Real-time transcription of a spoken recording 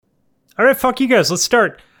All right, fuck you guys. Let's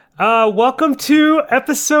start. Welcome to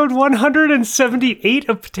episode 178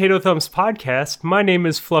 of Potato Thumbs Podcast. My name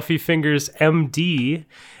is Fluffy Fingers MD,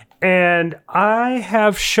 and I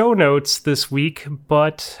have show notes this week,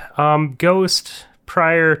 but Ghost,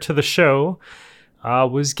 prior to the show,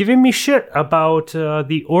 was giving me shit about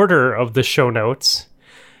the order of the show notes.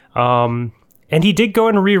 And he did go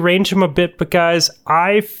and rearrange them a bit, but guys,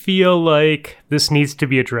 I feel like this needs to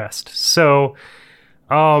be addressed. So,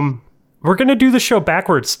 we're going to do the show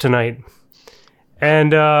backwards tonight.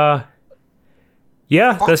 And, yeah,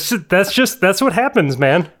 that's what happens,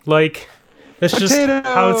 man. Like, that's just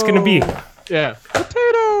how it's going to be. Yeah.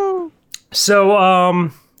 Potato!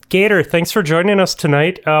 So, Gator, thanks for joining us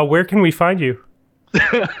tonight. Where can we find you? This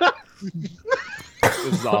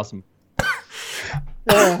is awesome.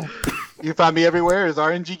 You can find me everywhere as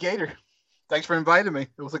RNG Gator. Thanks for inviting me.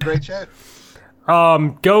 It was a great show.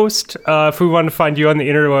 Ghost, if we want to find you on the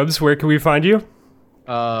interwebs, where can we find you?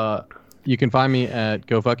 You can find me at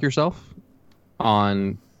Go Fuck Yourself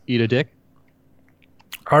on Eat a Dick.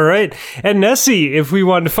 All right. And Nessie, if we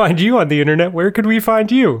want to find you on the internet, where could we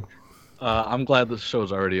find you? I'm glad this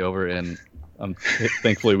show's already over, and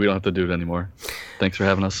thankfully we don't have to do it anymore. Thanks for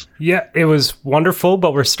having us. Yeah, it was wonderful,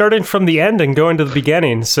 but we're starting from the end and going to the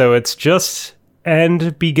beginning, so it's just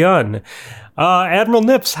end begun. Admiral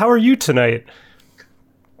Nips, how are you tonight?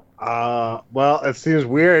 Well, it seems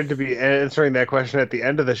weird to be answering that question at the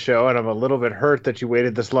end of the show, and I'm a little bit hurt that you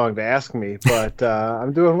waited this long to ask me, but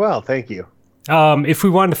I'm doing well, thank you. If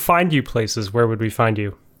we wanted to find you places, where would we find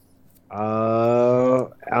you?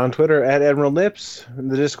 On Twitter at Admiral Nips, in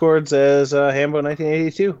the Discords as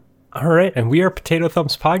Hambo1982. All right, and we are Potato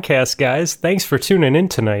Thumbs Podcast, guys. Thanks for tuning in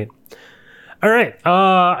tonight. All right,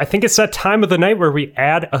 I think it's that time of the night where we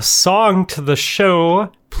add a song to the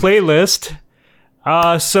show playlist.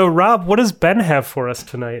 So Rob, what does Ben have for us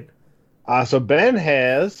tonight? So Ben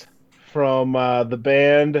has, from the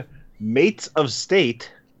band Mates of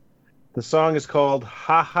State, the song is called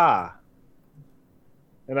Ha Ha.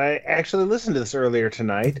 And I actually listened to this earlier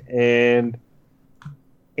tonight, and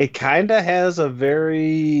it kind of has a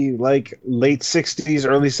very, like, late 60s,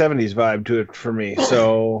 early 70s vibe to it for me.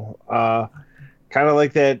 So, kind of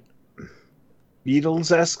like that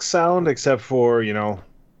Beatles-esque sound, except for,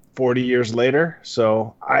 40 years later.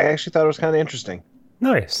 So I actually thought it was kind of interesting.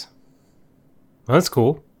 Nice. Well, that's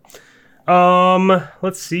cool.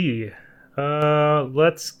 Let's see.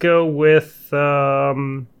 Let's go with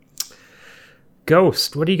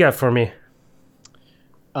Ghost. What do you got for me?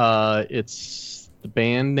 It's the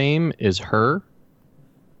band name is Her.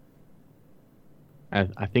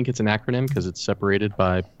 I think it's an acronym because it's separated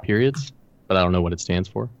by periods, but I don't know what it stands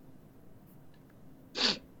for.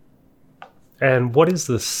 And what is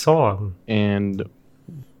the song? And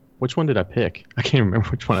which one did I pick? I can't remember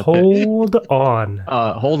which one I picked. Hold On.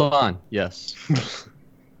 Hold On. Yes.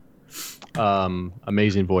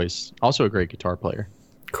 Amazing voice. Also a great guitar player.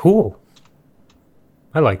 Cool.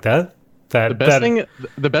 I like that. The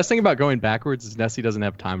best thing about going backwards is Nessie doesn't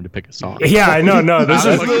have time to pick a song. Yeah, I know. No, that's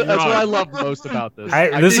what I love most about this. I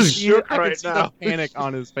can see the panic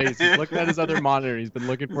on his face. He's looking at his other monitor. He's been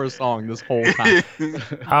looking for a song this whole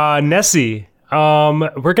time. Nessie,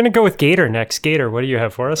 we're gonna go with Gator next. Gator, what do you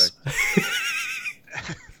have for us?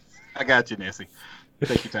 I got you, Nessie.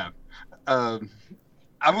 Take your time. I'm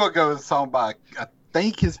going to go with a song by, I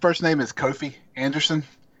think his first name is Kofi Anderson.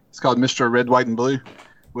 It's called Mr. Red, White, and Blue.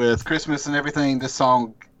 With Christmas and everything, this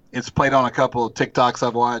song, it's played on a couple of TikToks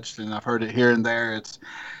I've watched, and I've heard it here and there. It's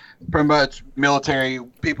pretty much military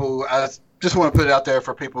people. I just want to put it out there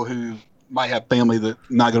for people who might have family that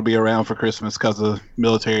not going to be around for Christmas because of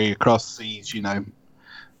military across the seas,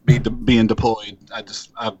 being deployed.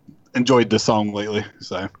 I've enjoyed this song lately.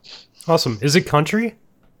 So awesome. Is it country?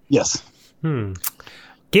 Yes.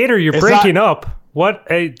 Gator, you're breaking up. What?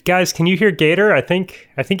 Hey, guys, can you hear Gator? I think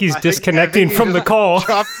he's disconnecting from the call.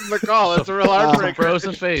 Dropped from the call. That's a real heartbreaker.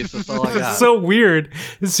 Frozen face. That's all I got. It's so weird.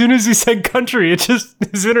 As soon as he said country, his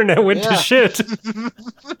internet went to shit.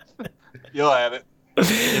 You'll have it.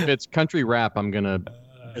 If it's country rap, I'm gonna.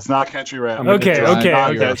 It's not country rap. Okay. Your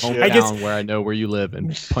I guess where I know where you live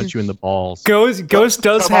and punch you in the balls. Ghost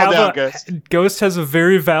has a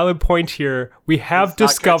very valid point here. We have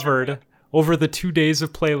discovered over the 2 days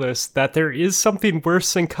of playlist that there is something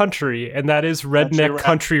worse than country, and that is redneck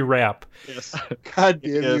country rap. Yes. God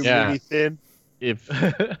damn you, Yeah. really thin.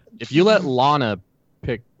 If you let Lana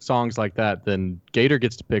pick songs like that, then Gator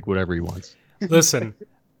gets to pick whatever he wants. Listen,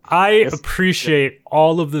 I appreciate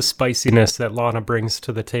all of the spiciness that Lana brings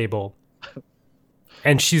to the table,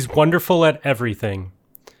 and she's wonderful at everything.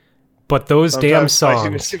 But those damn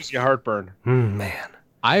songs gives you heartburn. Man.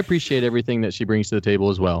 I appreciate everything that she brings to the table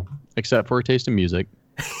as well, except for her taste in music.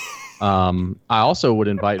 I also would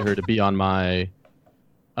invite her to be on my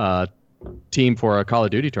team for a Call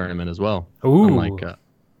of Duty tournament as well. Ooh. Unlike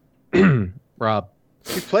Rob.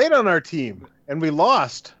 She played on our team, and we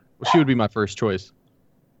lost. Well, she would be my first choice.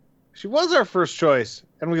 She was our first choice,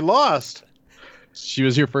 and we lost. She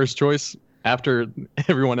was your first choice after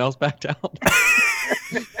everyone else backed out?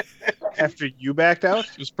 After you backed out?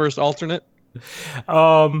 She was first alternate?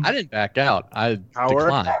 I didn't back out. I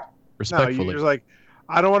declined, respectfully. No, you're just like,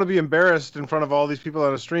 I don't want to be embarrassed in front of all these people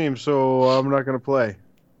on a stream, so I'm not going to play.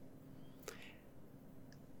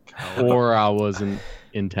 Or I wasn't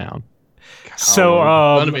in town. So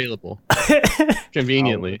unavailable.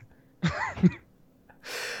 Conveniently.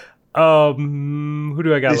 Who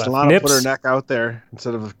do I got left? Lana put her neck out there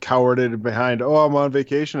instead of cowarded behind. Oh, I'm on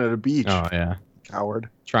vacation at a beach. Oh yeah, coward.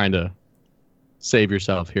 Trying to save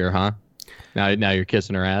yourself here, huh? Now you're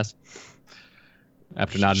kissing her ass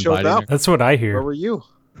after not inviting her. That's what I hear. Where were you?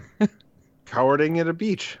 Cowarding at a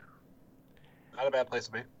beach. Not a bad place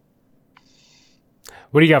to be.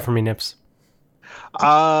 What do you got for me, Nips?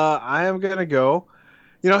 I am gonna go.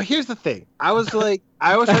 Here's the thing. I was like,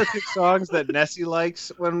 I always try to pick songs that Nessie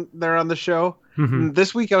likes when they're on the show. Mm-hmm.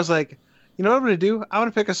 This week I was like, you know what I'm gonna do? I'm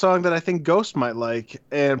gonna pick a song that I think Ghost might like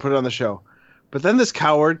and put it on the show. But then this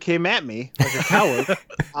coward came at me like a coward.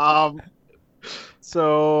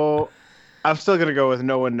 So I'm still gonna go with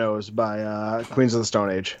 "No One Knows" by Queens of the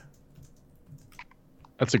Stone Age.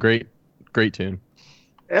 That's a great tune.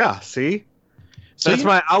 Yeah. See. That's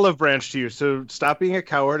my olive branch to you. So stop being a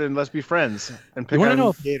coward and let's be friends. And pick. You want to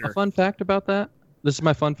know a fun fact about that? This is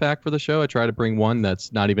my fun fact for the show. I try to bring one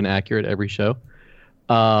that's not even accurate every show.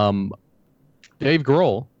 Dave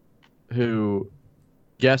Grohl, who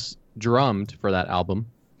guest drummed for that album,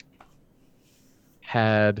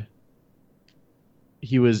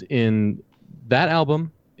 he was in that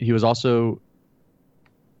album. He was also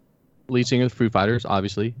lead singer of the Foo Fighters,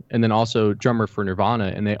 obviously, and then also drummer for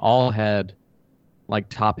Nirvana, and they all had like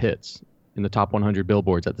top hits in the top 100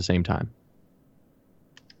 billboards at the same time.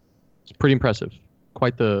 It's pretty impressive.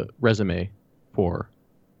 Quite the resume for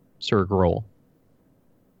Sir Grohl.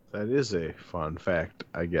 That is a fun fact,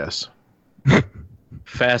 I guess.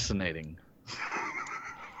 Fascinating.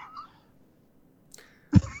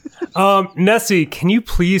 Nessie, can you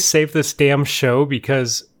please save this damn show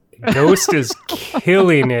because Ghost is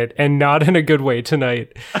killing it and not in a good way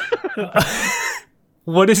tonight.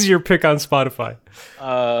 What is your pick on Spotify?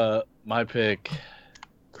 My pick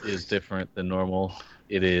is different than normal.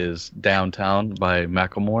 It is Downtown by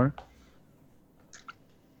Macklemore.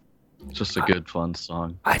 Just a good, fun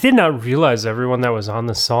song. I did not realize everyone that was on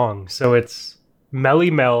the song. So it's Melly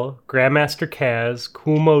Mel, Grandmaster Caz,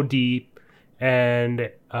 Kumo Deep, and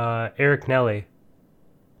Eric Nelly.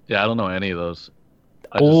 Yeah, I don't know any of those.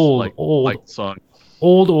 I old like the song.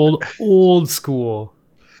 Old school.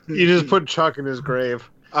 You just put Chuck in his grave.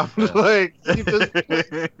 I'm like, you just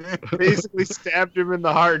basically stabbed him in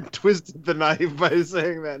the heart and twisted the knife by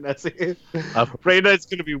saying that, Nessie. Friday night's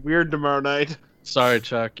going to be weird tomorrow night. Sorry,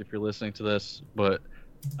 Chuck, if you're listening to this, but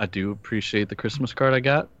I do appreciate the Christmas card I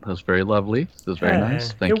got. It was very lovely. It was very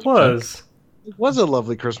nice. Thank you, It was. Chuck. It was a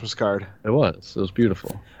lovely Christmas card. It was. It was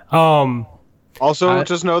beautiful. Also,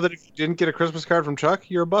 just know that if you didn't get a Christmas card from Chuck,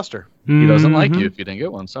 you're a buster. He doesn't like you if you didn't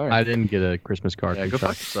get one. Sorry. I didn't get a Christmas card from Chuck. Go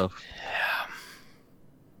fuck yourself.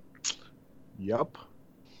 Yup.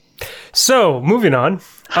 So, moving on.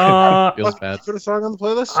 Feels bad. Put a song on the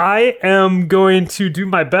playlist? I am going to do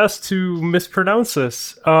my best to mispronounce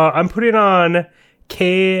this. I'm putting on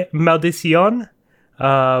Que Maldición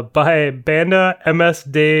by Banda MS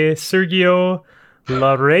de Sergio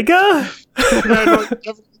Larrega.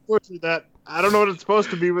 I don't know what it's supposed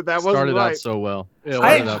to be, but that wasn't started right. out so well. Yeah,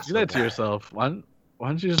 why did you do that to yourself? Why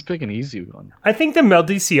don't you just pick an easy one? I think the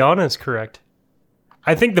Maldición is correct.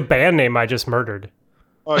 I think the band name I just murdered.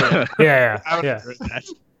 Oh yeah, yeah.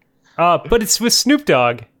 But it's with Snoop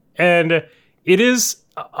Dogg, and it is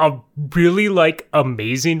a really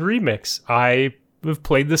amazing remix. I have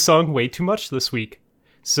played this song way too much this week,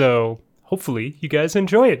 so hopefully you guys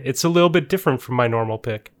enjoy it. It's a little bit different from my normal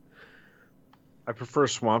pick. I prefer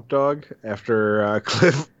Swamp Dogg after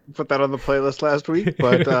Cliff put that on the playlist last week,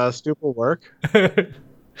 but Snoop will work.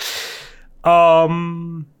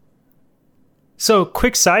 So,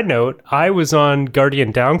 quick side note, I was on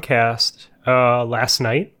Guardian Downcast last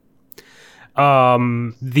night.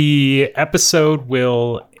 The episode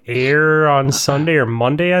will air on Sunday or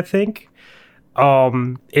Monday, I think.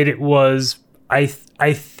 It was, I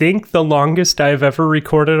think, the longest I've ever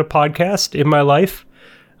recorded a podcast in my life.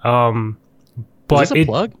 But is this a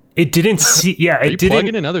plug? It didn't see. Yeah, Are it you didn't.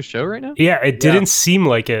 plugging another show right now? Yeah, it didn't seem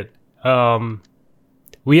like it.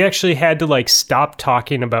 We actually had to like stop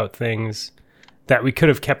talking about things that we could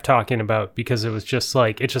have kept talking about because it was just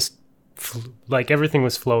like like everything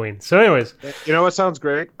was flowing. So, anyways, You know what sounds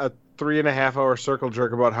great? A 3.5 hour circle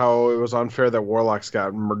jerk about how it was unfair that Warlocks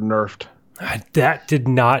got nerfed. that did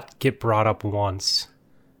not get brought up once.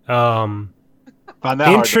 Find that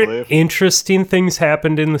hard to believe. Interesting things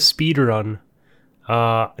happened in the speed run.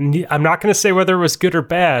 I'm not going to say whether it was good or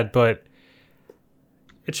bad, but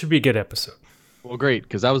it should be a good episode. Well, great,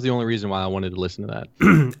 because that was the only reason why I wanted to listen to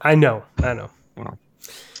that. I know. Wow.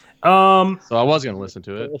 So I was going to listen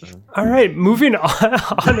to it. All right, moving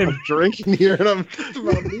on and Drinking here, and I'm just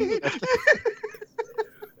about leaving.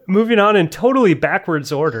 moving on in totally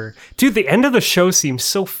backwards order. Dude, the end of the show seems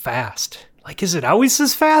so fast. Like, is it always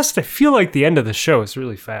this fast? I feel like the end of the show is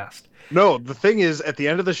really fast. No, the thing is, at the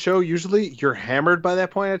end of the show, usually you're hammered by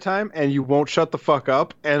that point in time, and you won't shut the fuck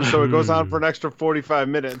up, and so it goes on for an extra 45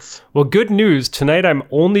 minutes. Well, good news. Tonight I'm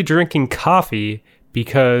only drinking coffee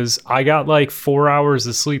because I got like 4 hours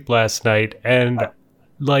of sleep last night, and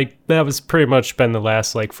like that was pretty much been the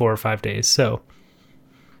last like 4 or 5 days. So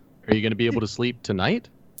Are you going to be able to sleep tonight?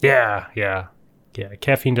 yeah.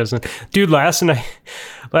 Caffeine doesn't. Dude, last night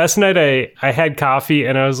I had coffee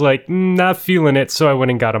and I was like not feeling it, so I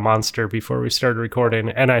went and got a Monster before we started recording,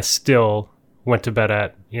 and I still went to bed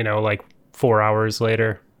at like 4 hours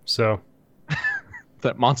later. So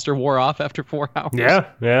That Monster wore off after 4 hours?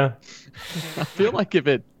 yeah. I feel like if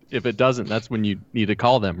it doesn't, that's when you need to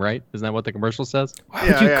call them, right? Isn't that what the commercial says? Why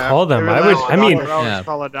would you call them?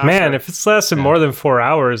 Yeah. Man, if it's lasted more than 4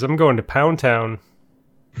 hours, I'm going to Pound Town.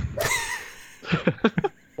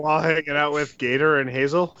 While hanging out with Gator and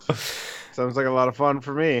Hazel. Sounds like a lot of fun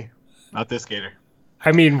for me. Not this Gator.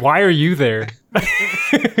 I mean, why are you there?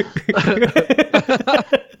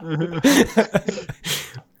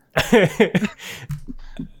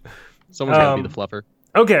 Someone's got to be the fluffer.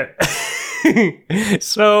 Okay.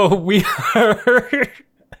 So we are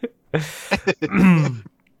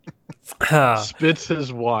Spits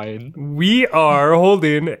his wine. we are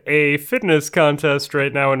holding a fitness contest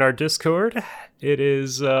right now in our Discord. It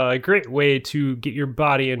is a great way to get your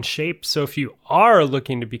body in shape. So if you are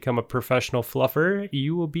looking to become a professional fluffer,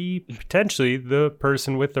 you will be potentially the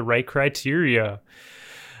person with the right criteria.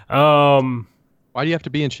 Why do you have to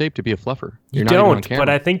be in shape to be a fluffer? You not even on don't, camera. but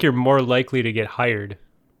I think you're more likely to get hired.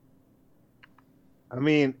 I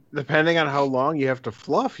mean, depending on how long you have to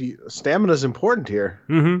fluff, stamina is important here.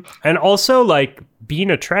 Mm-hmm. And also, like, being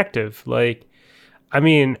attractive. Like, I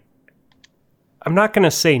mean, I'm not gonna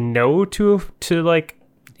say no to like,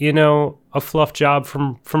 a fluff job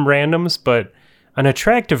from randoms, but an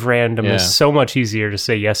attractive random Yeah. is so much easier to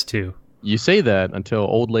say yes to. You say that until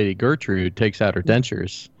old lady Gertrude takes out her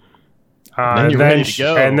dentures. Then you're ready to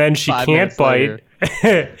go and then she 5 can't minutes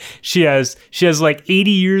bite. she has like 80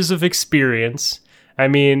 years of experience. I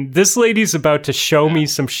mean, this lady's about to show me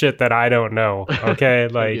some shit that I don't know. Okay,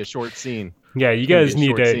 It'll be a like, short scene. yeah, you gonna guys be a need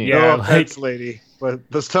short to, scene. yeah, No like, offense, lady, but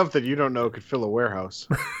the stuff that you don't know could fill a warehouse.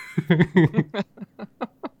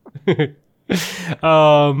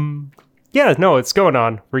 Yeah, no, it's going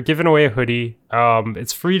on. We're giving away a hoodie.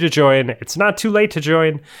 It's free to join. It's not too late to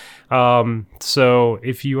join. So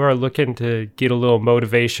if you are looking to get a little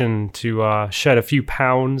motivation to shed a few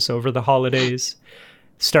pounds over the holidays,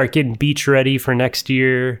 start getting beach ready for next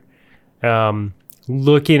year,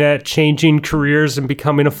 looking at changing careers and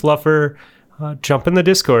becoming a fluffer, jump in the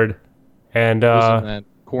Discord. And Listen to that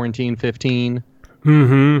Quarantine 15.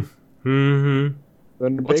 Been a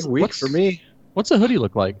What's- big week what's- for me. What's the hoodie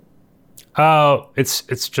look like?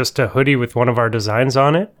 it's just a hoodie with one of our designs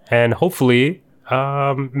on it, and hopefully,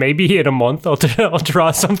 maybe in a month I'll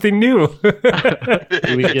draw something new.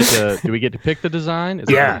 Do we get to pick the design? Is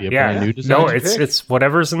it gonna be a brand new design? No, it's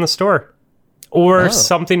whatever's in the store, or Oh.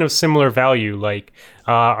 something of similar value. Like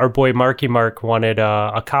our boy Marky Mark wanted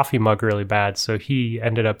a coffee mug really bad, so he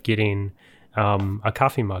ended up getting a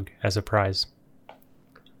coffee mug as a prize.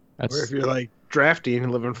 Or if That's you're like drafting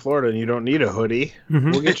and live in Florida and you don't need a hoodie,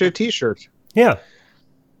 Mhm. we'll get you a t-shirt. Yeah.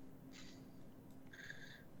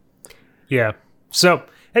 Yeah. So,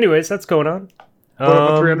 anyways, that's going on. Put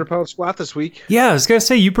up a 300-pound squat this week. Yeah, I was gonna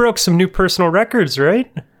say you broke some new personal records,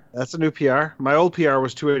 right? That's a new PR. My old PR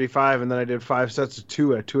was 285, and then I did 5 sets of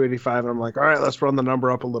 2 at 285, and I'm like, all right, let's run the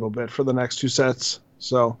number up a little bit for the next 2 sets.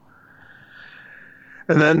 So,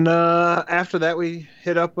 and then after that, we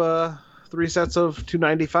hit up 3 sets of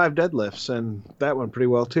 295 deadlifts, and that went pretty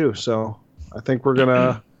well too. So, I think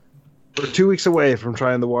we're 2 weeks away from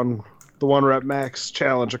trying the one rep max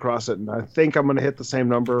challenge across it, and I think I'm gonna hit the same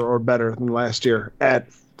number or better than last year at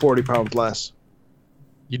 40 pounds less.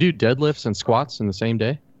 You do deadlifts and squats in the same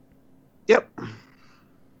day? Yep.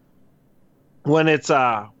 When it's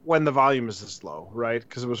when the volume is this low, right?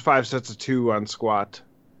 Because it was 5 sets of 2 on squat,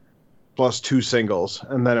 plus 2 singles,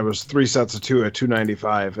 and then it was 3 sets of 2 at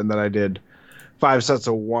 295, and then I did 5 sets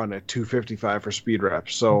of 1 at 255 for speed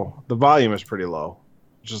reps. So the volume is pretty low,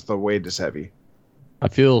 just the weight is heavy. I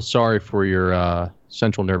feel sorry for your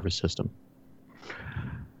central nervous system.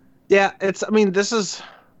 Yeah, this is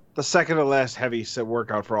the second to last heavy set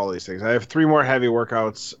workout for all these things. I have 3 more heavy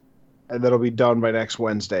workouts, and that'll be done by next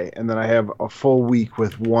Wednesday. And then I have a full week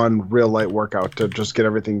with 1 real light workout to just get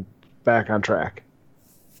everything back on track.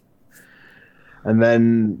 And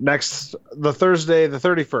then the Thursday, the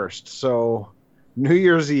 31st. So New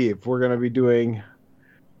Year's Eve, we're going to be doing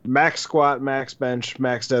max squat, max bench,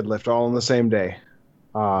 max deadlift all in the same day.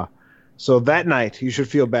 So that night, you should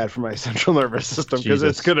feel bad for my central nervous system because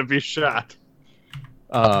it's going to be shot.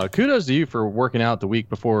 Kudos to you for working out the week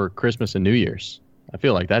before Christmas and New Year's. I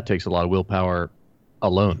feel like that takes a lot of willpower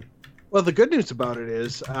alone. Well, the good news about it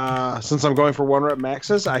is, since I'm going for 1 rep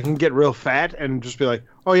maxes, I can get real fat and just be like,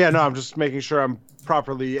 oh yeah, no, I'm just making sure I'm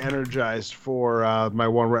properly energized for my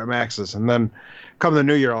 1 rep maxes. And then come the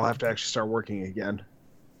new year, I'll have to actually start working again.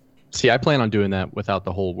 See, I plan on doing that without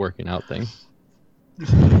the whole working out thing.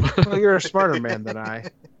 Well, you're a smarter man than I.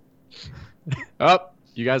 Oh,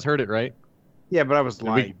 you guys heard it, right? Yeah, but I was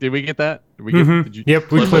lying. Did we get that? Did we get, did you, Yep,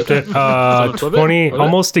 we clipped it. 20,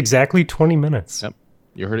 almost exactly 20 minutes. Yep.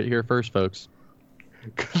 You heard it here first, folks.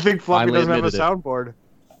 I think Fluffy Finally doesn't have a admitted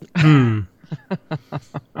soundboard.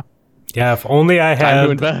 Yeah, if only I Time to had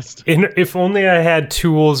invest. if only I had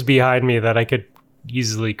tools behind me that I could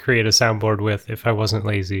easily create a soundboard with if I wasn't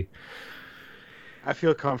lazy. I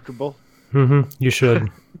feel comfortable. You should.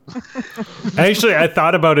 Actually, I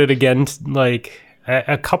thought about it again, like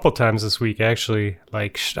a couple times this week. Actually,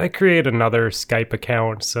 like, should I create another Skype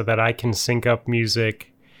account so that I can sync up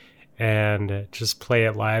music and just play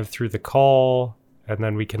it live through the call, and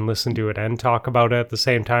then we can listen to it and talk about it at the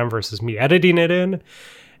same time versus me editing it in?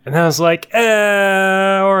 And I was like,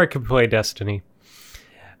 or I could play Destiny.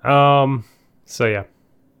 So yeah.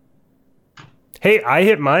 Hey, I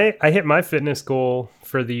hit my fitness goal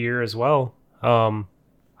for the year as well.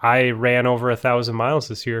 I ran over 1,000 miles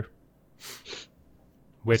this year.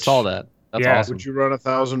 Which, I saw that. That's yeah. awesome. Would you run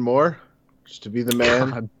 1,000 more just to be the man?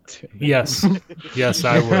 God Yes. Yes,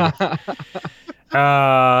 I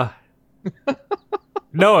would.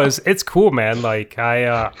 No, it's cool, man. Like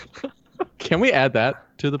Can we add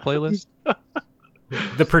that to the playlist?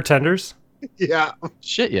 The Pretenders. Yeah.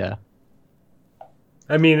 Shit, yeah.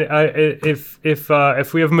 I mean, if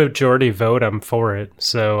we have a majority vote, I'm for it.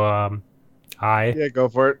 So, Yeah, go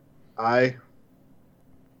for it.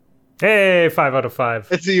 Hey, 5 out of 5.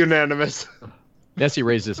 It's a unanimous. Nessie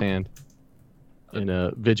raised his hand in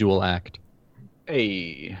a visual act.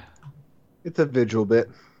 Hey. It's a visual bit.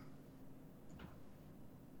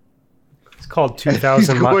 It's called He's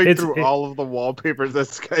 2,000 going miles. through all of the wallpapers that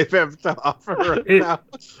Skype have to offer right It- now.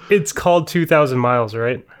 It's called 2,000 miles,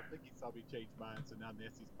 right? I think he saw me change mine, so now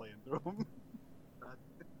Nessie's playing through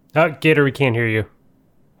them. Gator, we can't hear you.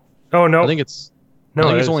 Oh no, I think it's no,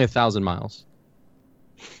 it's it's only 1,000 miles.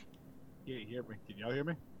 Yeah, you hear me? Can y'all hear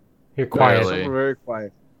me? you're quiet. Barely. We're very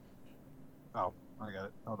quiet. Oh, I got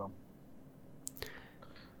it. Hold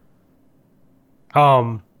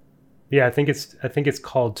on. Yeah, I think it's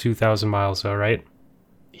called 2,000 miles, though, right?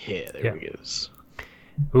 Yeah, there Yeah. we go.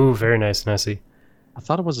 Ooh, very nice, Nessie. I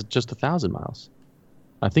thought it was just 1,000 miles.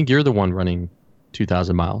 I think you're the one running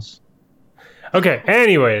 2,000 miles. Okay.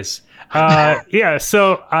 Anyways, yeah.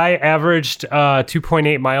 So I averaged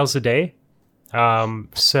 2.8 miles a day.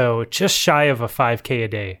 So just shy of a 5K a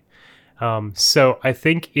day. So I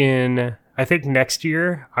think next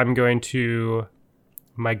year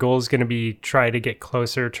my goal is going to be try to get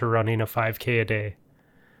closer to running a 5K a day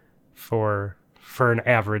for an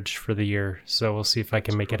average for the year. So we'll see if I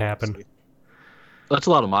can make it happen. That's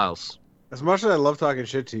a lot of miles. As much as I love talking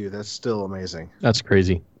shit to you, that's still amazing. That's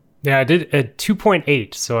crazy. Yeah, I did at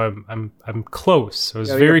 2.8, so I'm close. I was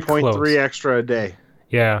Yeah, very you're 0.3 close. extra a day,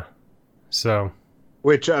 Yeah. So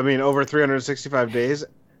which I mean, over 365 days,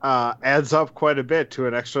 adds up quite a bit to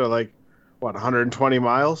an extra 120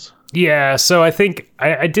 miles. yeah, so I think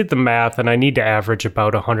I did the math, and I need to average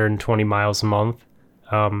about 120 miles a month,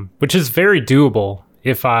 which is very doable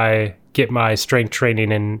if I get my strength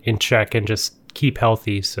training in check and just keep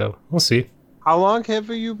healthy. So we'll see. How long have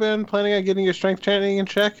you been planning on getting your strength training in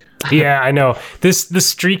check? Yeah, I know. The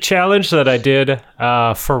streak challenge that I did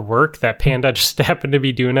for work that Panda just happened to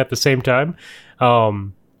be doing at the same time,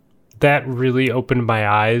 that really opened my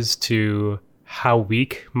eyes to how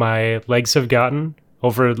weak my legs have gotten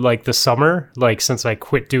over like the summer, like since I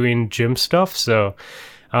quit doing gym stuff. So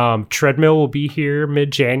treadmill will be here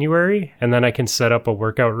mid-January, and then I can set up a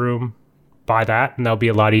workout room by that, and that'll be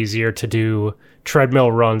a lot easier to do treadmill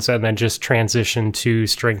runs and then just transition to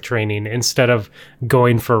strength training instead of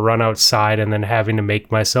going for a run outside and then having to make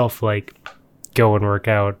myself like go and work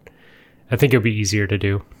out. I think it'll be easier to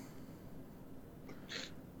do.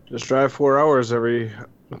 Just drive 4 hours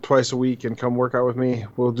twice a week and come work out with me.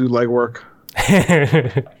 We'll do leg work.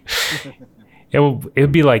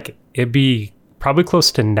 It'd be probably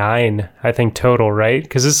close to 9, I think, total, right?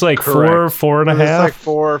 Because it's like Correct. four and a half. It's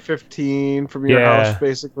like 4:15 from your house,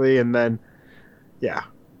 basically, and then, yeah,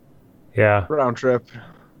 round trip.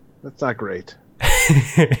 That's not great.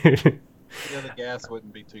 Yeah, the gas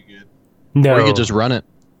wouldn't be too good. No, Or you could just run it.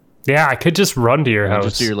 Yeah, I could just run to your And house.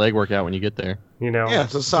 just do your leg workout when you get there. You know. Yeah,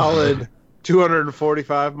 it's a solid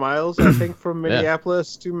 245 miles, I think, from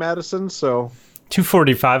Minneapolis to Madison. So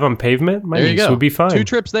 245 on pavement. My There you knees go. would be fine. 2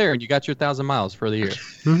 trips there, and you got your 1,000 miles for the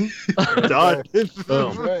year. done.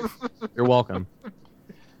 Boom. Right. You're welcome.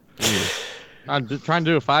 Jeez. I'm just trying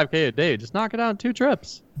to do a 5K a day. Just knock it out in 2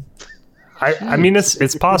 trips. I mean,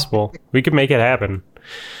 it's possible. We could make it happen.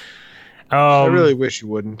 I really wish you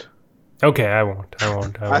wouldn't. Okay, I won't.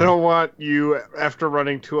 I don't want you, after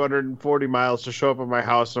running 240 miles, to show up at my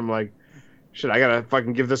house and I'm like, shit, I gotta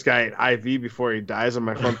fucking give this guy an IV before he dies on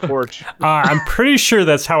my front porch. I'm pretty sure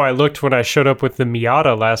that's how I looked when I showed up with the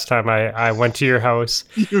Miata last time I went to your house.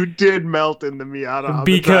 You did melt in the Miata on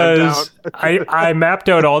Because the drive down. I mapped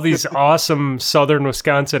out all these awesome southern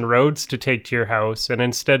Wisconsin roads to take to your house, and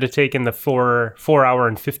instead of taking the 4 hour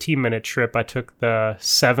and 15-minute trip, I took the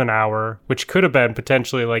 7 hour, which could have been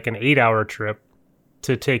potentially like an 8 hour trip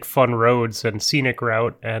to take fun roads and scenic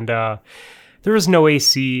route. And there was no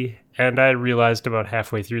AC, and I realized about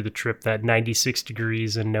halfway through the trip that 96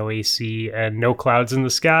 degrees and no AC and no clouds in the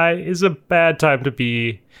sky is a bad time to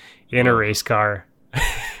be in a race car.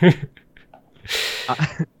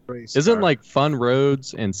 Isn't like fun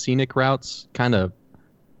roads and scenic routes kind of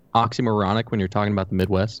oxymoronic when you're talking about the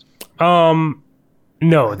Midwest? No,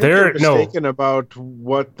 I think they're you're mistaken about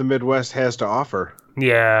what the Midwest has to offer.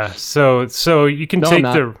 Yeah, so you can No, take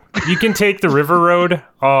I'm you can take the river road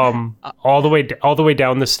all the way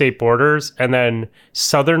down the state borders, and then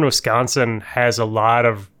southern Wisconsin has a lot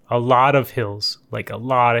of hills, like a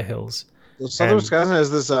lot of hills. Well, southern And- Wisconsin has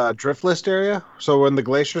this drift list area. So when the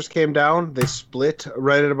glaciers came down, they split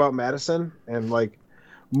right at about Madison and like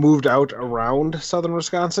moved out around southern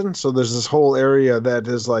Wisconsin. So there's this whole area that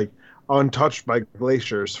is like untouched by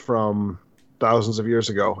glaciers from thousands of years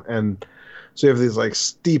ago, and so you have these like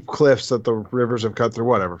steep cliffs that the rivers have cut through.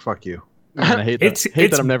 Whatever, fuck you. Man, I hate that. It's- Hate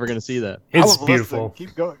it's- that I'm never going to see that. I It's was listening. beautiful.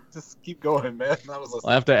 Keep going. Just keep going, man. I was listening.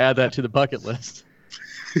 I'll have to add that to the bucket list.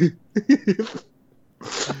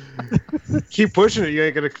 Keep pushing it. You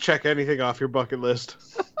ain't gonna check anything off your bucket list.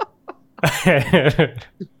 A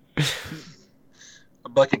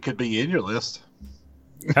bucket could be in your list.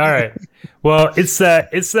 All right. Well, it's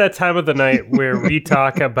that time of the night where we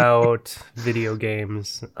talk about video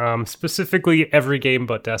games, specifically every game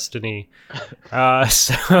but Destiny.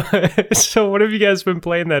 So what have you guys been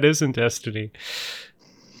playing that isn't Destiny?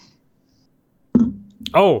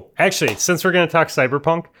 Oh, actually, since we're gonna talk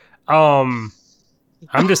Cyberpunk, I'm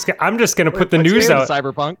just gonna put the news out.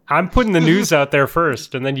 Cyberpunk. I'm putting the news out there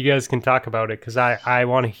first, and then you guys can talk about it because I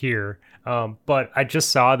want to hear. But I just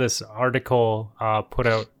saw this article put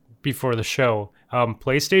out before the show.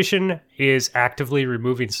 PlayStation is actively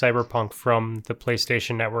removing Cyberpunk from the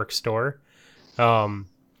PlayStation Network store.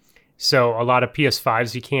 So a lot of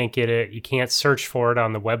PS5s, you can't get it. You can't search for it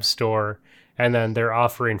on the web store. And then they're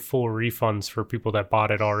offering full refunds for people that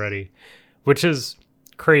bought it already, which is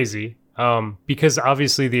crazy. Because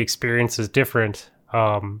obviously the experience is different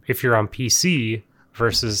if you're on PC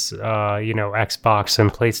versus Xbox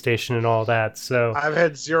and PlayStation and all that. So I've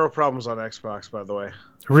had zero problems on Xbox, by the way.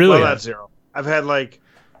 really, Well, not zero. I've had like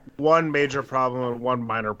one major problem and one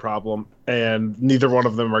minor problem, and neither one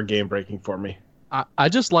of them are game breaking for me. I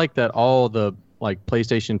just like that all the like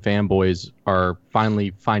PlayStation fanboys are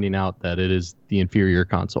finally finding out that it is the inferior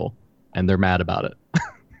console, and they're mad about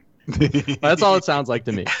it. That's all it sounds like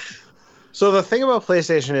to me. So the thing about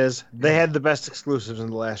PlayStation is they had the best exclusives in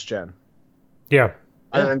the last gen. yeah.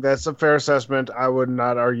 I think that's a fair assessment. I would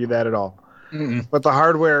not argue that at all. Mm-mm. But the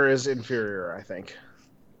hardware is inferior, I think.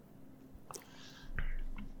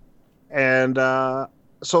 And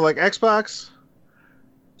so like Xbox,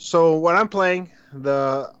 so when I'm playing,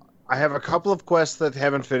 I have a couple of quests that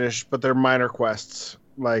haven't finished, but they're minor quests.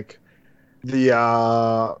 Like the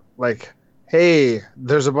hey,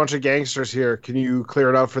 there's a bunch of gangsters here. Can you clear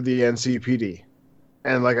it out for the NCPD?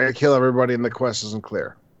 And like I kill everybody and the quest isn't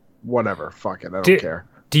clear. Whatever. Fuck it. I don't care.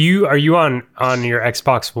 Are you on your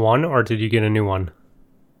Xbox One or did you get a new one?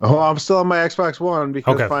 Oh, I'm still on my Xbox One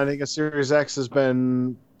because Okay. finding a Series X has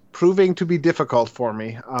been proving to be difficult for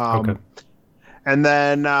me. Okay. And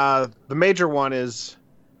then the major one is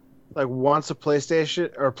like once a play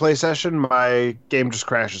session, my game just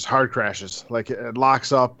crashes, hard crashes. Like it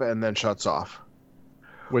locks up and then shuts off.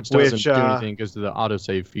 Which doesn't Which, do anything because of the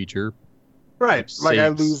autosave feature Right. Like I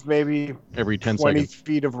Saves lose maybe every 10 20 seconds.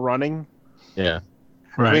 feet of running. Yeah.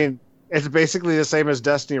 I mean, it's basically the same as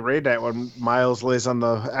Destiny Raid Night when Miles lays on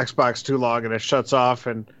the Xbox too long and it shuts off,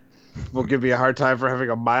 and we'll give you a hard time for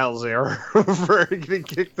having a Miles error for getting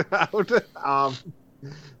kicked out.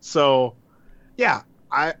 So, yeah,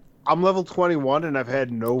 I'm level 21 and I've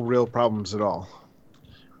had no real problems at all.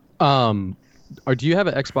 Or do you have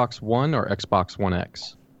an Xbox One or Xbox One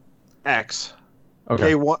X? X. Okay.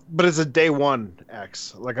 Day one, but it's a day one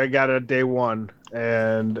X. Like I got a day one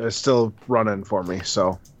and it's still running for me.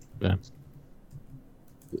 So Yeah.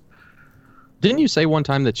 Didn't you say one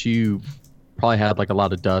time that you probably had like a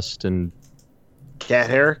lot of dust and cat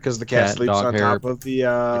hair because the cat Cat, sleeps dog on hair. top of the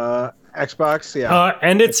Xbox. Yeah,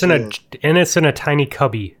 And it's in a tiny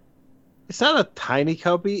cubby. it's not a tiny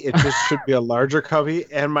cubby. It just should be a larger cubby.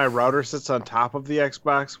 And my router sits on top of the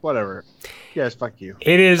Xbox. Whatever. Yes, fuck you.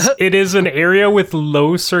 It is an area with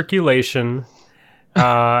low circulation,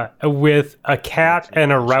 with a cat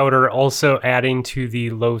and a router also adding to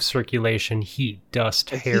the low circulation heat,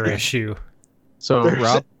 dust, hair issue. so There's-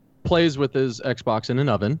 Rob plays with his Xbox in an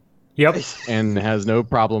oven Yep. and has no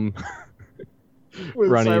problem With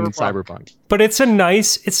running Cyberpunk. Cyberpunk. But it's a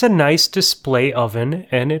nice display oven,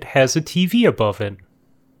 and it has a TV above it.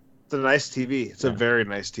 It's a nice TV. It's a Yeah. very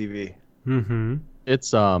nice TV. Mm-hmm.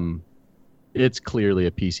 It's clearly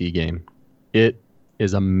a PC game. It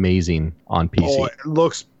is amazing on PC. Oh, it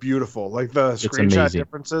looks beautiful. Like the It's screenshot amazing.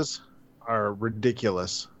 differences are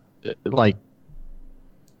ridiculous. Like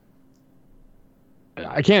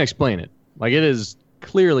I can't explain it. Like it is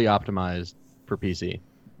clearly optimized for PC.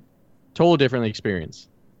 Total different experience.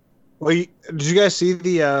 Well, did you guys see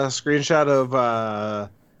the screenshot of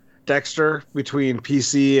Dexter between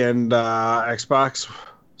PC and Xbox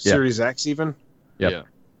Yeah. Series X even? Yep. Yeah.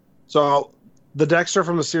 So the Dexter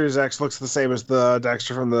from the Series X looks the same as the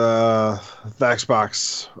Dexter from the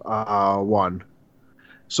Xbox One.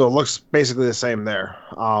 So it looks basically the same there.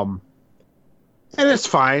 And it's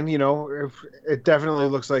fine, you know. It definitely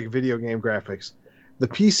looks like video game graphics. The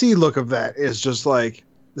PC look of that is just like,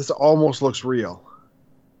 this almost looks real.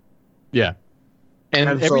 Yeah. And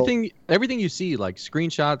And so- everything you see, like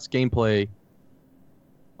screenshots, gameplay,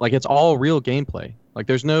 like it's all real gameplay. Like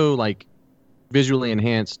there's no like visually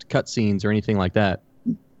enhanced cutscenes or anything like that.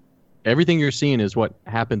 Everything you're seeing is what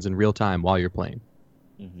happens in real time while you're playing.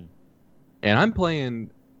 Mhm. And I'm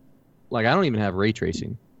playing, like I don't even have ray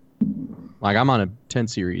tracing. Like I'm on a 10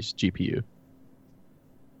 series GPU.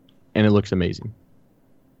 And it looks amazing.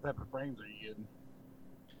 What type of frames are you getting?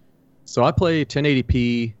 So I play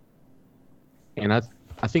 1080p, and I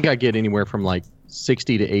think I get anywhere from like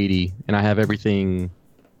 60 to 80, and I have everything,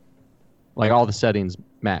 like all the settings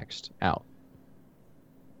maxed out.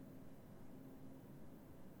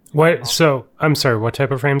 What? So I'm sorry. What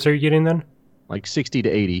type of frames are you getting then? Like 60 to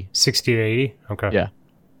 80. 60 to 80. Okay. Yeah.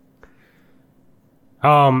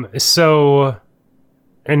 So,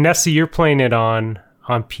 and Nessie, you're playing it on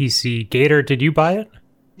PC. Gator, did you buy it?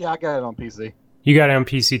 Yeah, I got it on PC. You got it on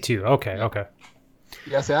PC too. Okay. Okay.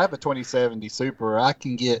 Yeah, see, I have a 2070 Super. I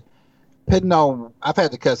can get, depending on, I've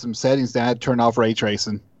had to cut some settings down. I had to turn off ray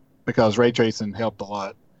tracing because ray tracing helped a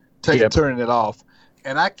lot. Turning it off.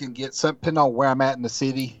 And I can get some, depending on where I'm at in the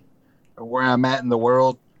city or where I'm at in the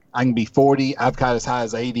world, I can be 40. I've got as high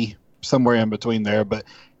as 80, somewhere in between there. But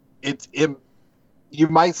it you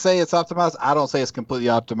might say it's optimized. I don't say it's completely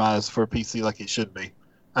optimized for PC like it should be.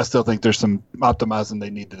 I still think there's some optimizing they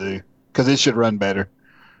need to do because it should run better.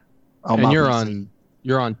 And my you're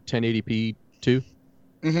PC. on 1080p too?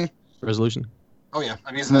 Mhm. Resolution? Oh yeah,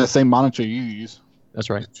 I'm using the same monitor you use. That's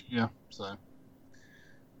right. Yeah, so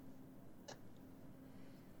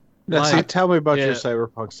Nessie, tell me about yeah. your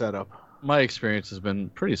Cyberpunk setup. My experience has been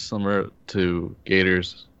pretty similar to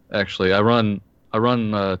Gator's. Actually, I run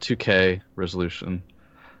 2K resolution,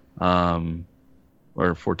 or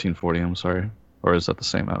 1440. I'm sorry, or is that the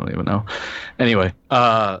same? I don't even know. Anyway,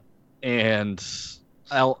 and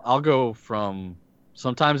I'll go from,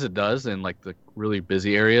 sometimes it does in like the really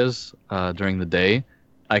busy areas during the day.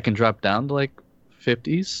 I can drop down to like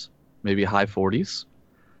 50s, maybe high 40s.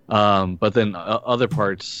 But then other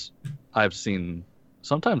parts, I've seen.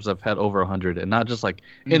 Sometimes I've had over 100, and not just like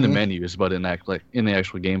in the menus, but in the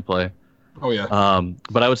actual gameplay. Oh yeah.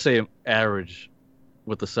 But I would say average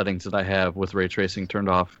with the settings that I have with ray tracing turned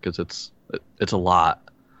off, because it's a lot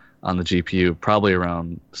on the GPU. Probably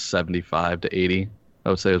around 75 to 80. I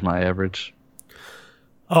would say is my average.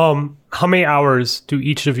 How many hours do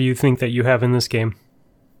each of you think that you have in this game?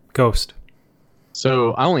 Ghost.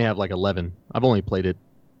 So I only have like 11. I've only played it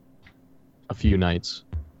a few nights.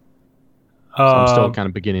 So I'm still kind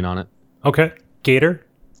of beginning on it. Okay. Gator?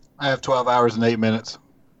 I have 12 hours and 8 minutes.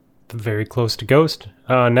 Very close to Ghost.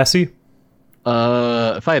 Nessie?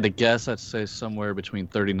 If I had to guess, I'd say somewhere between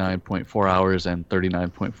 39.4 hours and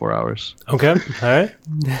 39.4 hours. Okay. All right.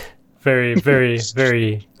 Very, very,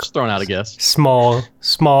 very Just throwing out a guess. small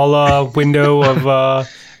window of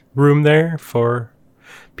room there for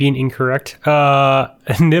being incorrect.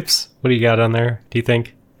 Nips, what do you got on there, do you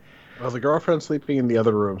think? Well, the girlfriend's sleeping in the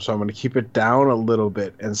other room, so I'm going to keep it down a little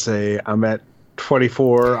bit and say I'm at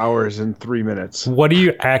 24 hours and 3 minutes. What do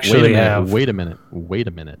you actually have? Wait a minute.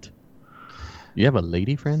 You have a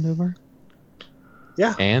lady friend over?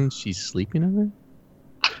 Yeah. And she's sleeping over?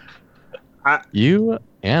 I- You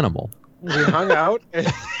animal. We hung out.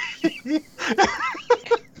 And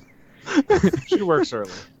she works early.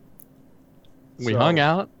 We So- hung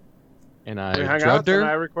out, and We I hung drugged out her. and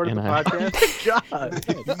I recorded and the I-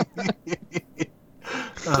 podcast.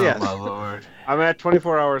 Oh Yeah. my lord. I'm at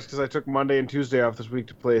 24 hours because I took Monday and Tuesday off this week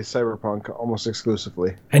to play Cyberpunk almost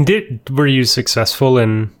exclusively. And were you successful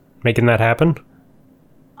in making that happen?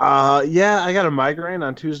 Yeah, I got a migraine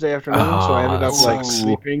on Tuesday afternoon, so I ended up Oh, like that's-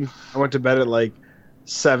 sleeping. I went to bed at like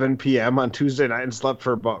 7 p.m. on Tuesday night and slept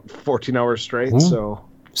for about 14 hours straight. Ooh.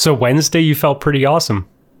 So Wednesday you felt pretty awesome.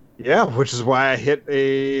 yeah, which is why I hit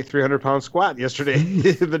a 300-pound squat yesterday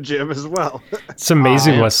in the gym as well. It's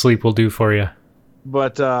amazing yeah. what sleep will do for you.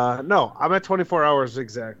 But no, I'm at 24 hours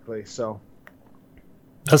exactly. So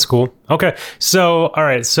That's cool. Okay, so all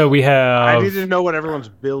right, so we I have. need to know what everyone's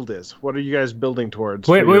build is. What are you guys building towards?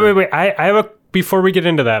 Wait. for your- I have a. Before we get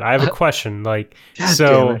into that, I have a question. Like, God so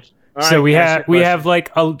damn it. All so right, we ask have your have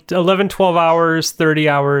like 11, 12 hours, 30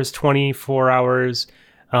 hours, 24 hours.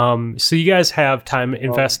 So you guys have time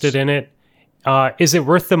invested in it. Is it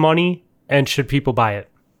worth the money? And should people buy it?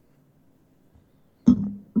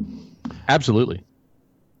 Absolutely.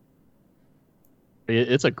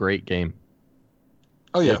 It's a great game.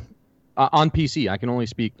 Oh yeah. On PC. I can only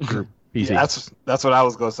speak for PC. Yeah, that's what I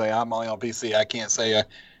was gonna say. I'm only on PC. I can't say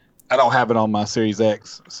I don't have it on my Series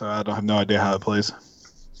X, so I don't have no idea how it plays.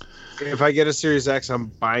 If I get a Series X, I'm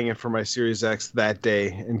buying it for my Series X that day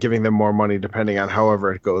and giving them more money depending on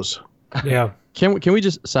however it goes. Yeah, Can we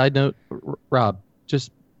just side note, Rob?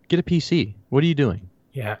 Just get a PC. What are you doing?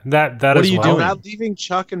 yeah. That What is are you well. I'm doing? not leaving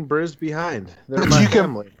Chuck and Briz behind. They're But my you can-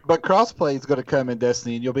 family. But crossplay is gonna come in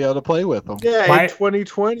Destiny, and you'll be able to play with them. Yeah, Why- in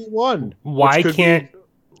 2021. Why which could be can't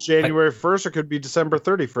January 1st or could be December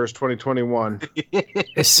 31st, 2021.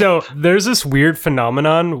 So there's this weird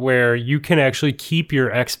phenomenon where you can actually keep your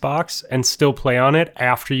Xbox and still play on it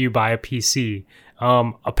after you buy a PC.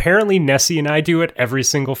 Apparently Nessie and I do it every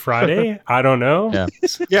single Friday. I don't know. Yeah.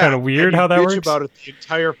 Yeah, Kinda weird and you how that bitch works. about it the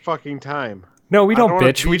entire fucking time. No, we I don't wanna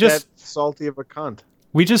bitch. be We just that salty of a cunt.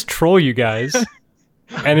 troll you guys.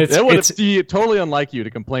 And it's That would it's be totally unlike you to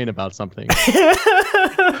complain about something.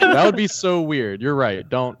 That would be so weird. You're right.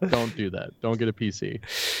 Don't do that. Don't get a PC.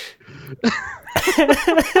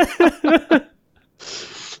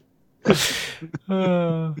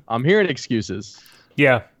 I'm hearing excuses.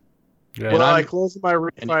 yeah. Yeah. Well, I'm- I close my you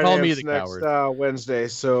call me refinance the next coward. Wednesday,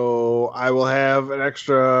 so I will have an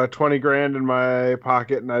extra 20 grand in my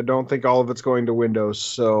pocket, and I don't think all of it's going to Windows.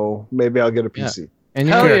 So maybe I'll get a PC. And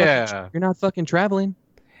Hell you're, yeah! you're not fucking traveling.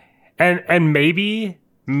 And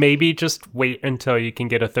maybe just wait until you can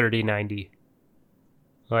get a 3090.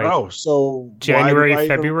 Like Oh, so why January, do I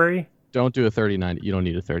even- February? Don't do a 3090. You don't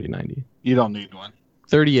need a 3090. You don't need one.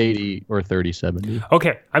 3080 or 3070.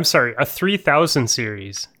 Okay, I'm sorry. A 3000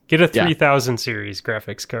 series. Get a Yeah. 3000 series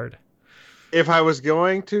graphics card. If I was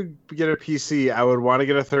going to get a PC, I would want to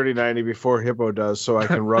get a 3090 before Hippo does, so I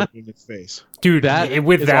can rub it in his face. Dude, That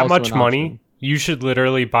with is that also much an money, option. you should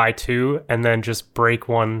literally buy two and then just break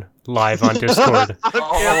one live on Discord.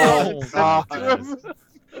 Oh, God.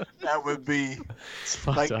 That would be It's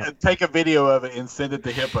fucked like up. take a video of it and send it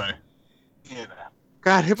to Hippo. You know.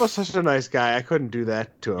 God, Hippo's such a nice guy. I couldn't do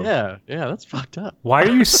that to him. Yeah, that's fucked up. Why are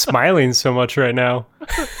you smiling so much right now?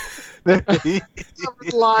 I'm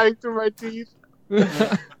lying through my teeth.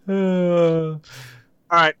 All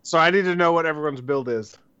right, so I need to know what everyone's build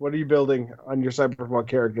is. What are you building on your Cyberpunk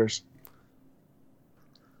characters?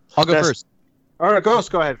 I'll go That's- first. All right,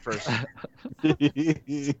 Ghost, go ahead first.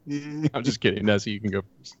 I'm just kidding. Nessie, you can go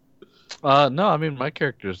first. No, I mean, my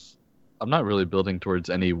characters, I'm not really building towards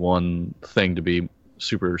any one thing to be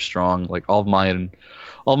super strong. Like all my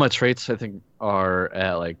traits, I think, are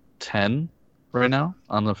at like 10 right now.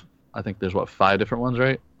 I think there's 5 different ones,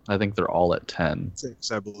 right? I think they're all at 10.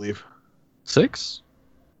 6, I believe. 6?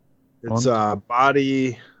 It's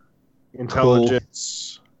body,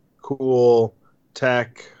 intelligence, cool,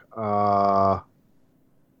 tech.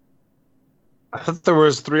 I thought there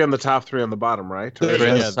was 3 on the top, 3 on the bottom, right? There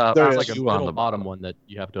is. There's There like is. a on the bottom one that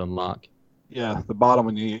you have to unlock. Yeah, the bottom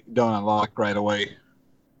one you don't unlock right away.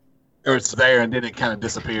 Or it's there and then it kind of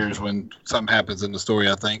disappears when something happens in the story,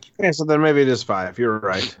 I think. Yeah, so then maybe it is 5. You're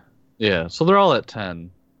right. Yeah, so they're all at 10.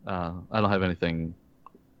 I don't have anything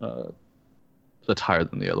that's higher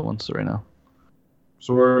than the other ones right now.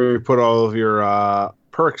 So where do we put all of your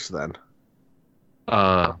perks then?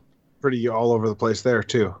 Pretty all over the place there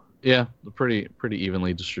too. Yeah, they're pretty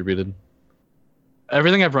evenly distributed.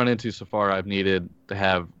 Everything I've run into so far, I've needed to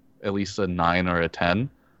have at least a 9 or a 10,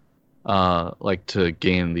 like to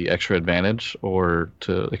gain the extra advantage or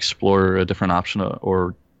to explore a different option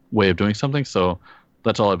or way of doing something. So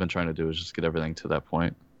that's all I've been trying to do is just get everything to that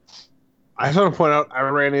point. I just want to point out I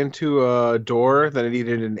ran into a door that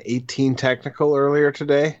needed an 18 technical earlier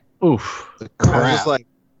today. Oof. I was just like,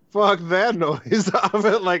 fuck that noise. I'm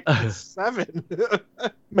at like 7.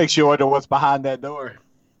 Makes you wonder what's behind that door.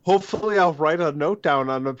 Hopefully I'll write a note down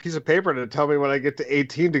on a piece of paper to tell me when I get to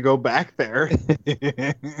 18 to go back there.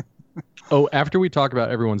 Oh, after we talk about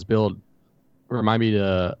everyone's build, remind me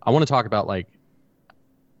I want to talk about like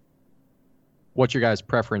what's your guys'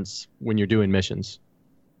 preference when you're doing missions.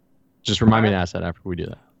 Just remind me to ask that after we do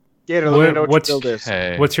that. Gator, let me know what your build is.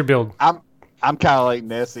 Hey. What's your build? I'm kind of like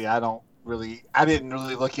Nessie. I didn't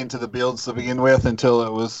really look into the builds to begin with until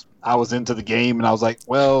I was into the game and I was like,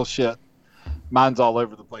 well, shit, mine's all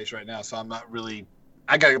over the place right now. So I'm not really.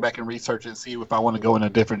 I gotta go back and research it and see if I want to go in a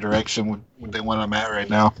different direction with the one I'm at right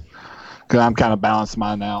now, because I'm kind of balanced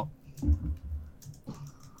mine out.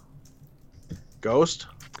 Ghost?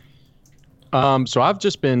 So I've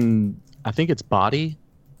just been. I think it's body,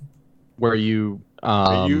 where you.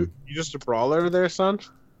 Are you just a brawler there, son?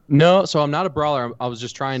 No, so I'm not a brawler. I was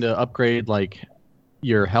just trying to upgrade like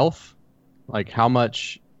your health, like how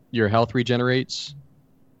much your health regenerates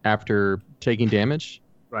after taking damage,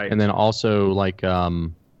 Right. and then also like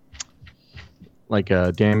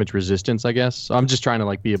damage resistance, I guess. So I'm just trying to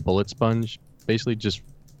like be a bullet sponge, basically, just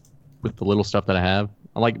with the little stuff that I have.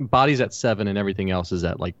 Like body's at 7 and everything else is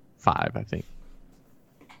at like 5, I think.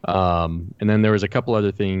 And then there was a couple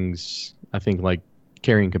other things, I think, like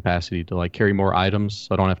carrying capacity to like carry more items,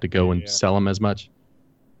 so I don't have to go and sell them as much.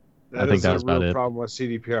 I think that was about it. Problem with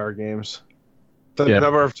CDPR games. The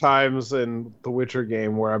number of times in the Witcher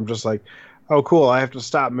game where I'm just like, oh, cool, I have to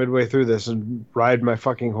stop midway through this and ride my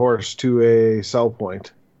fucking horse to a sell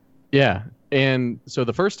point. Yeah, and so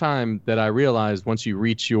the first time that I realized once you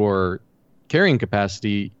reach your carrying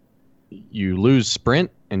capacity, you lose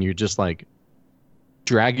sprint and you're just like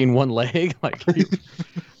dragging one leg. Like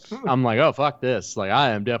I'm like, oh, fuck this. Like I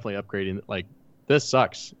am definitely upgrading. Like this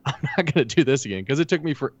sucks. I'm not going to do this again because it took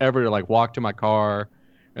me forever to like walk to my car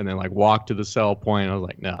and then like walk to the sell point. I was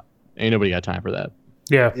like, nah, ain't nobody got time for that.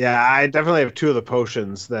 Yeah. Yeah, I definitely have 2 of the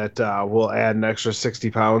potions that will add an extra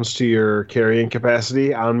 60 pounds to your carrying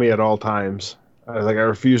capacity on me at all times. I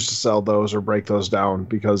refuse to sell those or break those down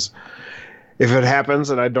because if it happens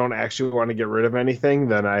and I don't actually want to get rid of anything,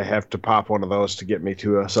 then I have to pop one of those to get me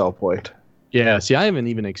to a sell point. Yeah, see, I haven't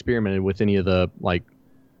even experimented with any of the like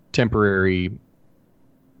temporary,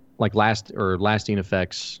 like lasting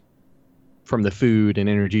effects from the food and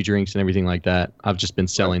energy drinks and everything like that. I've just been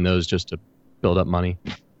selling those just to build up money.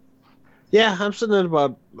 Yeah, I'm sitting at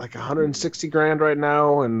about like 160 grand right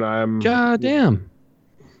now, and I'm. God damn.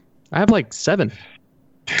 I have like 7.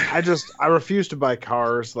 I refuse to buy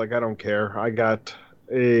cars. Like I don't care. I got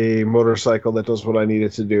a motorcycle that does what I need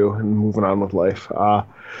it to do, and moving on with life.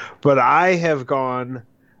 But I have gone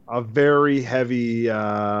a very heavy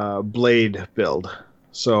blade build.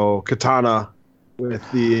 So katana with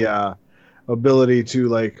the ability to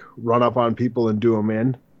like run up on people and do them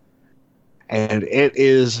in. And it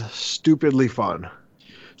is stupidly fun.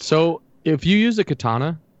 So if you use a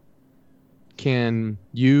katana, can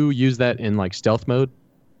you use that in like stealth mode?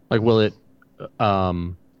 Like will it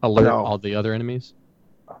alert all the other enemies?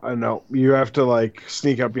 I know. You have to like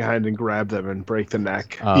sneak up behind and grab them and break the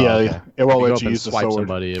neck. Yeah, it won't let you use the swipe sword.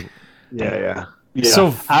 somebody. Yeah.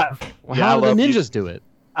 So How do the ninjas do it?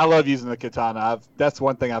 I love using the katana. That's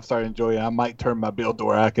one thing I've started enjoying. I might turn my build to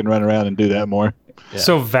where I can run around and do that more. Yeah.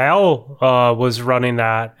 So Val was running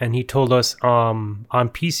that, and he told us on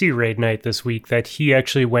PC Raid Night this week that he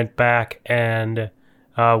actually went back and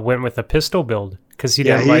went with a pistol build because he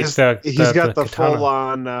didn't like the He's got the katana.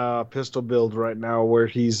 full-on pistol build right now where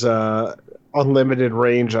he's unlimited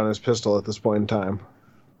range on his pistol at this point in time.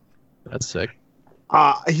 That's sick.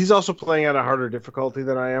 He's also playing at a harder difficulty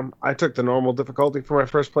than I am. I took the normal difficulty for my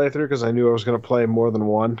first playthrough because I knew I was going to play more than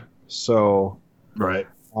one. So, Right.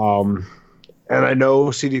 and I know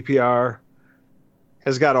CDPR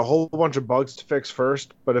has got a whole bunch of bugs to fix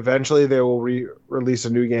first, but eventually they will release a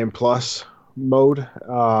New Game Plus mode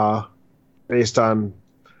based on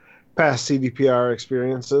past CDPR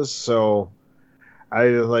experiences. So,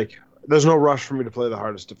 there's no rush for me to play the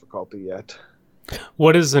hardest difficulty yet.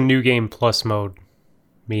 What does the New Game Plus mode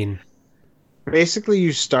mean? Basically,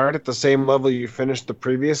 you start at the same level you finished the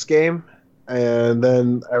previous game, and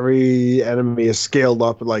then every enemy is scaled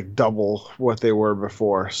up like double what they were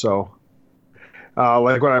before. So,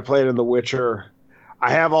 like when I played in The Witcher,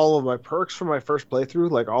 I have all of my perks from my first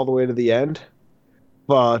playthrough, like all the way to the end,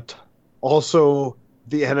 but also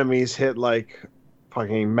the enemies hit like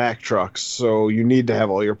fucking Mack trucks, so you need to have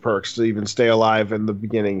all your perks to even stay alive in the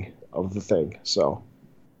beginning of the thing. So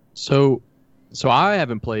I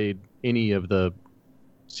haven't played any of the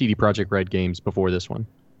CD Projekt Red games before this one.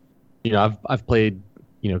 You know, I've played,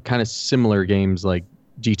 you know, kind of similar games like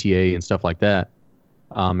GTA and stuff like that,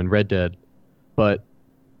 and Red Dead. But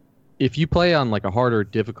if you play on like a harder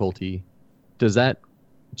difficulty, does that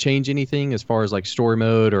change anything as far as like story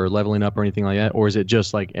mode or leveling up or anything like that? Or is it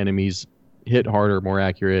just like enemies hit harder, more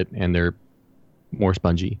accurate, and they're more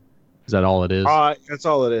spongy? Is that all it is? That's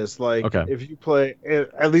all it is. Like, Okay. if you play,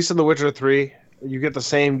 at least in The Witcher 3, you get the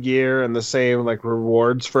same gear and the same like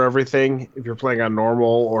rewards for everything. If you're playing on normal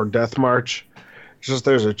or Death March, it's just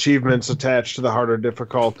there's achievements attached to the harder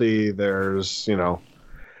difficulty. There's, you know,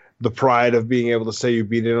 the pride of being able to say you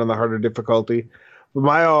beat it on the harder difficulty. But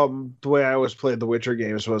my the way I always played the Witcher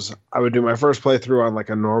games was I would do my first playthrough on like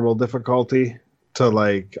a normal difficulty to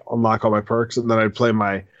like unlock all my perks, and then I'd play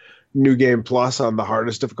my New Game Plus on the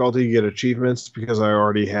hardest difficulty. You get achievements because I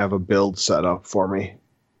already have a build set up for me.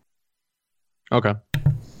 Okay.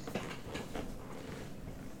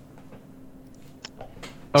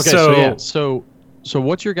 Okay, so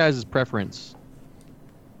what's your guys' preference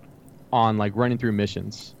on like running through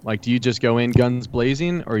missions? Like, do you just go in guns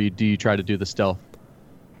blazing, or do you try to do the stealth?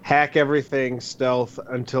 Hack everything, stealth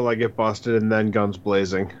until I get busted, and then guns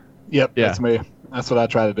blazing. Yep, Yeah. that's me. That's what I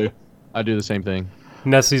try to do. I do the same thing.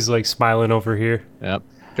 Nessie's like smiling over here. Yep,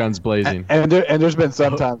 guns blazing. And there's been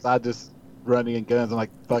sometimes I just running in guns. I'm like,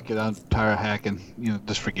 fuck it, I'm tired of hacking. You know,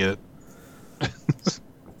 just forget it.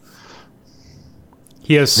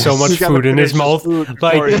 He has so much He's gotta food in his finish mouth. food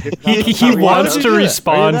before Like he he wants to do that. Are you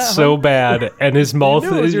respond that so bad, and his mouth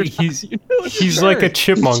know it's your- he's you know it's your he's like a turn.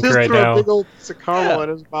 chipmunk just right threw a now. big old piece of caramel in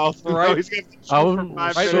his mouth. Right. Now he's gonna chew for I'm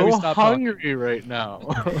 5 right, so baby, minutes. stop hungry right now.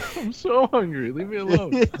 I'm so hungry. Leave me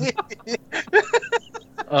alone.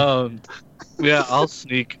 Yeah, I'll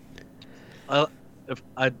sneak. I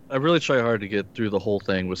really try hard to get through the whole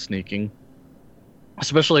thing with sneaking,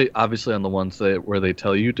 especially obviously on the ones where they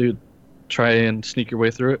tell you to try and sneak your way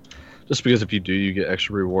through it. Just because if you do, you get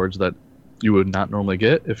extra rewards that you would not normally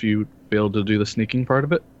get if you failed to do the sneaking part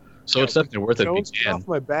of it. So it's definitely worth it if Don't you get can. off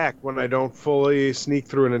my back when I don't fully sneak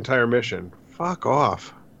through an entire mission. Fuck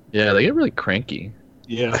off. Yeah, they get really cranky.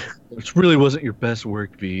 Yeah. It really wasn't your best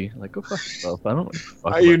work, V. Like, go fuck yourself. I don't.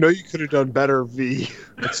 Fuck You know you could have done better, V.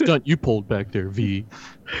 That stunt you pulled back there, V.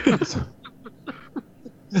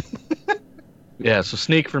 Yeah, so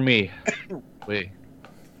sneak for me. Wait.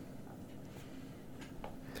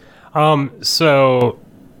 So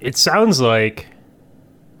it sounds like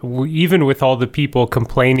even with all the people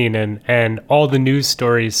complaining and all the news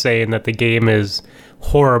stories saying that the game is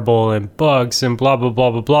horrible and bugs and blah, blah, blah,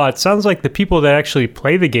 blah, blah, it sounds like the people that actually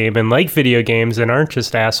play the game and like video games and aren't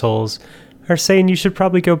just assholes are saying you should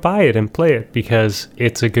probably go buy it and play it because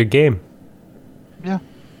it's a good game.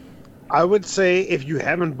 I would say if you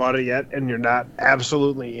haven't bought it yet and you're not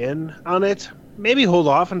absolutely in on it, maybe hold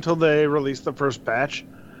off until they release the first patch.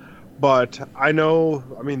 But I know,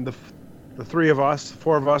 I mean, the four of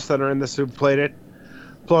us that are in this who played it,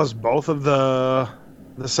 plus both of the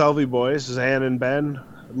Selvey boys, Zan and Ben,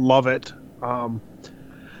 love it.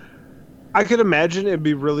 I could imagine it'd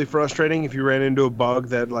be really frustrating if you ran into a bug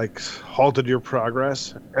that like halted your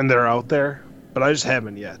progress, and they're out there, but I just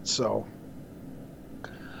haven't yet. So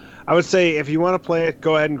I would say if you want to play it,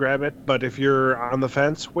 go ahead and grab it. But if you're on the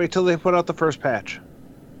fence, wait till they put out the first patch.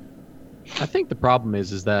 I think the problem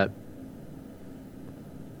is that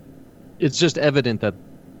it's just evident that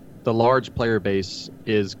the large player base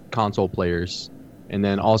is console players, and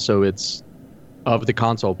then also it's of the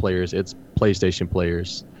console players, it's PlayStation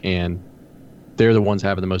players, and they're the ones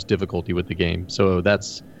having the most difficulty with the game. So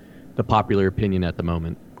that's the popular opinion at the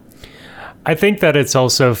moment. I think that it's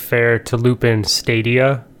also fair to loop in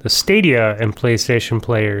Stadia. The Stadia and PlayStation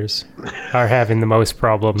players are having the most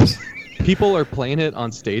problems. People are playing it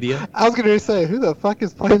on Stadia. I was going to say, who the fuck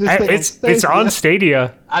is playing this thing on Stadia? It's on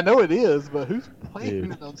Stadia. I know it is, but who's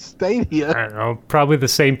playing it on Stadia? I don't know. Probably the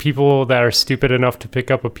same people that are stupid enough to pick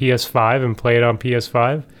up a PS5 and play it on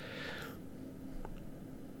PS5.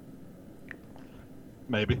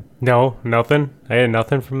 Maybe. No, nothing. I had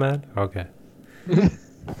nothing from that. Okay.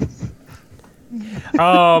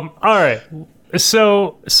 All right.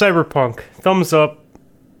 So Cyberpunk, thumbs up.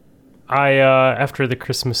 I after the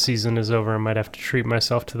Christmas season is over, I might have to treat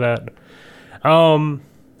myself to that.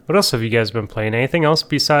 What else have you guys been playing? Anything else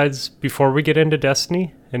besides before we get into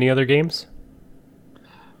Destiny? Any other games?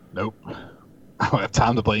 Nope. I don't have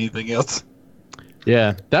time to play anything else.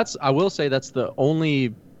 Yeah, I will say that's the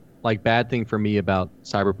only like bad thing for me about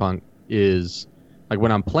Cyberpunk is like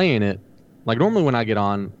when I'm playing it, like normally when I get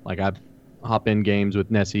on, like I hop in games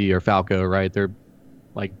with Nessie or Falco, right? They're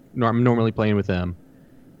like I'm normally playing with them.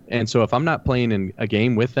 And so if I'm not playing in a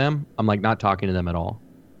game with them, I'm like not talking to them at all.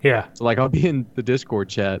 Yeah. So like I'll be in the Discord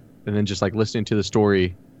chat and then just like listening to the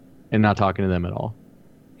story and not talking to them at all.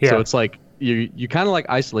 Yeah. So it's like you kind of like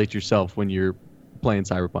isolate yourself when you're playing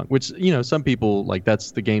Cyberpunk, which, you know, some people like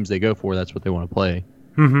that's the games they go for. That's what they want to play.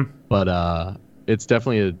 Mm-hmm. But it's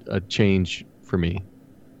definitely a change for me.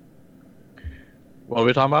 What are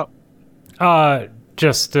we talking about?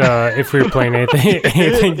 Just if we were playing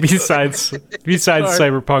anything besides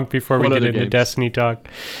Cyberpunk before we What get other into games? Destiny talk.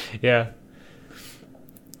 Yeah.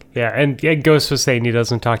 Yeah, and Ghost was saying he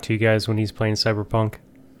doesn't talk to you guys when he's playing Cyberpunk.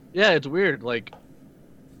 Yeah, it's weird. Like,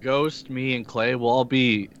 Ghost, me, and Clay will all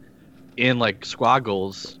be in like squad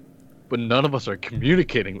goals, but none of us are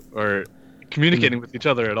communicating with each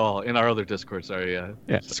other at all in our other Discord. Sorry, yeah.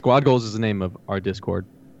 Yeah, Squad Goals is the name of our Discord.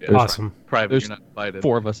 Yeah, Awesome. Private, There's you're not invited.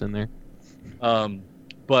 4 of us in there.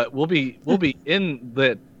 But we'll be in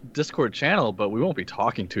the Discord channel, but we won't be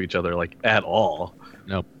talking to each other like at all.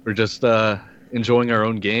 Nope. We're just enjoying our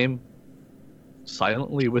own game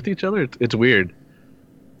silently with each other. It's weird.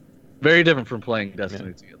 Very different from playing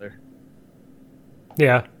Destiny together.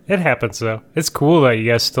 Yeah, it happens though. It's cool that you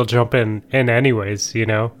guys still jump in anyways, you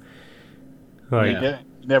know? Like, Yeah. Yeah,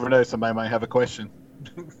 you never know. Somebody might have a question.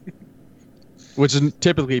 Which is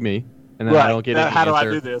typically me. And then I don't get any How do I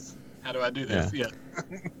answer. do this? How do I do this? Yeah.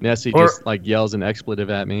 Nessie Or- just like yells an expletive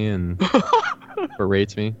at me and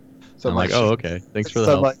berates me. So I'm like, oh, okay. Thanks for the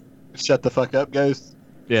so help. like, shut the fuck up, Ghost.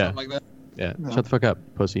 Yeah, Something like that. yeah. No. Shut the fuck up,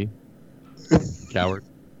 pussy. Coward.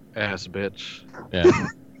 Ass bitch. Yeah.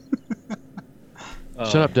 Um,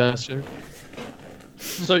 Shut up, Duster.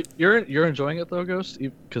 So you're enjoying it though, Ghost?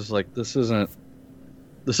 Because like this isn't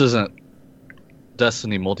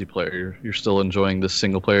Destiny multiplayer. You're still enjoying this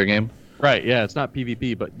single player game. Right, yeah, it's not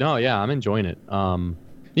PvP, but no, yeah, I'm enjoying it.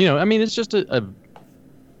 You know, I mean, it's just a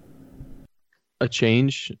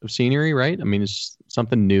change of scenery, right? I mean, it's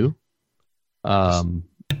something new.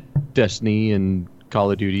 Destiny and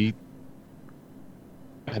Call of Duty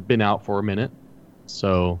have been out for a minute,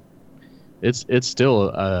 so it's still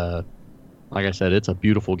like I said, it's a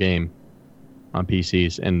beautiful game on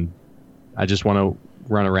PCs, and I just want to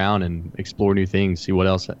run around and explore new things, see what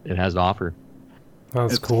else it has to offer.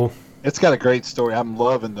 that's cool. It's got a great story. I'm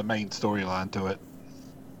loving the main storyline to it.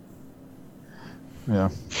 Yeah.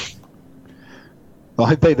 The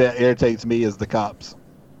only thing that irritates me is the cops.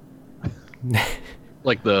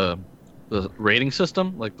 Like the rating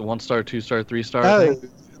system, like the 1-star, 2-star, 3-star. Oh, thing?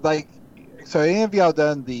 like, so any of y'all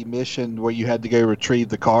done the mission where you had to go retrieve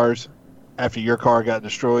the cars after your car got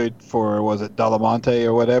destroyed for, was it Delamonte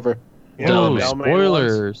or whatever? Yeah, Oh, Balmain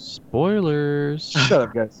was. spoilers! Shut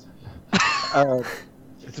up, guys.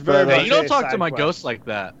 It's very Hey, Hey, much you don't a talk side to my quest. ghost like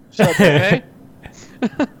that. Shut up, Okay?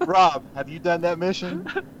 Rob, have you done that mission?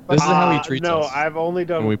 This is how he treats no, us. I've only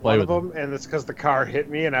done when we play one of with them, and it's because the car hit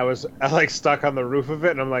me, and I like stuck on the roof of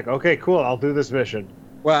it, and I'm like, okay, cool, I'll do this mission.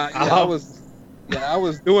 Well, yeah, I Um,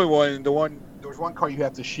 was doing one. And there was one car you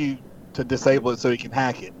have to shoot to disable it so you can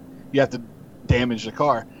hack it. You have to damage the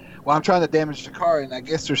car. Well, I'm trying to damage the car, and I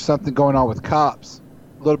guess there's something going on with cops.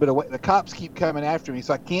 A little bit away. The cops keep coming after me,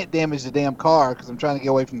 so I can't damage the damn car because I'm trying to get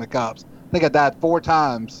away from the cops. I think I died 4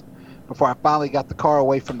 times before I finally got the car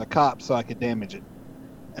away from the cops so I could damage it.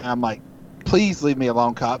 And I'm like, Please leave me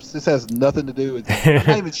alone, cops. This has nothing to do with you. I'm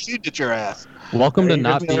not even shooting at your ass. Welcome to You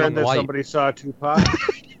not just being said that white. somebody saw Tupac.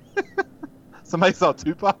 Somebody saw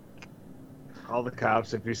Tupac? Call the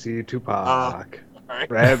cops if you see Tupac. All right.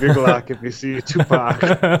 Grab your Glock if you see Tupac.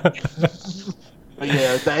 But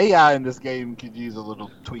yeah, the AI in this game could use a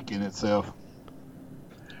little tweaking itself.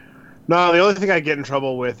 No, the only thing I get in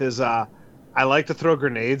trouble with is I like to throw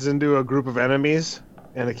grenades into a group of enemies,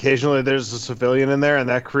 and occasionally there's a civilian in there, and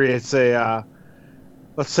that creates a,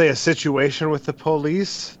 let's say, a situation with the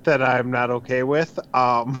police that I'm not okay with.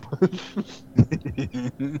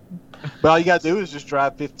 But all you gotta do is just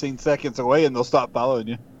drive 15 seconds away and they'll stop following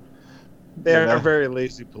you. They're Yeah. very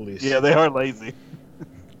lazy police. Yeah, they are lazy.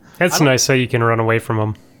 That's nice so you can run away from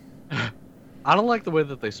them. I don't like the way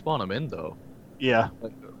that they spawn them in though. Yeah.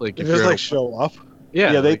 Like They if just you're like show up.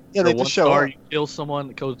 yeah, Yeah, they- like, yeah, you're they a just show 1-star, up. you kill someone,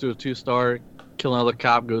 it goes to a 2-star, kill another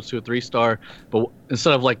cop, goes to a 3-star. But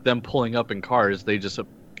instead of like them pulling up in cars, they just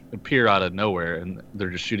appear out of nowhere and they're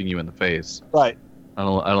just shooting you in the face. Right. I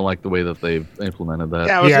don't like the way that they've implemented that.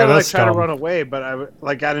 Yeah, I was Yeah, gonna like that's try to dumb. run away, but I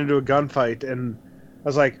like got into a gunfight and I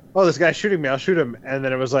was like, "Oh, this guy's shooting me. I'll shoot him." And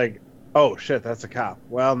then it was like, "Oh shit, that's a cop."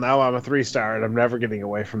 Well, now I'm a 3-star and I'm never getting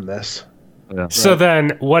away from this. Yeah. So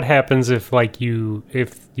then, what happens if you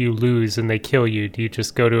lose and they kill you? Do you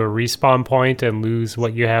just go to a respawn point and lose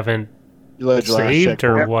what you haven't You load your last saved,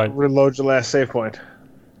 or Yep, what? Reload your last save point.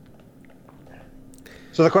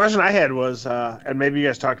 So the question I had was, and maybe you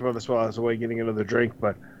guys talked about this while I was away getting another drink,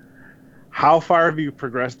 but how far have you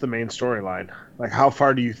progressed the main storyline? Like, how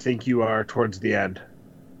far do you think you are towards the end?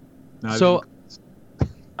 No, So,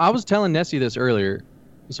 I was telling Nessie this earlier.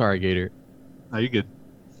 Sorry, Gator. no, you're good.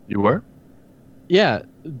 You were? Yeah,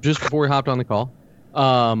 just before we hopped on the call.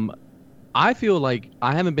 I feel like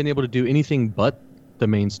I haven't been able to do anything but the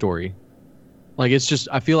main story. Like, it's just,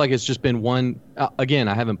 I feel like it's just been one. Again,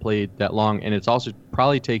 I haven't played that long, and it's also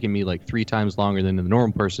probably taken me like 3 times longer than the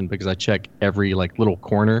normal person because I check every like little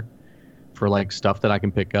corner for like stuff that I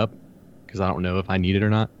can pick up because I don't know if I need it or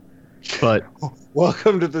not. But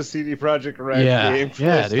Welcome to the CD Projekt Red game.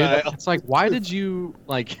 yeah, dude. style. It's like, why did you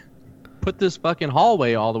like put this fucking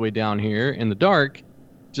hallway all the way down here in the dark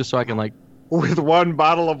just so I can like With one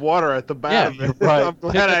bottle of water at the back. Yeah, right. I'm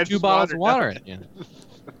pick glad I up 2 just bottles of wandered water? Yeah.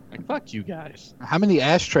 Like, fuck you guys. How many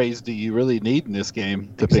ashtrays do you really need in this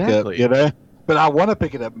game to pick Exactly. up? You know? But I want to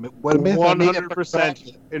pick it up. What if I need it for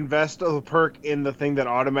 100% invest a perk in the thing that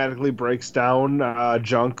automatically breaks down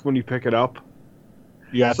junk when you pick it up,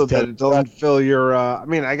 You have so to that tell it doesn't fill your. I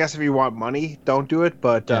mean, I guess if you want money, don't do it.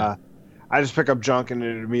 But Yeah. I just pick up junk and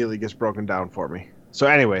it immediately gets broken down for me. So,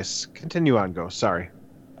 anyways, continue on. Go. Sorry.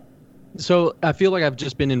 So I feel like I've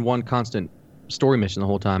just been in one constant story mission the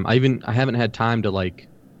whole time. I haven't had time to like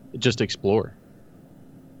just explore,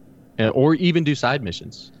 or even do side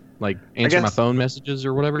missions, like answer my guess- phone messages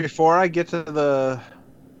or whatever. Before I get to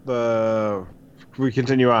we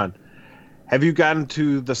continue on. Have you gotten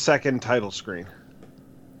to the second title screen?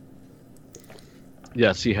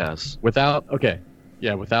 Yes, he has. Without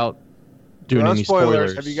without doing Without any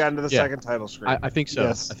spoilers. Have you gotten to the Yeah. second title screen? I think so.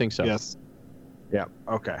 Yes. I think so. Yes. Yeah.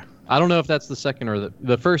 Okay. I don't know if that's the second or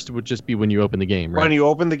the first would just be when you open the game, right? When you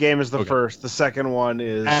open the game is the Okay. first. The second one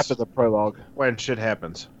is After the prologue. when shit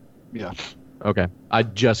happens. Yeah. Okay. I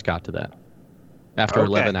just got to that after Okay.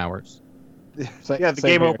 11 hours. Yeah, the Same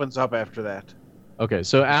game here. opens up after that. Okay,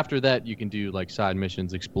 so after that you can do like side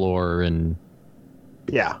missions, explore, and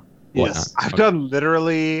Yeah. whatnot. Yes. I've Okay. done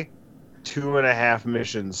literally 2.5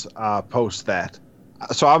 missions post that.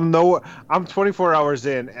 So I'm 24 hours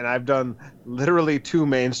in and I've done literally 2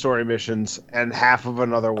 main story missions and half of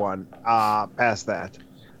another one past that.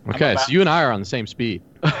 Okay, about- so you and I are on the same speed.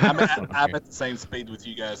 I'm at the same speed with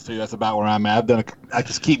you guys too. That's about where I'm at. I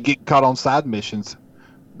just keep getting caught on side missions.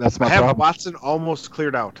 That's my I have problem. Watson almost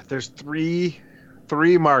cleared out. There's three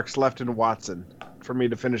marks left in Watson for me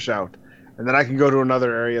to finish out. And then I can go to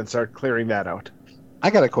another area and start clearing that out. I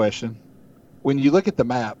got a question. When you look at the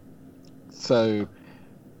map, so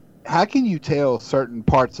how can you tell certain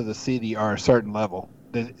parts of the city are a certain level?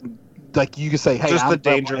 Like you can say, "Hey, Just I'm the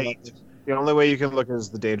danger level 8." level. The only way you can look is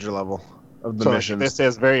the danger level of the So missions. if it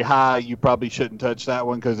says very high, you probably shouldn't touch that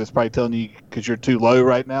one because it's probably telling you because you're too low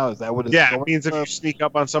right now. Is that what it's Yeah, going it means if for? you sneak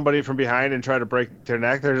up on somebody from behind and try to break their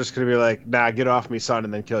neck, they're just going to be like, "Nah, get off me, son,"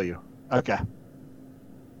 and then kill you. Okay.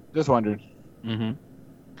 Just wondering Mm-hmm.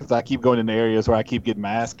 because I keep going into areas where I keep getting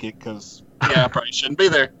my ass kicked because I probably shouldn't be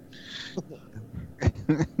there.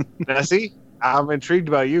 Nessie, I'm intrigued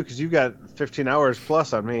about you because you got 15 hours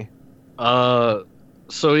plus on me.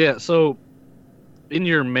 So in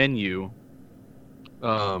your menu,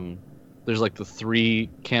 there's like the 3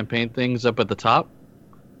 campaign things up at the top.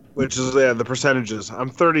 which is the percentages. I'm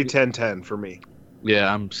 30, 10, 10 for me.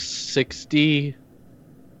 Yeah, I'm 60,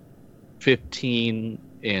 15,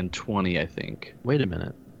 and 20, I think. Wait a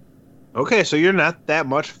minute. Okay, so you're not that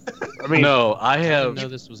much. I mean, No, I I didn't have. know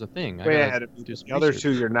this was a thing. I way gotta ahead of me. do some The other research.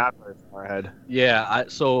 two, you're not very far ahead. Yeah,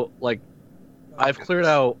 so like, I've cleared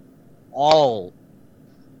out all.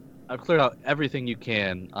 I've cleared out everything you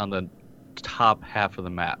can on the top half of the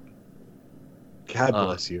map. God Uh,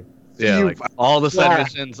 bless you. Yeah, You- like all the side Yeah.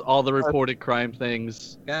 missions, all the reported crime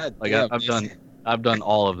things. God Like damn, I've done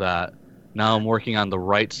all of that. Now I'm working on the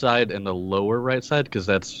right side and the lower right side because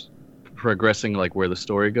that's progressing like where the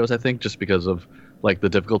story goes. I think just because of like the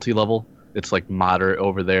difficulty level, it's like moderate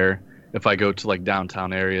over there. If I go to like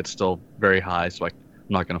downtown area, it's still very high. So I'm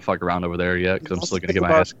not gonna fuck around over there yet because I'm still gonna get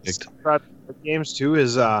my ass kicked. About games too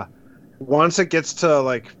is once it gets to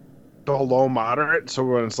like below moderate, so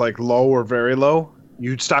when it's like low or very low,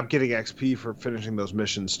 you stop getting XP for finishing those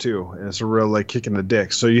missions too, and it's a real like kick in the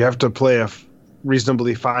dick. So you have to play a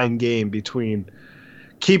reasonably fine game between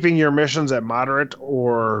keeping your missions at moderate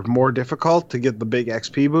or more difficult to get the big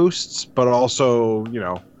XP boosts, but also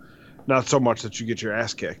not so much that you get your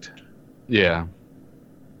ass kicked. Yeah.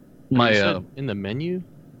 You My said in the menu.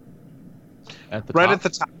 At the Right top? at the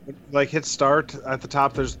top, like hit start at the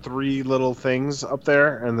top. There's 3 little things up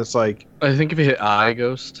there, and it's like, I think if you hit I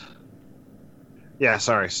Ghost. yeah,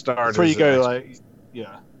 sorry, start. That's where is you the go, next- like,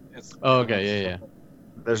 yeah. It's, Oh, okay, yeah.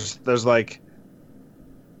 There's like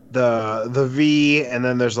the V, and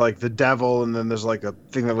then there's like the devil, and then there's like a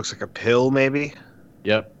thing that looks like a pill, maybe.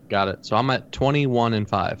 Yep, got it. So I'm at 21 and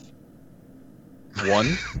 5.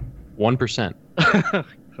 1%.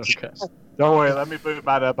 Okay. Don't worry, let me move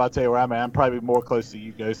mine up. I'll tell you where I'm at. I'm probably more close to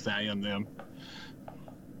you ghosts than I am them.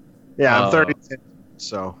 Yeah, I'm Oh. 30.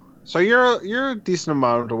 So you're a decent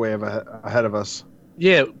amount away ahead of us.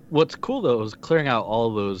 Yeah, what's cool though is clearing out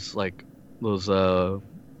all those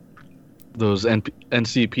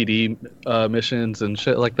NCPD missions and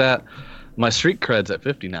shit like that. My street cred's at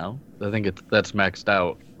 50 now. I think that's maxed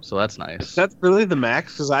out, so that's nice. That's really the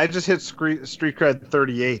max because I just hit street cred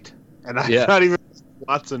 38, and I'm Yeah. not even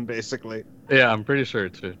Watson basically. Yeah, I'm pretty sure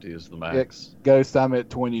it's 50 is the max. Ghost, I'm at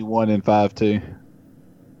 21 and 5 too.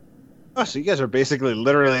 Oh, so you guys are basically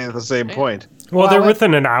literally at the same point. Well, Well, they're I went-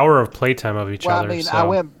 within an hour of playtime of each Well, other. I mean,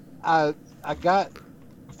 so. I got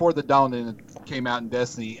before the Dawning came out in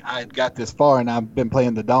Destiny. I had got this far, and I've been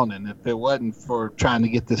playing the Dawning. If it wasn't for trying to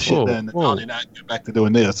get this shit Whoa, done, the whoa. Dawning, I'd go back to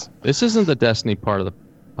doing this. This isn't the Destiny part of the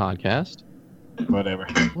podcast. Whatever.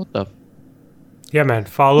 What the? Yeah, man.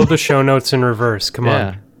 Follow the show notes in reverse. Come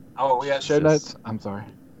Yeah. Oh, we got show It's notes. I'm sorry.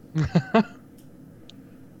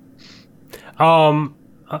 on.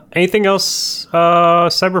 Anything else?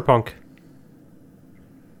 Cyberpunk.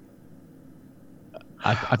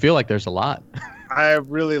 I feel like there's a lot. I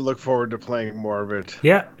really look forward to playing more of it.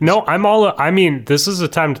 Yeah. No, I'm all. I mean, this is the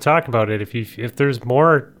time to talk about it. If there's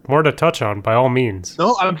more to touch on, by all means.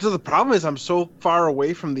 No, so the problem is I'm so far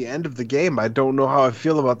away from the end of the game. I don't know how I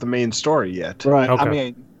feel about the main story yet. Right. I Okay.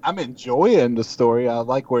 mean, I'm enjoying the story. I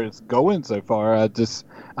like where it's going so far.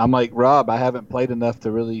 I'm like Rob. I haven't played enough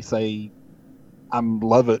to really say I'm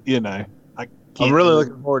love it. I I'm can't really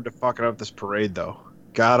looking forward to fucking up this parade, though.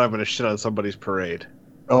 God, I'm gonna shit on somebody's parade.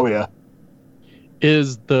 Oh yeah.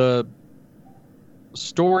 Is the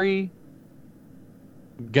story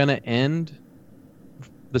gonna end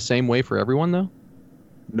the same way for everyone though?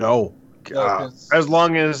 No. No, 'cause- As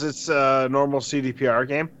long as it's a normal CDPR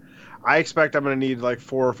game, I expect I'm gonna need like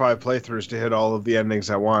 4 or 5 playthroughs to hit all of the endings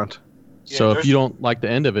I want. Yeah, So if there's- you don't like the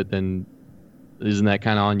end of it, then isn't that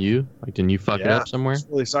kind of on you? Like, didn't you fuck it Yeah. up somewhere? It's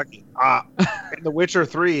really sucky. In The Witcher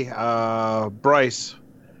 3, Bryce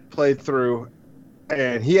played through,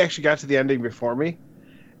 and he actually got to the ending before me,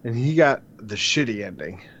 and he got the shitty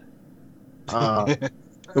ending.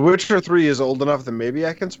 The Witcher 3 is old enough that maybe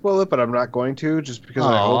I can spoil it, but I'm not going to, just because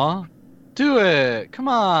I hope. Aw, do it! Come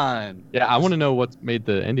on! Yeah, I want to know what made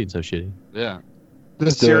the ending so shitty. Yeah.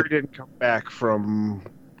 Just do Ciri it. didn't come back from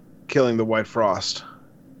killing the White Frost.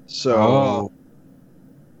 So,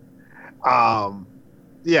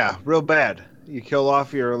 yeah, real bad. You kill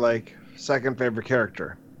off your like second favorite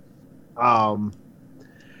character.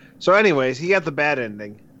 So anyways, he got the bad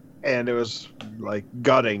ending, and it was like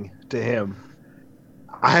gutting to him.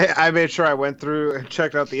 I made sure I went through and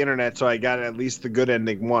checked out the internet, so I got at least the good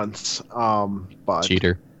ending once. But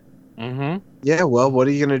Cheater. Mm-hmm. yeah, well, what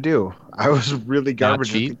are you gonna do? I was really garbage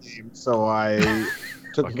at the cheat? game, so I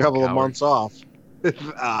took a Fucking couple of coward. months off. But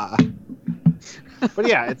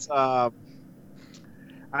yeah, it's I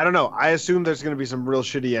don't know. I assume there's gonna be some real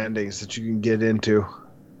shitty endings that you can get into.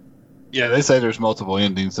 Yeah, they say there's multiple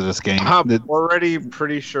endings to this game. I'm already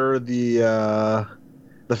pretty sure the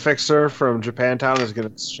fixer from Japantown is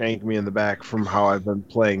going to shank me in the back from how I've been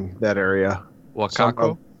playing that area.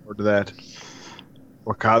 Wakako? Or to that.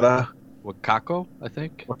 Wakada? Wakako, I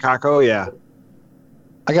think. Wakako, yeah.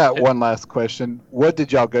 I got one last question. What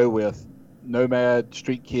did y'all go with? Nomad,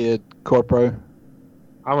 Street Kid, Corpo?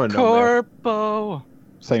 I'm a nomad. Corpo.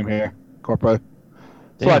 Same here. Corpo. That's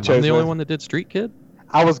what I Damn, I'm chose the only with. one that did Street Kid.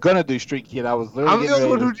 I was gonna do Street Kid. I was literally I'm the getting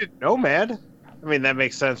only one ready who did Nomad. I mean, that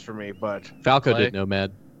makes sense for me, but Falco Play. did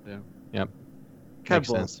Nomad. Yeah. can't Makes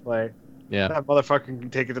sense. play. Yeah. That motherfucker can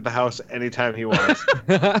take it to the house anytime he wants.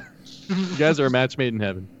 You guys are a match made in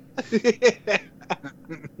heaven.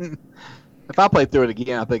 If I play through it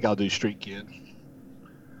again, I think I'll do Street Kid.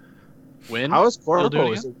 Win? How is You'll do it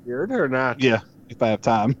Corpo? Is it weird or not? Yeah, if I have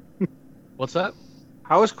time. What's that?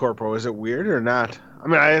 How is Corpo? Is it weird or not? I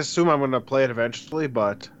mean, I assume I'm going to play it eventually,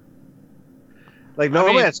 but like, no,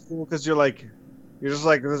 it's cool because you're just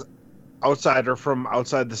like this outsider from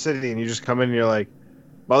outside the city, and you just come in and you're like,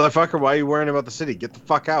 motherfucker, why are you worrying about the city? Get the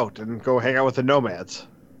fuck out and go hang out with the nomads.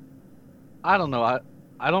 I don't know.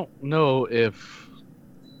 I don't know if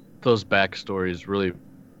those backstories really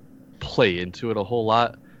play into it a whole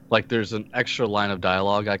lot. Like, there's an extra line of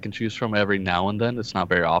dialogue I can choose from every now and then. It's not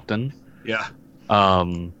very often. Yeah.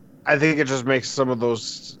 I think it just makes some of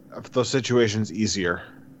those situations easier.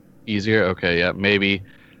 Easier? Okay, yeah, maybe.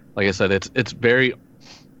 Like I said, it's very,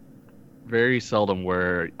 very seldom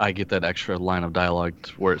where I get that extra line of dialogue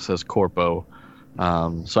where it says Corpo.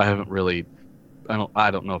 So I haven't really.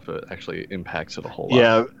 I don't know if it actually impacts it a whole lot.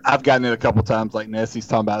 Yeah, I've gotten it a couple times. Like Nessie's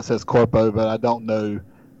talking about, it says Corpo, but I don't know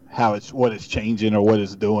what it's changing or what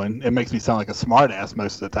it's doing. It makes me sound like a smartass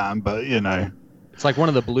most of the time, but you know. It's like one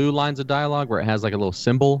of the blue lines of dialogue where it has like a little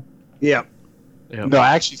symbol. Yeah. Yeah. No, it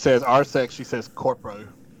actually says actually says Corpo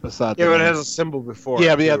beside. Yeah, the but it name. has a symbol before.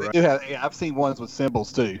 Yeah, it, but yeah, too, they right? do have. Yeah, I've seen ones with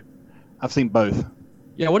symbols too. I've seen both.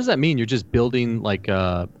 Yeah, what does that mean? You're just building like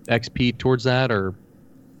XP towards that, or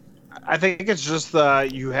I think it's just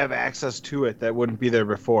you have access to it that wouldn't be there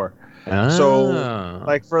before. Ah. So,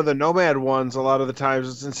 like for the nomad ones, a lot of the times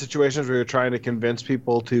it's in situations where you're trying to convince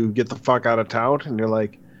people to get the fuck out of town, and you're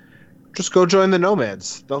like, just go join the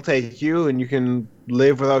nomads. They'll take you, and you can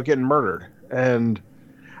live without getting murdered. And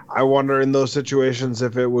I wonder in those situations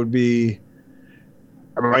if it would be,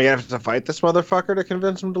 am I gonna have to fight this motherfucker to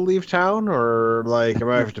convince him to leave town, or like, am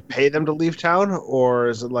I gonna have to pay them to leave town, or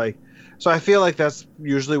is it like? So I feel like that's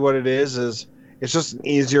usually what it is it's just an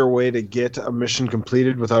easier way to get a mission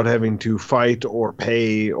completed without having to fight or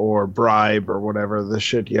pay or bribe or whatever the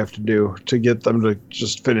shit you have to do to get them to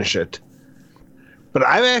just finish it. But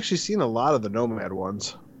I've actually seen a lot of the Nomad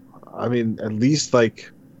ones. I mean, at least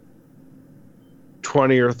like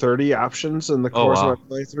 20 or 30 options in the course wow. of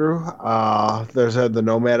my playthrough. There's had the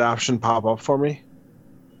Nomad option pop up for me.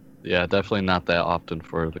 Yeah, definitely not that often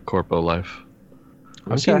for the Corpo life.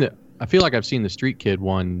 I feel like I've seen the Street Kid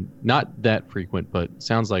one, not that frequent, but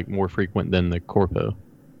sounds like more frequent than the Corpo.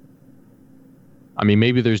 I mean,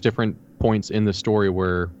 maybe there's different points in the story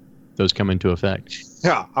where those come into effect.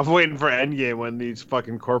 Yeah, I'm waiting for Endgame when these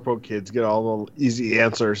fucking Corpo kids get all the easy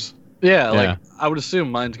answers. Yeah, Yeah. like I would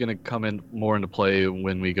assume mine's gonna come in more into play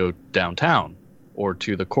when we go downtown or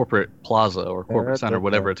to the corporate plaza or corporate center,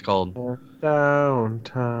 whatever it's called.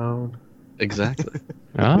 Downtown. Exactly.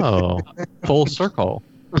 Oh, full circle.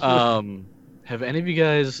 Have any of you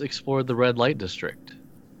guys explored the red light district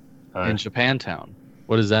in Japantown?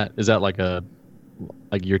 What is that? Is that like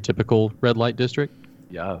your typical red light district?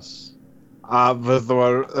 Yes. With the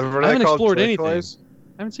one, I haven't explored Joy anything. Toys?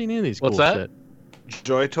 I haven't seen any of these. What's cool that? shit.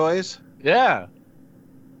 Joy Toys. Yeah.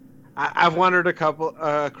 I've wandered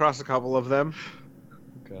across a couple of them.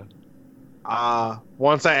 Okay.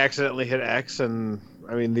 Once I accidentally hit X, and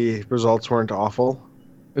I mean the results weren't awful.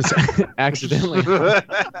 Accidentally. Yeah,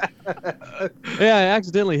 I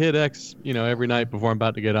accidentally hit X, every night before I'm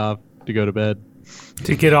about to get off to go to bed.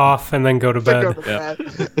 To get off and then go to bed. Go to bed.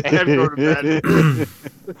 And go to bed.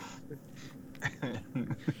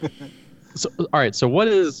 So, all right. So, what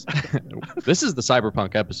is this? Is the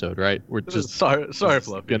cyberpunk episode, right? We're just sorry, Fluffy.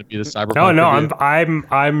 Fluffy. Gonna be the cyberpunk. No, review.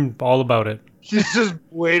 I'm all about it. He's just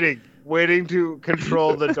waiting to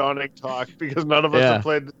control the Dawning talk because none of us Yeah. have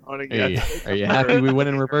played the Dawning Hey, yet. are you happy we went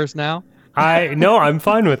in reverse now? I'm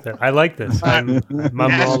fine with it. I like this. I'm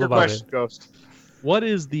Ask all your about question, it. Ghost. What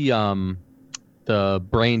is the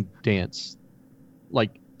brain dance?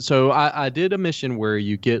 Like, so I did a mission where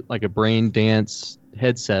you get like a brain dance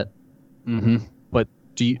headset. Mm-hmm. But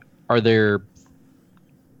are there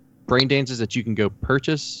brain dances that you can go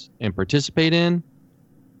purchase and participate in?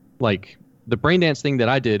 Like, the braindance thing that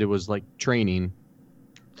I did, it was like training.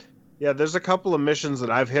 Yeah, there's a couple of missions that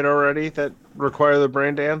I've hit already that require the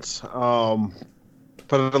brain dance,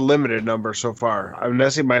 but a limited number so far.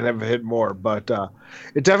 Nessie might have hit more, but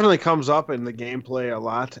it definitely comes up in the gameplay a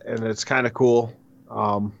lot, and it's kind of cool.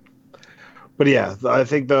 But yeah, I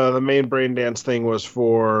think the main brain dance thing was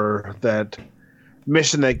for that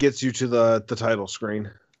mission that gets you to the title screen.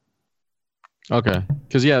 Okay,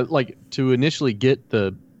 because yeah, like to initially get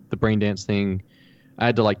the brain dance thing, I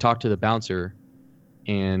had to like talk to the bouncer,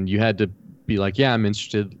 and you had to be like, yeah, I'm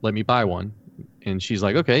interested, let me buy one. And she's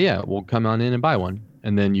like, okay, yeah, we'll come on in and buy one.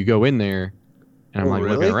 And then you go in there, and I'm like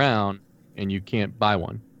really? looking around, and you can't buy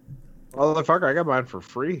one. Motherfucker, I got mine for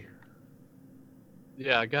free.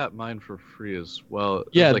 Yeah, I got mine for free as well. It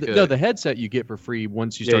Yeah, was like no, the headset you get for free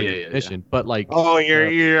once you start the mission. But like, Oh,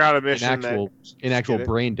 you're on a mission. an actual get it.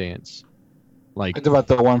 brain dance, like Think about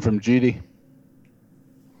the one from Judy.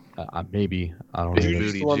 maybe I don't Judy. know.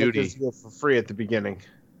 It's the one that Judy. gives you for free at the beginning.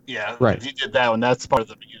 Yeah, Right. If you did that one, that's part of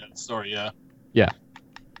the beginning of the story. Yeah.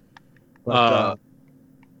 But,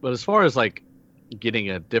 But as far as like getting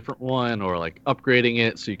a different one or like upgrading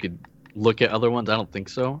it so you could look at other ones, I don't think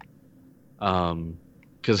so.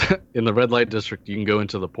 Because in the red light district, you can go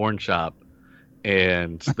into the porn shop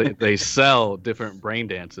and they sell different brain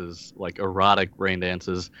dances, like erotic brain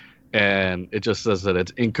dances, and it just says that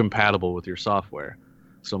it's incompatible with your software.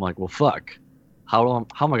 So I'm like, well, fuck. How am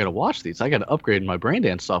I going to watch these? I got to upgrade my brain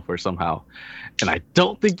dance software somehow. And I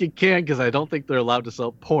don't think you can because I don't think they're allowed to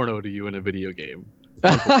sell porno to you in a video game.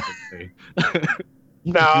 unfortunately.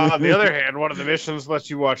 Now, on the other hand, one of the missions lets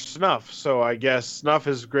you watch snuff, so I guess snuff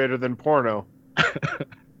is greater than porno.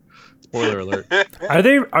 Spoiler alert. Are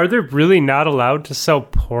they really not allowed to sell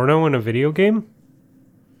porno in a video game?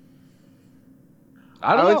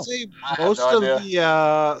 I I don't would know. say I have most no of idea.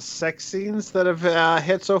 the sex scenes that have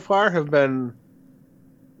hit so far have been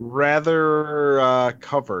rather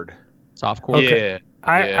covered. Softcore. Okay.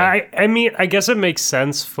 Yeah. I mean, I guess it makes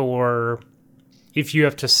sense for if you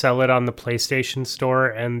have to sell it on the PlayStation Store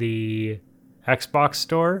and the Xbox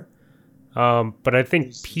Store. But I think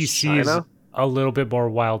PC is China? a little bit more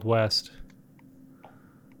Wild West.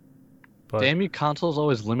 But Damn you, consoles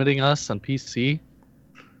always limiting us on PC.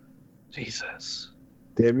 Jesus.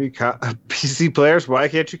 Damn you, PC players! Why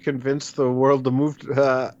can't you convince the world to move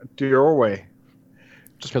to your way?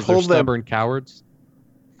 Just Because they're pull them. stubborn cowards.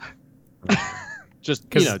 just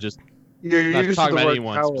just You're not used to talking the about word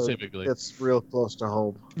anyone coward. specifically. It's real close to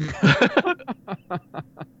home.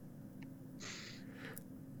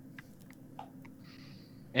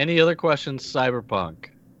 Any other questions, Cyberpunk?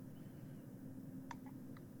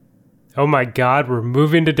 oh my God, we're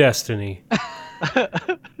moving to Destiny.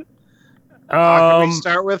 Can we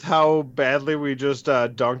start with how badly we just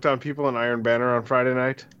dunked on people in Iron Banner on Friday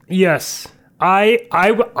night? Yes. I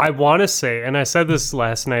want to say, and I said this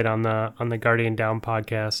last night on the Guardian Down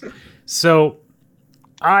podcast. So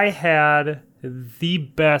I had the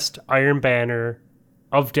best Iron Banner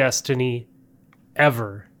of Destiny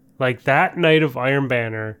ever. Like that night of Iron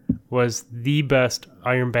Banner was the best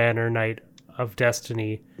Iron Banner night of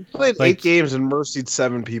Destiny. We played Like- 8 games and mercied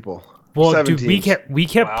 7 people. Well, 7 dude, we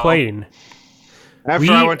teams. kept Wow. playing.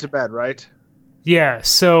 After I went to bed, right? Yeah,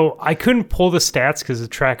 so I couldn't pull the stats because the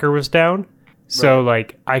tracker was down. So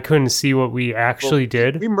like I couldn't see what we actually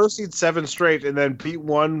did. We mercied 7 straight and then beat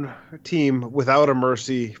one team without a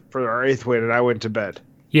mercy for our 8th win, and I went to bed.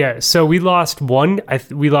 Yeah, so we lost one.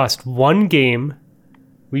 We lost one game.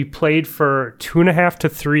 We played for 2.5 to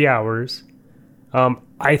 3 hours.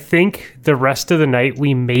 I think the rest of the night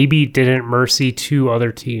we maybe didn't mercy 2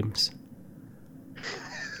 other teams,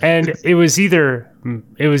 and it was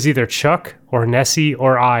either Chuck or Nessie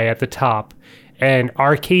or I at the top, and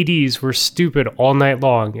our KDs were stupid all night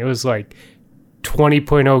long. It was like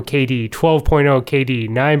 20.0 KD, 12.0 KD,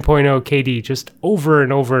 9.0 KD, just over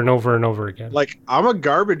and over and over and over again. Like, I'm a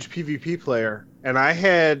garbage PvP player, and I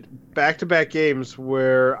had back-to-back games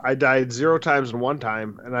where I died 0 times and 1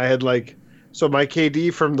 time, and I had so my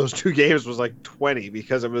KD from those 2 games was like 20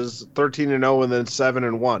 because it was 13-0 and then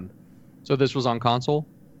 7-1. So this was on console.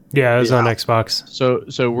 Yeah, it was on Yeah. Xbox.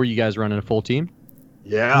 So were you guys running a full team?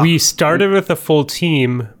 Yeah. We started with a full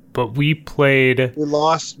team, but we played. We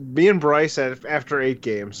lost me and Bryce after 8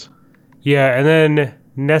 games. Yeah, and then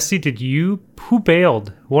Nessie, who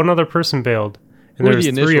bailed? One other person bailed, and Who there were was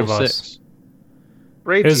the 3 initial of us. 6?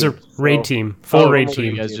 Raid It was a team. raid So- team, full raid So you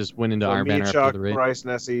team. guys just went into So Iron me, Banner after Chuck, the raid. Bryce,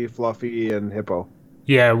 Nessie, Fluffy, and Hippo.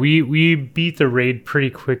 Yeah, we beat the raid pretty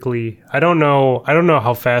quickly. I don't know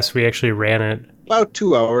how fast we actually ran it. About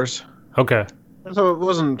 2 hours. Okay. So it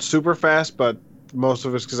wasn't super fast, but most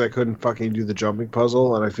of it's because I couldn't fucking do the jumping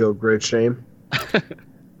puzzle, and I feel great shame.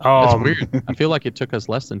 That's weird. I feel like it took us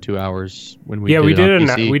less than 2 hours when we Yeah, did we it did on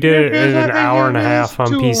it. PC. We did it in an hour and a half on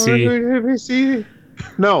PC.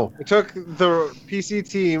 No, it took the PC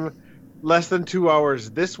team less than 2 hours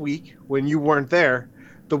this week when you weren't there.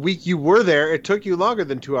 The week you were there, it took you longer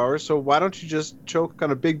than 2 hours. So why don't you just choke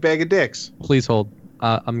on a big bag of dicks? Please hold.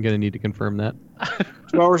 I'm going to need to confirm that.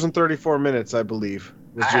 2 hours and 34 minutes, I believe.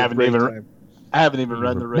 I haven't even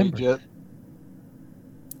run the raid yet.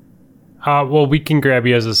 Well, we can grab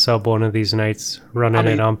you as a sub one of these nights, running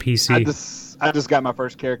it on PC. I just got my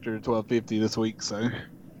first character at 1250 this week, so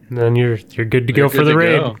And then you're good to go for the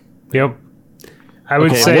raid. Yep. I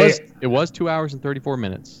would Okay, say it was 2 hours and 34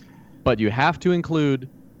 minutes, but you have to include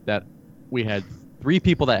that we had 3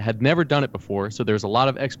 people that had never done it before, so there's a lot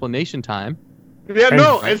of explanation time. Yeah,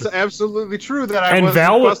 no, it's absolutely true that I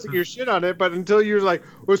wasn't busting your shit on it, but until you're like,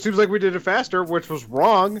 well, it seems like we did it faster, which was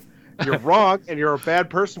wrong. You're wrong, and you're a bad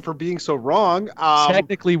person for being so wrong.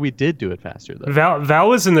 Technically, we did do it faster, though. Val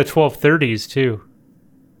was in the 1230s, too.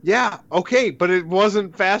 Yeah, okay, but it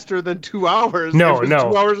wasn't faster than 2 hours. No, it was no.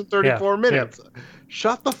 2 hours and 34 Yeah, minutes. Yeah.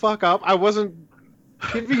 Shut the fuck up. I wasn't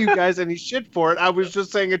giving you guys any shit for it. I was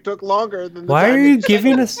just saying it took longer than the Why time are you it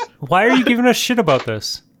giving us shit about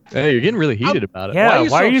this? Hey, you're getting really heated about it. Yeah,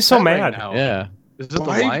 why are you so upset mad? right now? Yeah. Is it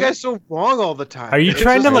Why are you guys so wrong all the time? Are you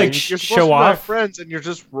trying to like you're supposed show to be my off? friends, and you're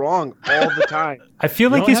just wrong all the time. I feel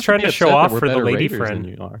You like don't he's have trying be to show upset that off we're for the better lady raiders than friend.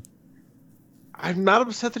 you are. I'm not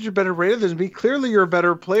upset that you're better rated than me. Clearly, you're a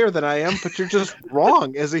better player than I am, but you're just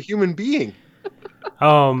wrong as a human being.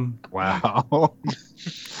 Wow.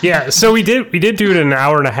 Yeah, so we did do it in an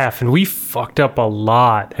hour and a half, and we fucked up a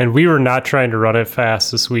lot, and we were not trying to run it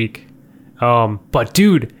fast this week. But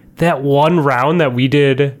dude, that one round that we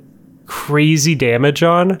did crazy damage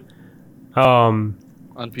on. On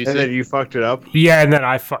PC. And then you fucked it up. Yeah, and then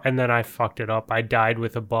I fucked it up. I died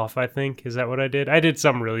with a buff, I think. Is that what I did? I did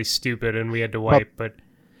something really stupid, and we had to wipe. But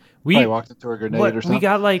we walked into a grenade or something.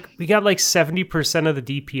 we got like 70% of the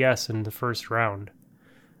DPS in the first round.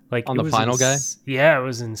 Like On it the was final guy? Yeah, it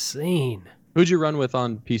was insane. Who'd you run with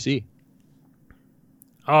on PC?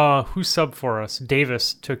 Who subbed for us?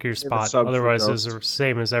 Davis took your spot. subbed for Otherwise, it was Ghost. the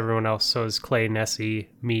same as everyone else. So it's Clay, Nessie,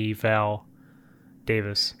 me, Val,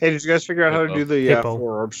 Davis. Hey, did you guys figure out how to do the Hippo.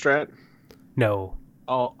 4 orb strat? No.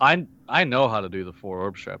 Oh, I know how to do the 4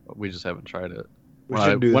 orb strap, but we just haven't tried it.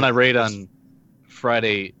 When I raid on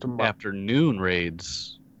Friday Tomorrow. afternoon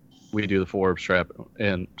raids, we do the 4 orb strat,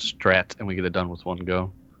 and we get it done with one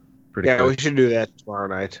go. Pretty Yeah, we quick. should do that tomorrow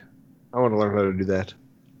night. I want to learn how to do that.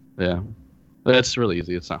 Yeah, that's really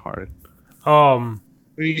easy. It's not hard. When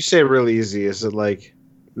you say really easy, is it like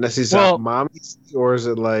Nessie's Well- out mommy, or is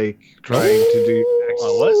it like trying to do?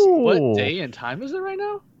 What day and time is it right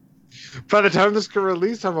now? By the time this can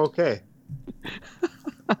release, I'm okay.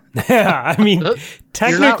 Yeah, I mean,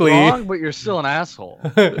 technically. You're not wrong, but you're still an asshole.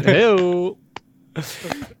 Hey-o.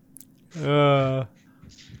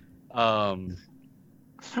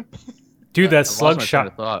 Dude, that I lost slug my train shot.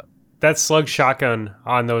 of thought. That slug shotgun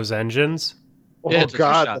on those engines. Oh Yeah, it's a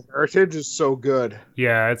god, two-shot. the heritage is so good.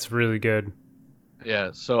 Yeah, it's really good. Yeah,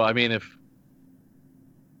 so I mean, if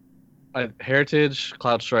Heritage,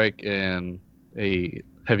 Cloud Strike, and a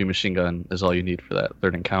heavy machine gun is all you need for that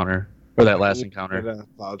third encounter or that last encounter. And a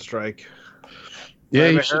Cloud Strike. Yeah, I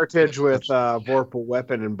have you a should- heritage with Vorpal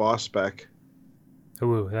weapon and boss spec.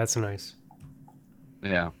 Ooh, that's nice.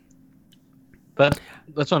 Yeah, that's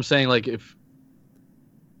what I'm saying. Like, if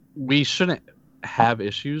we shouldn't have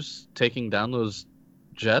issues taking down those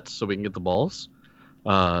jets, so we can get the balls.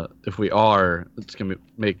 If we are, it's gonna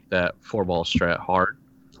make that 4-ball strat hard.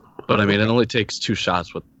 But I mean, it only takes 2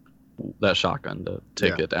 shots with that shotgun to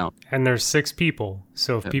take it down. And there's 6 people,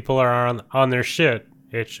 so if Yeah. people are on their shit,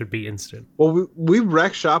 it should be instant. Well, we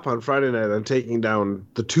wrecked shop on Friday night on taking down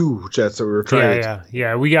the 2 jets that we were trying.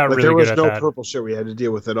 Yeah. We got Like really there was good no at that. purple shit we had to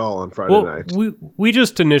deal with at all on Friday Well, night. we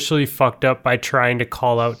just initially fucked up by trying to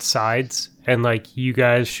call out sides and like you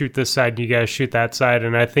guys shoot this side, you guys shoot that side,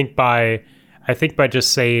 and I think by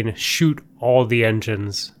just saying shoot all the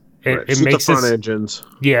engines, Right, it shoot makes the front it engines.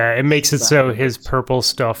 yeah, it makes it so his purple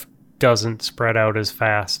stuff doesn't spread out as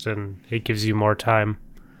fast and it gives you more time.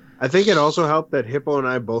 I think it also helped that Hippo and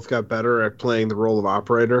I both got better at playing the role of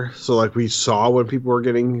operator. So like we saw when people were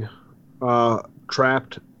getting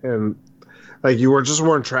trapped, and like you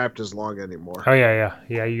weren't trapped as long anymore. Oh yeah.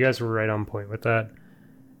 You guys were right on point with that.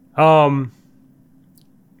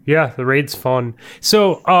 Yeah, the raid's fun.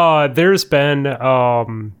 So there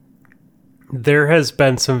has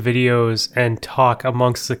been some videos and talk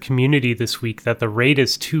amongst the community this week that the raid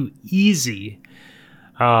is too easy.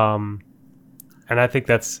 And I think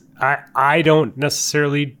I don't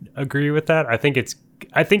necessarily agree with that. I think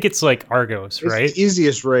it's like Argos, right? It's the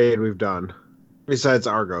easiest raid we've done, besides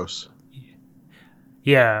Argos.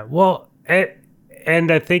 Yeah, well,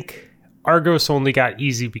 and I think Argos only got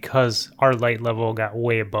easy because our light level got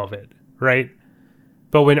way above it, right?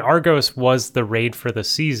 But when Argos was the raid for the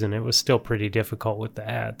season, it was still pretty difficult with the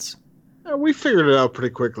ads. We figured it out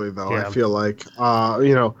pretty quickly, though. Yeah. I feel like,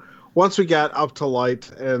 once we got up to light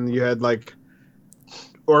and you had like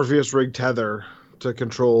Orpheus rig tether to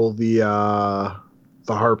control the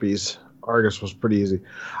harpies, Argos was pretty easy.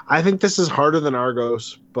 I think this is harder than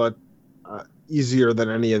Argos, but easier than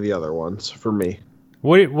any of the other ones for me.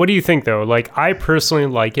 What do you think though? Like, I personally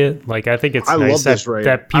like it. Like, I think it's I nice love this raid.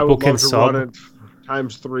 that I people would can love to sub. run it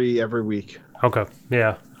 × 3 every week. Okay,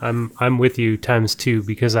 yeah, I'm with you ×2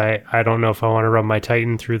 because I don't know if I want to run my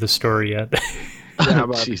Titan through the story yet. Yeah,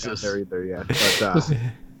 I'm not Jesus. there either yet.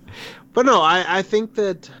 But no, I think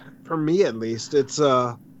that for me at least, it's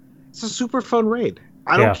a super fun raid.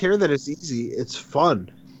 I don't care that it's easy. It's fun.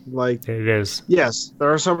 Like, It is. yes,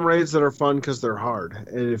 there are some raids that are fun because they're hard,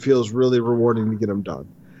 and it feels really rewarding to get them done.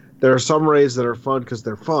 There are some raids that are fun because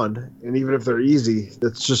they're fun, and even if they're easy,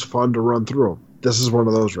 it's just fun to run through them. This is one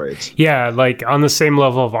of those raids. Yeah, like on the same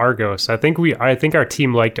level of Argos. I think our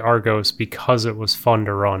team liked Argos because it was fun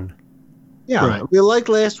to run. Yeah, Right. we like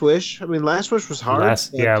Last Wish. I mean, Last Wish was hard.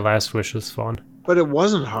 Last Wish was fun. But it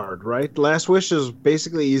wasn't hard, right? Last Wish is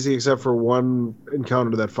basically easy except for one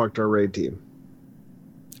encounter that fucked our raid team.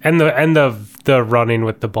 And the running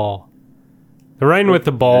with the ball. The running with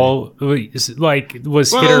the ball was hit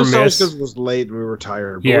or miss. Because it was late and we were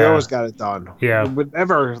tired. But Yeah. we always got it done. Yeah. It would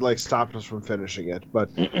never stopped us from finishing it. But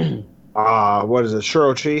what is it?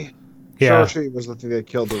 Shirochi? Yeah. Shirochi was the thing that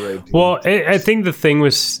killed the raid team. Well, I think the thing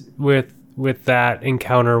was with that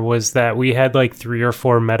encounter was that we had like 3 or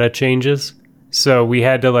 4 meta changes. So we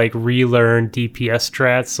had to like relearn DPS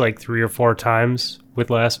strats like 3 or 4 times with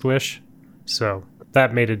Last Wish. So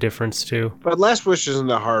that made a difference too. But Last Wish isn't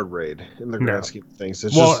a hard raid in the grand No. scheme of things.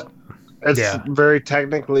 It's Well, it's yeah. very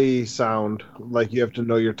technically sound. Like, you have to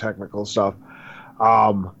know your technical stuff.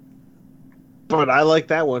 But I like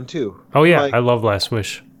that one too. Oh yeah, Like, I love Last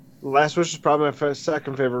Wish. Last Wish is probably my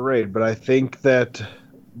second favorite raid, but I think that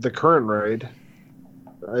the current raid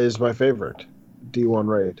is my favorite D1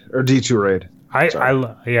 raid or D2 raid.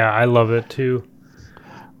 I love it too.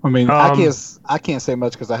 I mean, Um, I can't say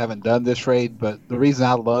much because I haven't done this raid, but the reason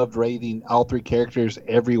I loved raiding all 3 characters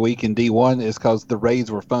every week in D1 is because the raids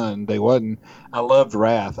were fun. They wasn't. I loved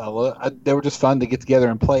Wrath. They were just fun to get together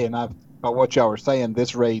and play. And by what y'all were saying,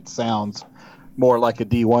 this raid sounds more like a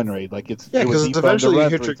D1 raid. Like it Yeah, would because be it's fun to eventually you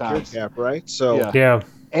run hit 3 your kill times. cap, right? So Yeah. Yeah.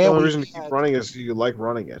 the And only we reason to keep had- running is you like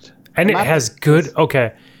running it. And it My has thing good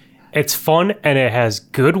is- it's fun and it has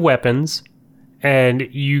good weapons, and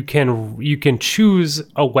you can choose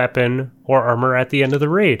a weapon or armor at the end of the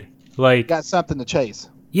raid. Like, got something to chase.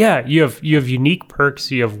 yeah, you have unique perks,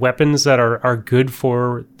 you have weapons that are good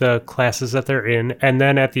for the classes that they're in, and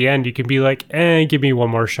then at the end you can be like, give me one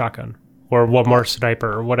more shotgun or one more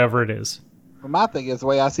sniper or whatever it is. Well, my thing is, the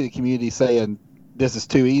way I see the community saying this is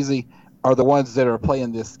too easy are the ones that are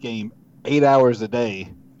playing this game 8 hours a day,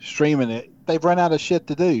 streaming it. They've run out of shit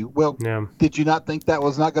to do. Well, Yeah. did you not think that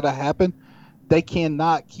was not going to happen? They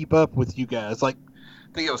cannot keep up with you guys. Like,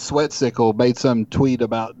 I think it was Sweatsickle made some tweet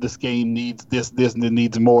about this game needs this, and it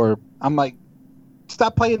needs more. I'm like,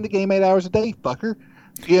 stop playing the game 8 hours a day, fucker.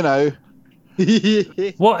 You know.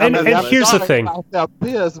 Well, and I mean, I'm here's the sorry thing. I sound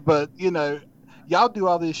pissed, but y'all do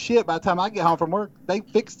all this shit. By the time I get home from work, they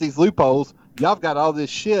fix these loopholes. Y'all got all this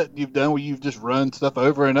shit you've done where you've just run stuff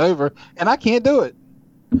over and over, and I can't do it.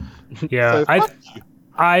 Yeah, So, fuck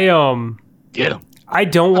you. Get him. I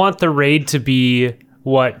don't want the raid to be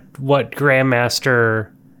what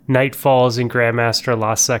Grandmaster Nightfalls and Grandmaster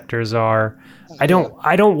Lost Sectors are. I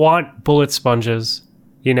don't want bullet sponges.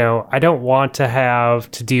 I don't want to have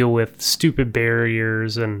to deal with stupid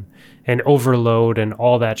barriers and overload and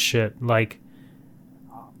all that shit. Like,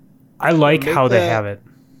 I like Make how they that- have it.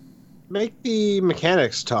 Make the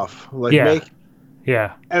mechanics tough. Like, Yeah.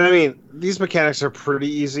 Yeah. and I mean, these mechanics are pretty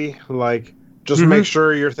easy. Like, just Mhm. make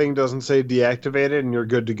sure your thing doesn't say deactivated and you're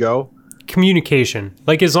good to go. Communication.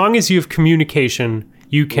 Like, as long as you have communication,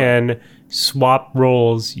 you can swap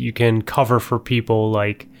roles, you can cover for people.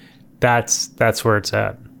 Like, that's where it's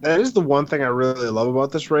at. That is the one thing I really love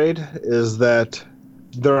about this raid, is that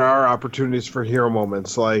there are opportunities for hero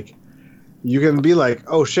moments. Like, you can be like,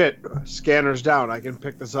 oh shit, scanner's down. I can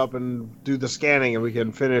pick this up and do the scanning and we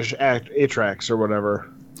can finish Atrax or whatever.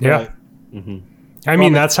 Yeah. Like, I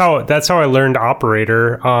mean, that's how I learned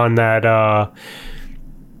Operator on that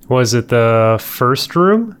Was it the first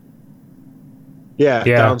room? Yeah,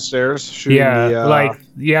 Yeah. downstairs. Shooting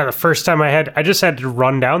the first time I just had to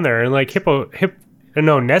run down there and like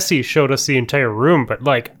Nessie showed us the entire room, but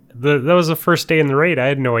like that was the first day in the raid. I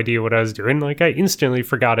had no idea what I was doing. Like I instantly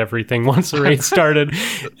forgot everything once the raid started,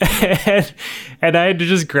 and I had to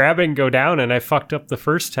just grab it and go down. And I fucked up the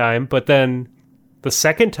first time, but then the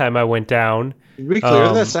second time I went down. Did we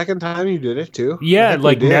clear that second time you did it too? Yeah,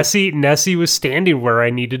 like Nessie was standing where I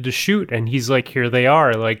needed to shoot, and he's like, "Here they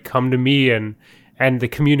are! Like, come to me!" And the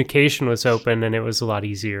communication was open, and it was a lot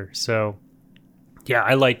easier. So, yeah,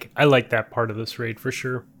 I like that part of this raid for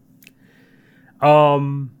sure.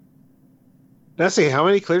 Nessie, how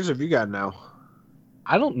many clears have you got now?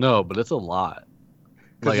 I don't know, but it's a lot.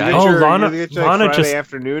 Like, Lana Friday just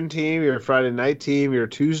afternoon team, your Friday night team, your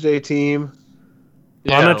Tuesday team.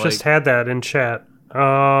 Lana just had that in chat.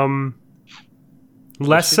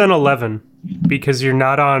 Less than 11 because you're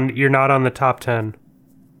not on the top 10.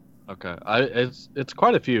 Okay, it's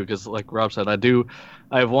quite a few because, like Rob said, I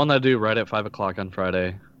have one that I do right at 5 o'clock on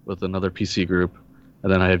Friday with another PC group,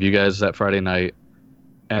 and then I have you guys that Friday night,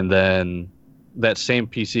 and then that same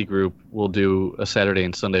PC group will do a Saturday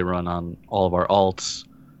and Sunday run on all of our alts,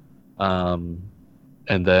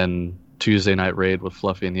 and then Tuesday night raid with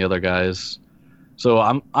Fluffy and the other guys. So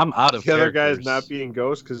I'm out of the other characters. guy's not being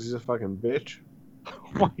Ghost because he's a fucking bitch.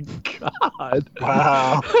 Oh my god!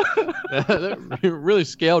 Wow. That really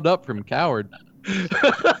scaled up from coward.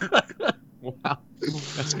 Wow.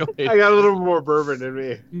 That's great. I got a little more bourbon in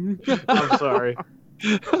me. I'm sorry.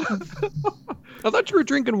 I thought you were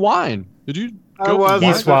drinking wine. Did you? I was. He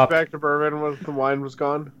I swapped. switched back to bourbon when the wine was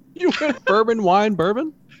gone. You went bourbon, wine,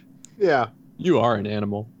 bourbon? Yeah. You are an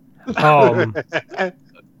animal. Um,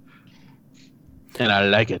 And I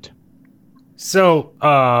like it. So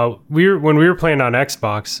when we were playing on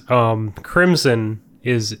Xbox, Crimson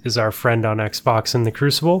is our friend on Xbox in the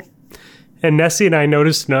Crucible, and Nessie and I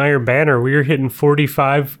noticed in Iron Banner we were hitting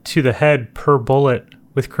 45 to the head per bullet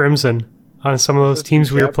with Crimson on some of those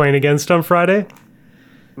teams we were playing against on Friday.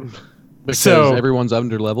 Because So- everyone's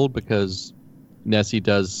underleveled because Nessie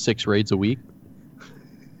does 6 raids a week.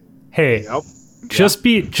 Hey, Yep. just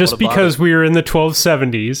about because we were in the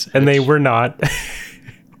 1270s and they were not. mean,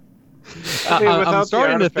 without I'm the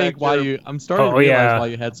starting to think artifact, why you're- I'm starting to Oh, realize yeah. why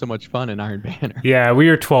you had so much fun in Iron Banner. Yeah, we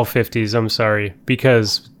were 1250s. I'm sorry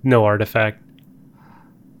because no artifact.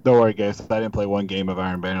 Don't worry, guys. I didn't play one game of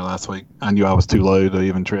Iron Banner last week. I knew I was too low to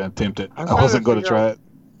even attempt it. I'm I trying wasn't to going to figure try out- it.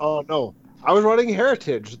 Oh no, I was running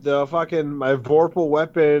Heritage, my Vorpal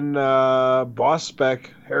weapon boss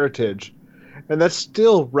spec Heritage, and that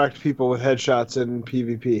still wrecked people with headshots in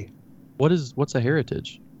PvP. What's a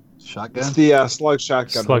heritage? Shotgun? It's the slug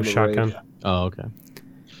shotgun. Slug from the shotgun. range. Oh,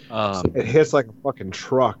 okay. It hits like a fucking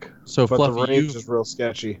truck, So but the Fluffy, range is real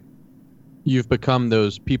sketchy. you've become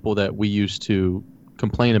those people that we used to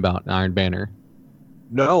complain about in Iron Banner.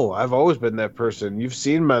 No, I've always been that person. You've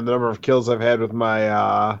seen the number of kills I've had with my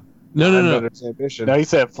No. Unbanner's Ambition. No, he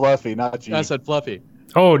said Fluffy, not you. I said Fluffy.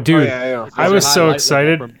 Oh, dude, Oh, yeah, yeah. I was so Highlight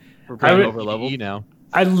excited. level from I being would- over level now.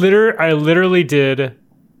 I literally did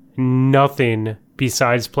nothing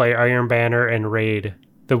besides play Iron Banner and Raid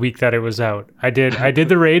the week that it was out. I did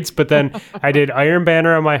the raids, but then I did Iron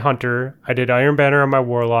Banner on my Hunter, I did Iron Banner on my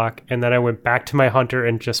Warlock, and then I went back to my Hunter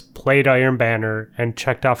and just played Iron Banner and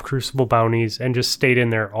checked off Crucible bounties and just stayed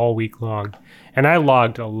in there all week long. And I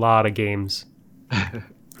logged a lot of games.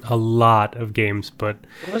 A lot of games, but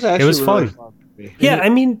It was actually was really fun. for me. yeah, I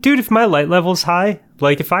mean, dude, if my light level's high,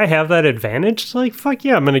 like if I have that advantage, like fuck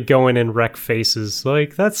yeah, I'm gonna go in and wreck faces.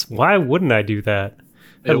 Like why wouldn't I do that?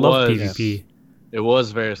 I It love was. PvP. It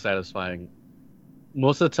was very satisfying.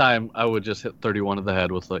 Most of the time, I would just hit 31 of the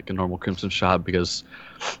head with like a normal Crimson shot because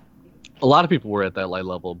a lot of people were at that light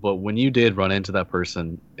level. But when you did run into that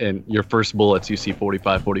person and your first bullets, you see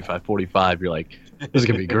 45, 45, 45, you're like, this is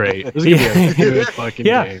going to be great. This is going to be a good fucking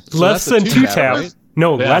Yeah, game. So less that's a than 2 two-tap, tap. right?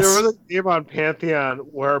 No, Yeah. less. There was a game on Pantheon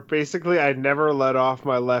where basically I never let off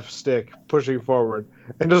my left stick pushing forward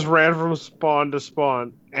and just ran from spawn to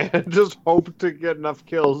spawn and just hoped to get enough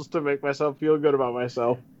kills to make myself feel good about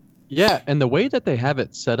myself. Yeah, and the way that they have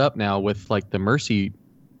it set up now with like the mercy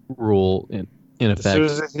rule in As soon effect,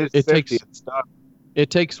 as it hits it 50, takes- it's done. it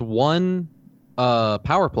takes one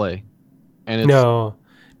power play, and it's No.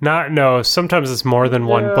 Sometimes it's more than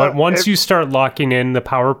one, Yeah, but once if- you start locking in the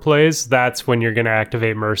power plays, that's when you're gonna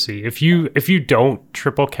activate Mercy. If you don't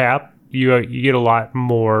triple cap, you get a lot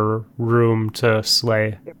more room to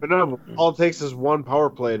slay. Yeah, but no, all it takes is one power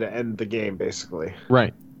play to end the game, basically.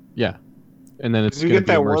 right. Yeah, and then it's If you gonna get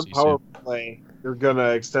be a that one mercy power soon. play, you're gonna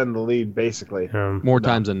extend the lead, basically. More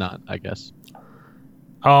times than not, I guess.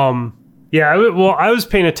 Yeah, I was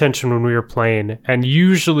paying attention when we were playing, and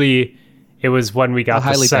usually it was when we got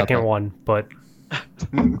the second one. But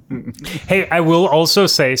hey, I will also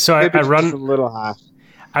say, so I run a little high.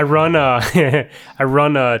 I run I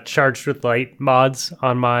run Charged with Light mods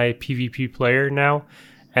on my PvP player now,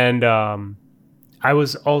 and I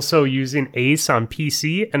was also using Ace on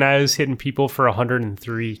PC, and I was hitting people for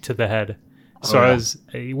 103 to the head. So I was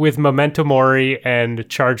with Memento Mori and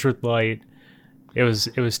Charged with Light. It was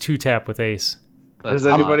 2-tap with Ace. Has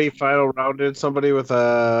anybody final rounded somebody with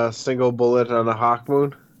a single bullet on a Hawk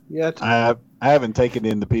Moon yet? I haven't taken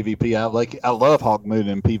it into PvP. I love Hawk Moon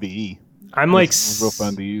in PvE. I'm like it's real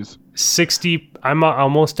fun to use. 60. I'm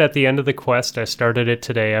almost at the end of the quest. I started it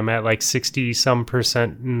today. I'm at like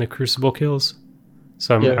 60% in the Crucible kills.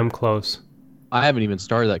 So I'm close. I haven't even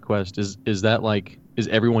started that quest. Is that like, is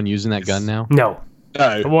everyone using that gun now? No.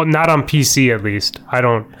 Well, not on PC at least. I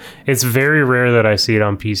don't. It's very rare that I see it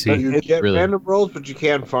on PC. You get random rolls, but you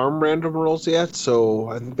can't farm random rolls yet. So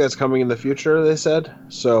I think that's coming in the future. They said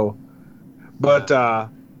so. But I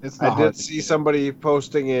did see somebody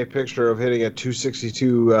posting a picture of hitting a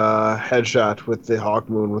 262 headshot with the Hawk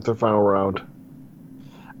Moon with their final round.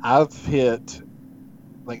 I've hit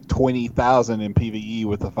like 20,000 in PvE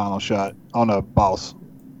with the final shot on a boss,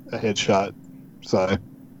 a headshot. So.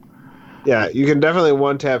 Yeah, you can definitely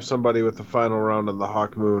one-tap somebody with the final round on the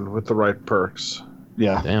Hawk Moon with the right perks.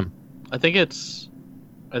 Yeah. Damn. I think it's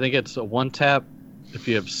a one tap if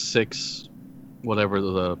you have 6, whatever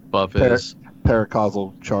the buff is.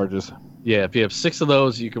 Paracausal charges. Yeah, if you have 6 of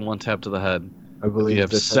those, you can one tap to the head. I believe you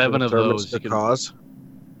have 7 of those. You can...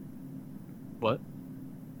 What?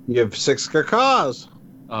 You have 6 cacaws.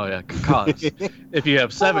 Oh yeah, cacaws. If you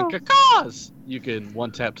have 7 cacaws, you can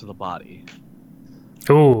one tap to the body.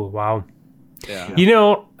 Oh, wow. Yeah. You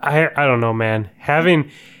know, I don't know, man. Having,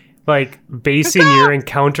 like, basing your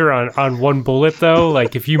encounter on one bullet, though,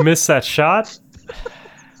 like, if you miss that shot...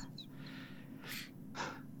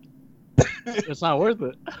 It's not worth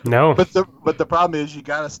it. No. But the problem is you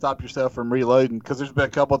got to stop yourself from reloading, because there's been a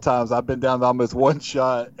couple of times I've been down to almost one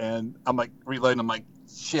shot, and I'm, like, reloading. I'm like,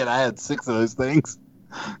 shit, I had 6 of those things.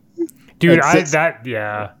 Dude,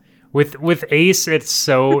 yeah. With Ace, it's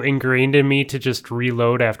so ingrained in me to just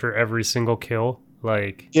reload after every single kill.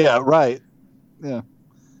 Like, yeah, right. Yeah.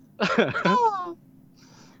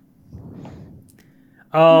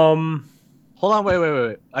 Hold on,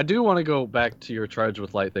 wait. I do want to go back to your Charged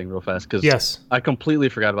with Light thing real fast because yes, I completely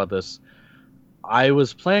forgot about this. I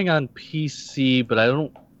was playing on PC, but I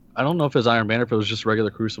don't know if it was Iron Banner, if it was just regular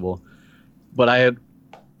Crucible. But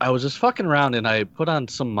I was just fucking around and I put on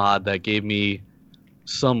some mod that gave me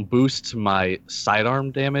some boost to my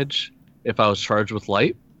sidearm damage if I was charged with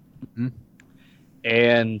light. Mm-hmm.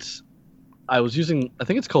 And I was using, I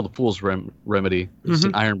think it's called the Fool's Remedy. It's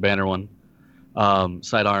an Iron Banner one,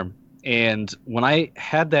 sidearm. And when I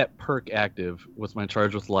had that perk active with my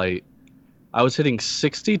charge with light, I was hitting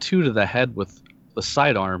 62 to the head with the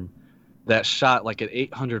sidearm that shot like at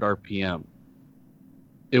 800 RPM.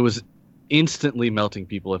 It was instantly melting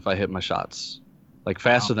people if I hit my shots. Like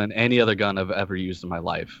faster than any other gun I've ever used in my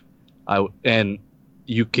life. And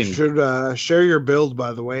you can... You should share your build,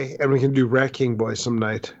 by the way, and we can do Rat King Boy some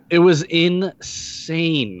night. It was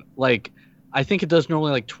insane. Like, I think it does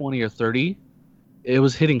normally like 20 or 30. It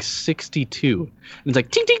was hitting 62. And it's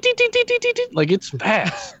like, ting, ting, ting, ting, ting, ting, ting, ting. Like, it's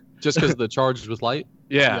fast. Just because of the charge with light?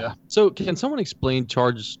 Yeah. So can someone explain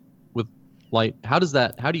charge with light? How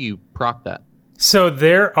do you proc that? So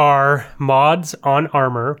there are mods on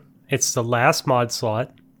armor. It's the last mod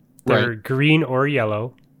slot. They're green or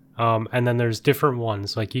yellow. And then there's different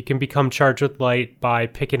ones. Like you can become charged with light by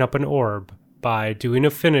picking up an orb, by doing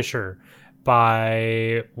a finisher,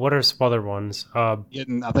 by what are some other ones?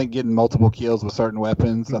 Getting multiple kills with certain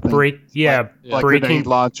weapons. I think. Like grenade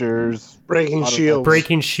launchers, breaking shields.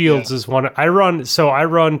 Breaking shields is one. I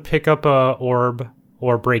run pick up a orb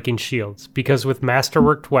or breaking shields because with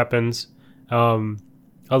masterworked weapons,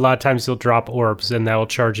 a lot of times you'll drop orbs and that will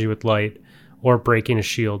charge you with light or breaking a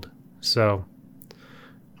shield. So.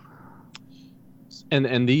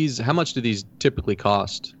 And these, how much do these typically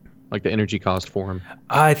cost? Like the energy cost for them?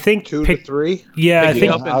 I think 2 to 3. Yeah, Picking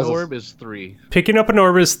up an orb is 3. Picking up an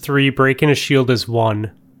orb is 3. Breaking a shield is 1.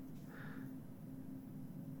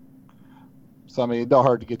 So I mean, it's not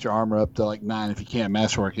hard to get your armor up to like 9 if you can't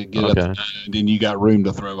masterwork it. Get it up to 9, and then you got room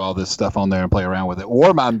to throw all this stuff on there and play around with it.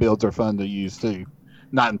 Warmind builds are fun to use too,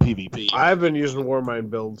 not in PvP. I've been using Warmind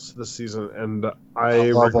builds this season, and I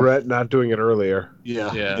regret not doing it earlier.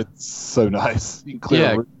 Yeah, it's so nice. You can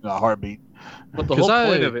clear a room in a heartbeat. But the whole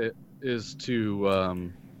point of it is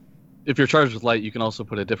to if you're charged with light, you can also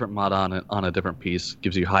put a different mod on it on a different piece.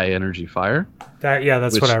 Gives you high energy fire.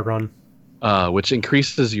 That's what I run. Which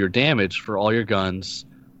increases your damage for all your guns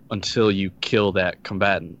until you kill that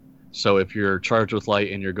combatant. So if you're charged with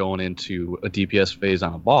light and you're going into a DPS phase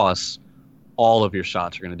on a boss, all of your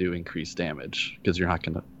shots are going to do increased damage because you're not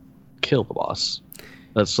going to kill the boss.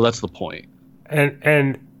 That's the point.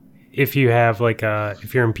 And if you have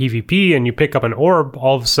if you're in PvP and you pick up an orb,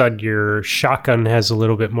 all of a sudden your shotgun has a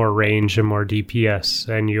little bit more range and more DPS,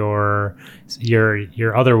 and your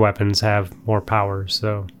other weapons have more power.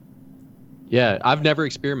 So yeah, I've never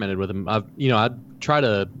experimented with them. I try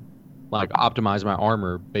to optimize my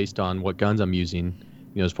armor based on what guns I'm using,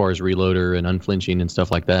 as far as reloader and unflinching and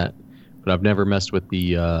stuff like that. But I've never messed with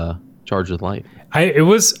the charge with light. It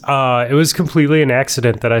was completely an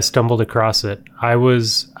accident that I stumbled across it. I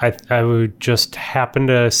would just happen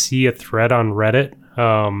to see a thread on Reddit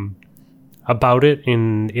about it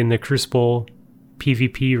in the Crucible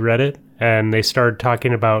PvP Reddit, and they started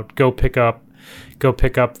talking about go pick up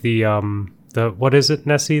the what is it,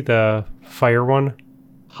 Nessie? The fire one?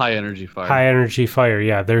 High energy fire. High energy fire,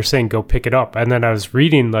 yeah. They're saying go pick it up. And then I was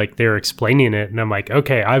reading, they're explaining it, and I'm like,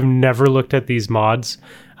 okay, I've never looked at these mods.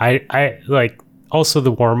 I also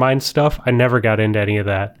the Warmind stuff, I never got into any of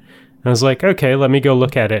that. And I was like, okay, let me go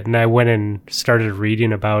look at it. And I went and started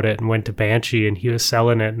reading about it and went to Banshee, and he was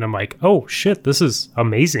selling it. And I'm like, oh, shit, this is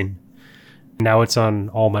amazing. Now it's on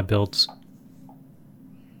all my builds.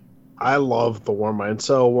 I love the Warmind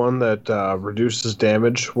Cell one that reduces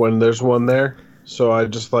damage when there's one there. So I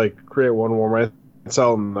just create one Warmind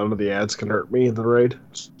Cell and none of the ads can hurt me in the raid.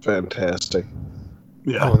 It's fantastic.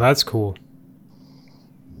 Yeah. Oh, that's cool.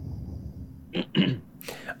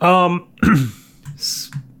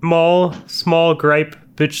 Small gripe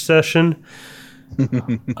bitch session.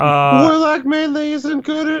 Warlock melee isn't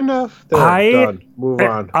good enough. There, done. Move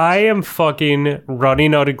on. I am fucking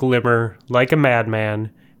running out of Glimmer like a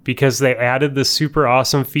madman because they added the super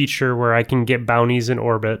awesome feature where I can get bounties in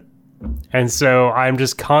orbit. And so I'm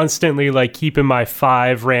just constantly keeping my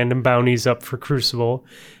 5 random bounties up for Crucible.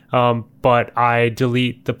 But I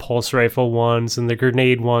delete the pulse rifle ones and the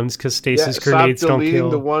grenade ones because stasis grenades don't kill. Stop deleting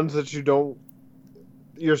the ones that you don't.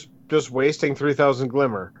 You're just wasting 3,000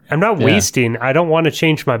 Glimmer. I'm not wasting. I don't want to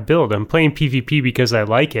change my build. I'm playing PvP because I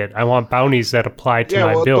like it. I want bounties that apply to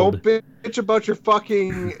my build. Don't bitch about your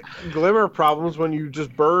fucking Glimmer problems when you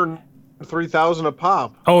just burn 3,000 a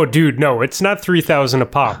pop. Oh, dude, no, it's not 3,000 a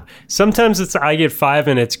pop. Sometimes it's I get 5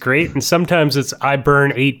 and it's great, and sometimes it's I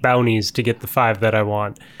burn 8 bounties to get the 5 that I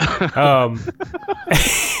want.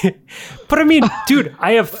 But I mean, dude,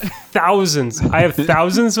 I have thousands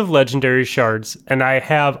of legendary shards, and I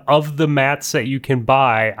have, of the mats that you can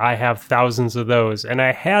buy, I have thousands of those, and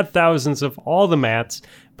I had thousands of all the mats.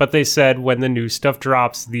 But they said when the new stuff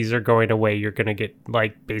drops, these are going away. You're going to get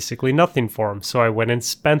basically nothing for them. So I went and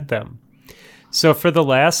spent them. So for the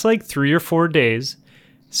last 3 or 4 days,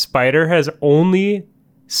 Spider has only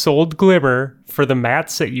sold Glimmer for the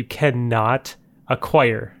mats that you cannot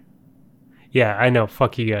acquire. Yeah, I know.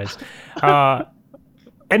 Fuck you guys.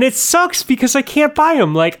 And it sucks because I can't buy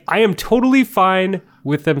them. I am totally fine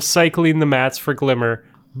with them cycling the mats for Glimmer.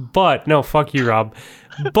 But, no, fuck you, Rob.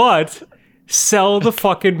 But sell the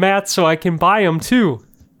fucking mats so I can buy them too.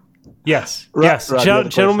 Yes.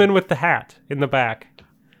 Gentleman with the hat in the back.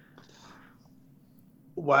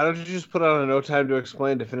 Why don't you just put on a no time to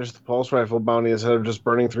explain to finish the pulse rifle bounty instead of just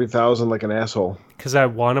burning 3,000 like an asshole? Because I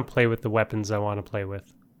want to play with the weapons I want to play with.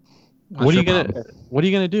 What are you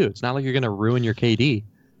gonna do? It's not like you're gonna ruin your KD.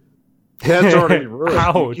 That's already ruined.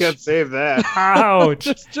 Ouch. You can't save that. Ouch.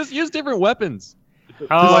 just use different weapons.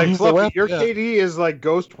 Fluffy, your KD is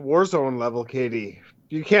Ghost Warzone level KD.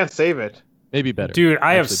 You can't save it. Maybe better. Dude,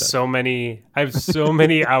 I have so many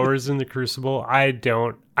hours in the Crucible. I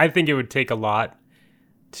think it would take a lot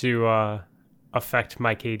to affect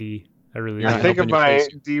my KD. I think of my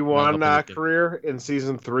D1 career in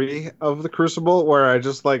season 3 of the Crucible, where I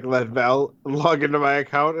just let Val log into my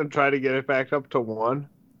account and try to get it back up to 1.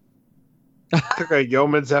 Took a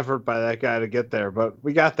yeoman's effort by that guy to get there, but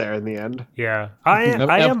we got there in the end. Yeah, I am.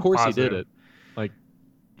 Of course, positive. He did it.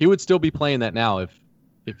 He would still be playing that now if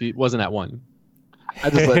he wasn't at 1. I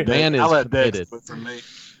just let man is committed. For me.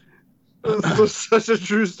 That's such a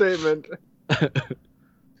true statement.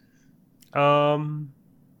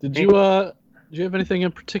 Did you have anything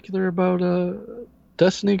in particular about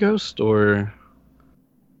Destiny Ghost or?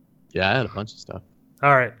 Yeah, I had a bunch of stuff.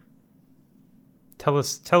 All right. Tell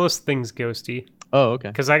us things, Ghosty. Oh, okay.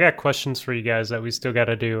 Because I got questions for you guys that we still got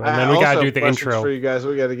to do, and then we got to do the intro for you guys.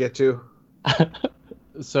 We got to get to.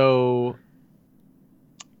 So,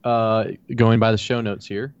 going by the show notes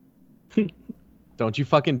here, Don't you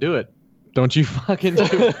fucking do it. Don't you fucking do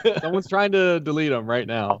it. Someone's trying to delete them right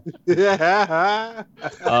now. Yeah.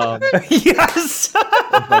 Yes.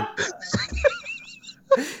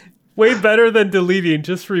 Way better than deleting,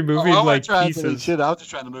 just removing like pieces. Shit, I was just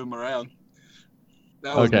trying to move them around.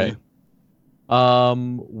 That was Okay. me.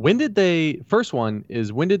 When did they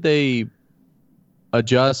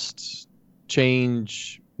adjust,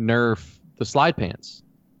 change, nerf the slide pants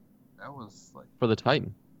That was like for the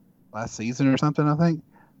Titan? last season or something, I think.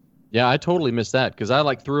 Yeah, I totally missed that because I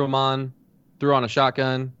like threw on a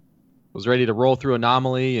shotgun, was ready to roll through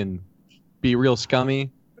Anomaly and be real scummy.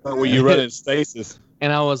 Were you running stasis?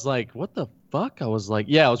 And I was like, what the fuck? I was like,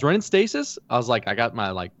 yeah, I was running stasis. I was like, I got my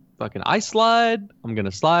like fucking ice slide. I'm going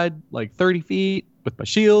to slide like 30 feet with my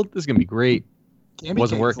shield. This is going to be great. Cammy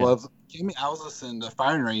Wasn't Cakes working. I was listening to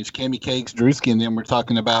Firing Range. Cammy Cakes, Drewski, and them were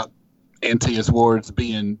talking about Antaeus Ward's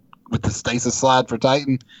being with the stasis slide for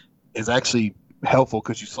Titan is actually helpful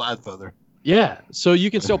because you slide further. Yeah, so you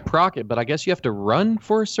can still proc it, but I guess you have to run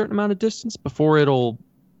for a certain amount of distance before it'll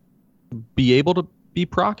be able to be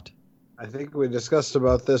procced. I think we discussed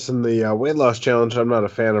about this in the weight loss challenge. I'm not a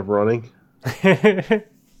fan of running.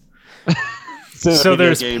 So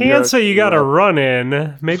there's pants that you gotta run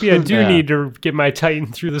in. Maybe I do need to get my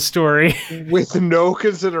Titan through the story. With no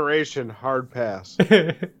consideration, hard pass.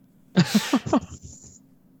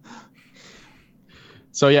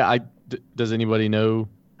 So yeah, does anybody know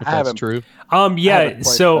if I that's haven't- true? Yeah.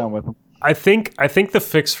 So I think the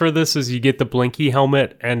fix for this is you get the Blinky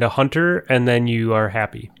helmet and a hunter, and then you are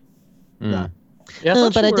happy. Mm. Yeah,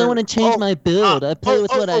 but I don't want to change my build. I play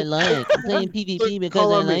with what I oh. like. I'm playing PvP because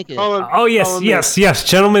Call I on me, like it. call on- Oh yes, call on me. yes,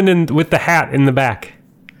 gentleman with the hat in the back.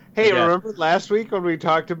 Hey, Yeah. remember last week when we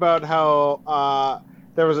talked about how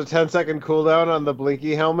there was a 10-second cooldown on the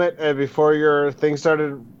Blinky helmet, and before your thing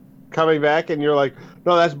started coming back, and you're like,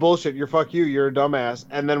 "No, that's bullshit. You're a dumbass."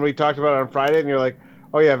 And then we talked about it on Friday, and you're like,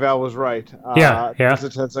 "Oh yeah, Val was right. Yeah. It's a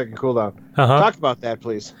 10-second cooldown." Uh-huh. Talk about that,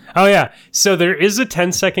 please. Oh yeah. So there is a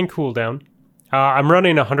 10-second cooldown. I'm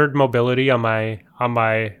running 100 mobility on my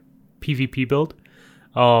PvP build.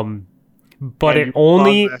 But And it you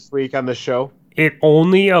only paused last week on the show. it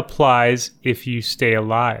only applies if you stay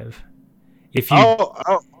alive. If you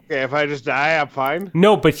Okay. If I just die, I'm fine.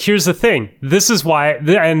 No, but here's the thing. This is why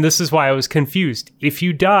I was confused. If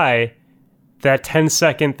you die, that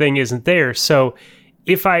 10-second thing isn't there. So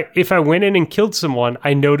if I went in and killed someone,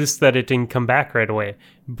 I noticed that it didn't come back right away.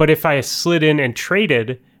 But if I slid in and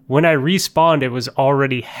traded, when I respawned, it was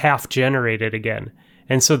already half generated again.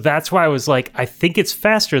 And so that's why I was like, I think it's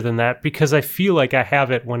faster than that because I feel like I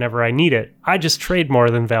have it whenever I need it. I just trade more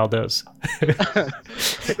than Val does.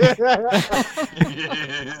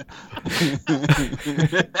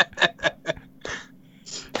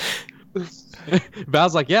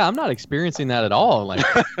 Val's like, yeah, I'm not experiencing that at all. Like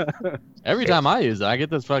every time I use it, I get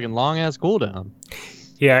this fucking long ass cooldown.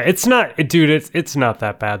 Yeah, it's not, dude, it's not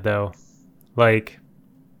that bad though. Like,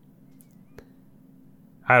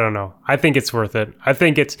 I don't know. I think it's worth it. I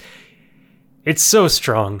think it's so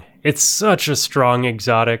strong. It's such a strong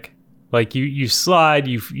exotic. Like you slide,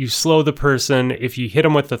 you slow the person. If you hit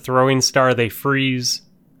them with the throwing star, they freeze.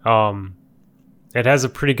 It has a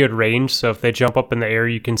pretty good range, so if they jump up in the air,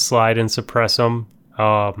 you can slide and suppress them.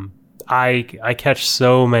 I catch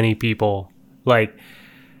so many people. Like,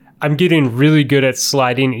 I'm getting really good at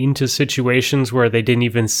sliding into situations where they didn't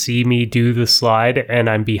even see me do the slide, and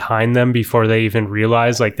I'm behind them before they even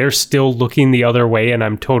realize. Like, they're still looking the other way, and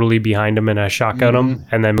I'm totally behind them, and I shotgun them,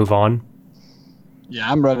 and then move on.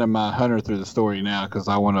 Yeah, I'm running my hunter through the story now because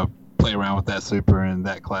I want to play around with that super and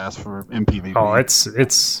that class for MPVP. Oh,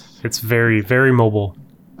 it's very, very mobile.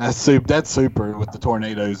 That's super with the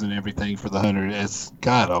tornadoes and everything for the hunter. It's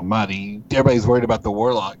God Almighty. Everybody's worried about the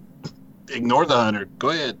warlock. Ignore the hunter. Go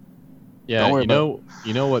ahead. Yeah, Don't worry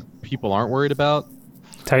you know what people aren't worried about?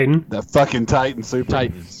 Titan? That fucking Titan super.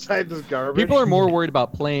 Titans. Titan's garbage. People are more worried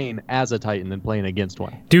about playing as a Titan than playing against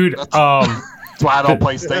one. Dude, That's why I don't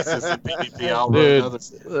play stasis in PvP. I'll run Dude, another.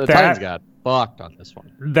 the Titans got fucked on this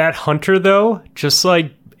one. that hunter, though, just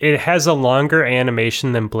like it has a longer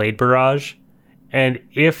animation than Blade Barrage. And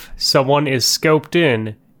if someone is scoped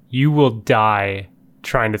in, you will die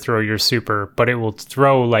trying to throw your super, but it will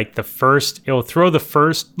throw like the first,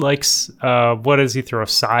 like, what does he throw?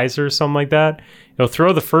 Size or something like that? It'll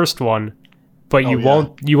throw the first one, but you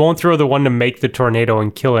won't throw the one to make the tornado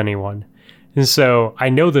and kill anyone. And so I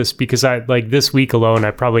know this because I, like, this week alone,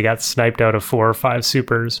 I probably got sniped out of 4 or 5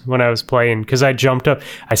 supers when I was playing because I jumped up.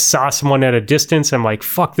 I saw someone at a distance. I'm like,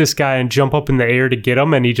 fuck this guy, and jump up in the air to get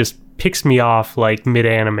him. And he just picks me off like mid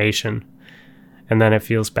animation. And then it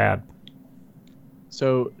feels bad.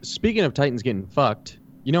 So speaking of Titans getting fucked,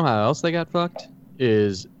 you know how else they got fucked?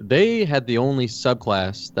 Is they had the only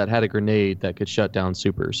subclass that had a grenade that could shut down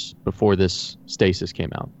supers before this stasis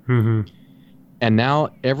came out. Mm-hmm. And now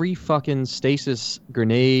every fucking stasis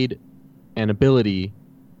grenade and ability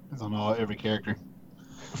It's on every character.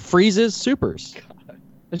 freezes supers.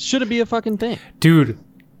 It shouldn't be a fucking thing. Dude,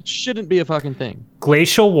 It shouldn't be a fucking thing.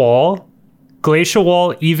 Glacial Wall,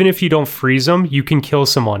 even if you don't freeze them, you can kill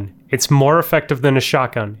someone. It's more effective than a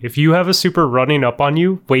shotgun. If you have a super running up on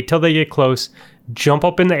you, wait till they get close, jump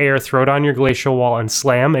up in the air, throw down your Glacial Wall, and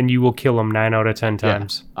slam, and you will kill them 9 out of 10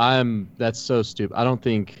 times. That's so stupid. I don't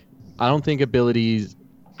think abilities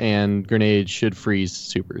and grenades should freeze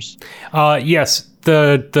supers. Yes,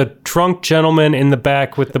 the drunk gentleman in the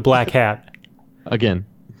back with the black hat. Again.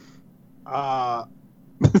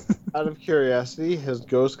 Out of curiosity, has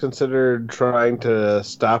Ghost considered trying to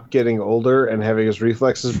stop getting older and having his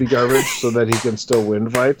reflexes be garbage so that he can still win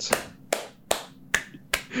fights?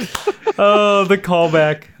 Oh, the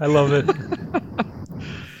callback. I love it.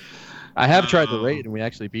 I have tried the raid, and we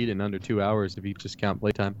actually beat it in under 2 hours if you just count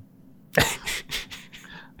playtime.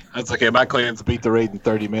 That's okay. My clans beat the raid in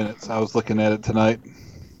 30 minutes. I was looking at it tonight.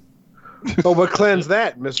 Oh, what clan's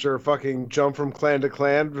that, Mr. Fucking jump from clan to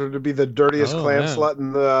clan to be the dirtiest clan slut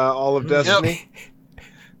in all of Destiny?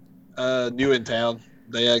 Yep. New in town.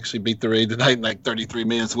 They actually beat the raid tonight in like 33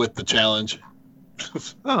 minutes with the challenge.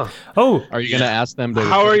 Oh, are you gonna ask them to?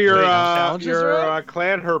 How are your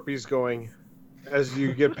clan herpes going as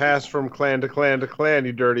you get passed from clan to clan to clan?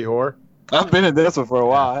 You dirty whore. I've been in this one for a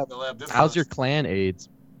while. I haven't left this. How's your clan AIDS?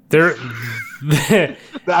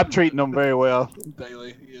 I'm treating them very well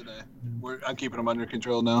daily. You know, I'm keeping them under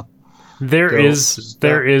control now. There is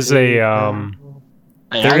a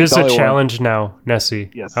challenge now,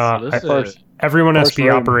 Nessie. Yes. Everyone has to be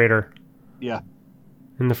room. operator. Yeah.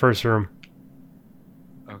 In the first room.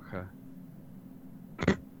 Okay.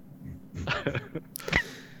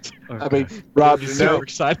 I mean, Rob, So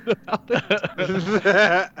excited about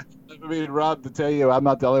it. I mean, Rob, to tell you, I'm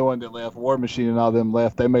not the only one that left. War Machine and all them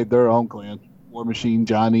left. They made their own clan. War Machine,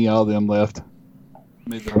 Johnny, all them left.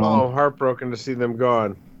 Made their Oh, own. heartbroken to see them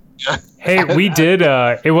gone. Hey, we did.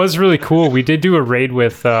 It was really cool. We did do a raid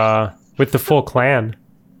with the full clan.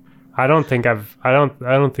 I don't think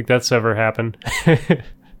that's ever happened.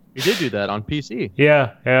 We did do that on PC.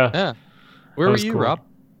 Yeah. Yeah. Where were was you, cool. Rob?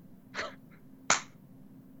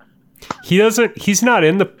 He's not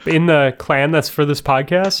in the clan that's for this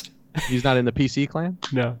podcast. He's not in the PC clan?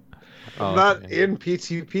 No. Oh, Not okay. in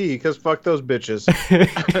PTP, because fuck those bitches.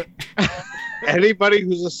 Anybody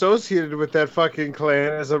who's associated with that fucking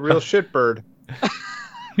clan is a real shitbird.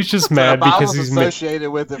 He's just mad I because was he's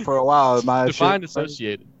associated with it for a while. My Define shit-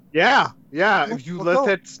 associated. Yeah. If you Well, let no.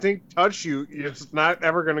 that stink touch you, it's not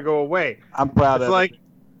ever going to go away. I'm proud It's of like it.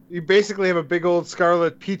 you basically have a big old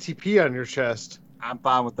scarlet PTP on your chest. I'm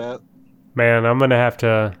fine with that. Man, I'm gonna have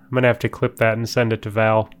to clip that and send it to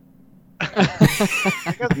Val.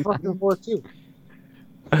 I got fucking war too.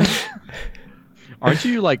 Aren't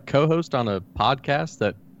you like co-host on a podcast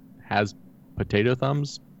that has Potato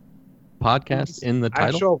Thumbs podcast in the I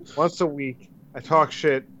title? show up once a week. I talk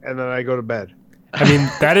shit, and then I go to bed. I mean,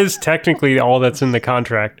 that is technically all that's in the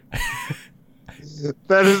contract.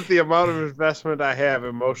 That is the amount of investment I have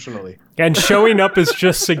emotionally. And showing up is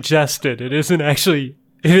just suggested. It isn't actually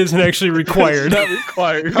required. Not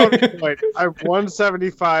required. Counterpoint, I'm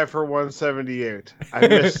 175 for 178. I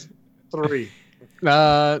missed 3.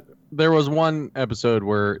 There was one episode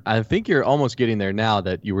where I think you're almost getting there now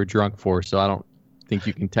that you were drunk for, so I don't think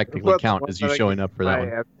you can technically count as you showing up for that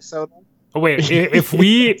one. Episode. Oh, wait,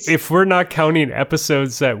 if we're not counting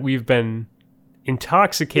episodes that we've been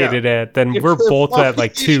intoxicated at, then we're both at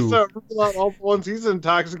like 2. All the ones he's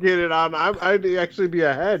intoxicated on, I'd actually be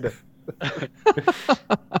ahead.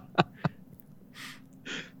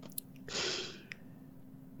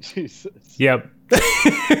 Jesus. Yep.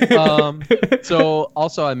 So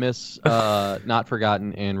also I miss Not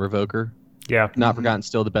Forgotten and Revoker. Yeah. Not Forgotten's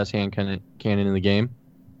still the best hand cannon in the game,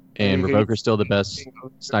 and Mhm. Revoker's still the best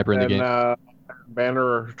sniper in the game.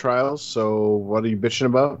 Banner Trials. So what are you bitching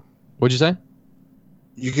about? What'd you say?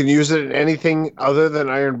 You can use it in anything other than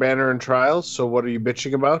Iron Banner and Trials. So what are you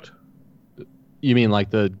bitching about? You mean like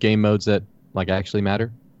the game modes that like actually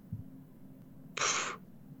matter?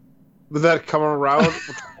 With that coming around,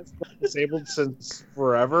 Trials been disabled since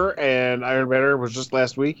forever, and Iron Banner was just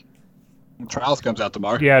last week. Trials comes out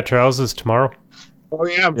tomorrow. Yeah, Trials is tomorrow. Oh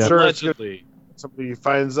yeah, I'm Yeah. sure it's good. Allegedly. Somebody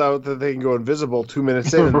finds out that they can go invisible 2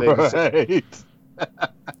 minutes in, and they just Right.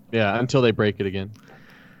 Yeah, until they break it again.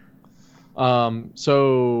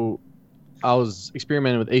 So I was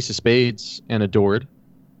experimenting with Ace of Spades and Adored.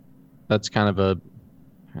 That's kind of a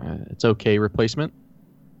it's okay replacement,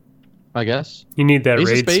 I guess. You need that Ace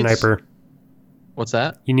of raid Spades? sniper. What's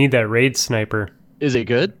that? You need that raid sniper. Is it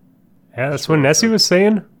good? Yeah, that's what Nessie was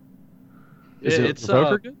saying. Is it It's for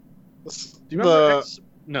poker good? Do you remember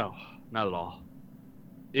No, not at all.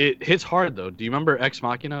 It hits hard though. Do you remember Ex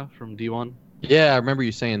Machina from D1? Yeah, I remember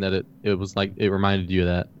you saying that it was like it reminded you of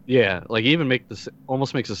that. Yeah, like even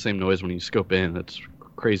almost makes the same noise when you scope in. It's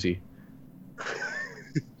crazy.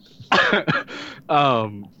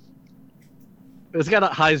 It's got a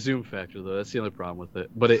high zoom factor though. That's the only problem with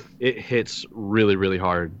it. But it hits really really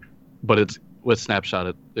hard. But it's with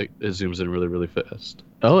snapshot it zooms in really really fast.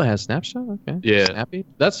 Oh, it has snapshot. Okay. Yeah. Snappy.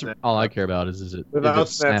 That's all I care about. Is it Without if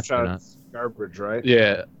it's snapped or snapshot, not. it's garbage, right?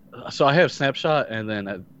 Yeah. So I have snapshot and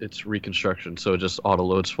then it's reconstruction. So it just auto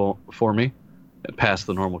loads for me, past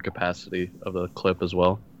the normal capacity of the clip as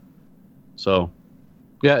well. So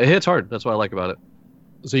yeah, it hits hard. That's what I like about it.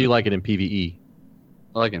 So you like it in PvE?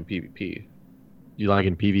 I like it in PvP. You like it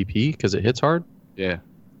in PvP because it hits hard? Yeah.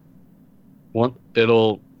 You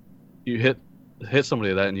hit somebody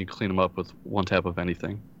with that and you clean them up with one tap of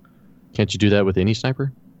anything. Can't you do that with any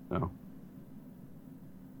sniper? No.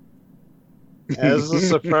 As a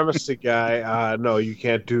supremacy guy, no, you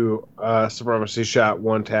can't do supremacy shot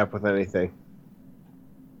one tap with anything.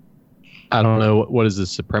 I don't know what is the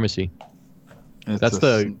supremacy. That's a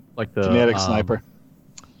the genetic sniper.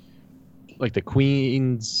 like the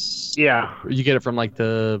Queen's. Yeah. You get it from like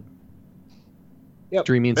the Yep.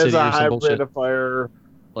 Dreaming It's City a or some bullshit. hybrid of fire,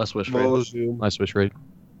 Less wish low rate. zoom. Nice wish rate.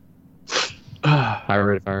 High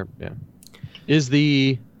rate of fire. Yeah. Is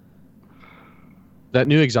that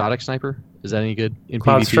new exotic sniper? Is that any good in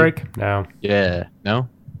Cloud PvP? Strike? No. Yeah. No.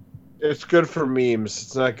 It's good for memes.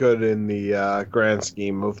 It's not good in the grand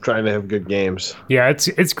scheme of trying to have good games. Yeah,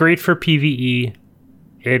 it's great for PvE.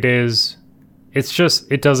 It's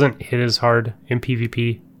just it doesn't hit as hard in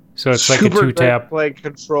PvP. So it's like a Super 2-tap. great like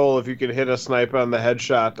control if you can hit a sniper on the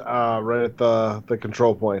headshot right at the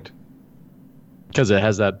control point. Because it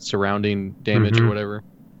has that surrounding damage or Mhm. whatever.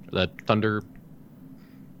 That thunder.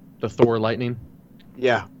 The Thor lightning.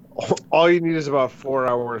 Yeah. All you need is about 4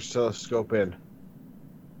 hours to scope in.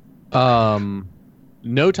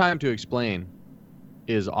 No Time to Explain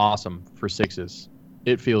is awesome for 6s.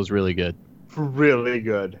 It feels really good. Really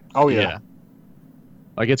good. Oh yeah.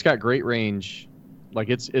 Like it's got great range. Like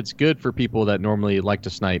it's good for people that normally like to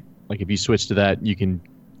snipe. Like if you switch to that, you can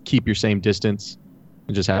keep your same distance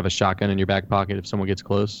and just have a shotgun in your back pocket if someone gets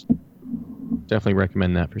close. Definitely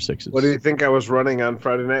recommend that for 6s. What do you think I was running on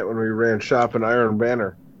Friday night when we ran shop in Iron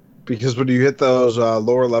Banner? Because when you hit those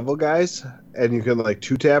lower level guys and you can like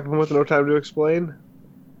 2-tap them with No Time to Explain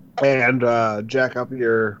and jack up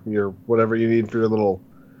your whatever you need for your little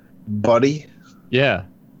buddy. Yeah.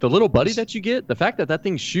 The little buddy that you get, the fact that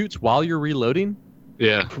thing shoots while you're reloading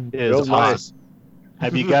Yeah. is Real awesome. nice.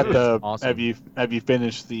 Have you got the? Awesome. Have you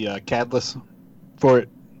finished the catalyst for it?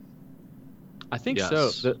 I think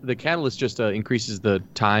Yes. so. The catalyst just increases the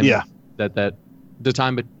time. Yeah. The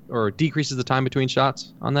time, or decreases the time between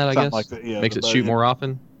shots on that. I Something guess like that. Yeah, makes it shoot more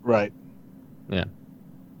often. Right. Yeah,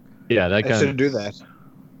 that I gun. should do that.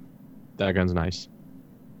 That gun's nice.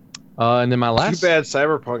 And then my last. Too bad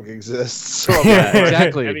Cyberpunk exists. So Yeah,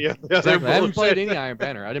 exactly. any of the other Exactly. I haven't played bullshit. any Iron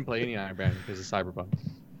Banner. I didn't play any Iron Banner because of Cyberpunk.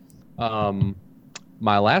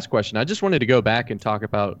 My last question. I just wanted to go back and talk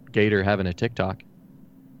about Gator having a TikTok.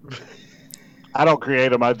 I don't create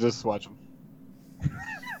them. I just watch them.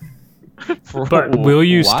 But will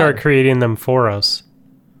you Why? start creating them for us?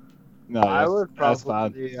 No, I would that's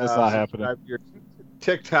probably fine. That's not happening. subscribe to your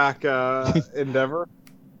TikTok endeavor.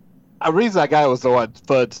 The reason I got it was the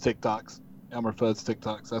Fud's TikToks. Elmer Fudd's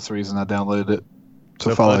TikToks. That's the reason I downloaded it to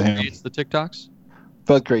So follow Fudd him. creates the TikToks.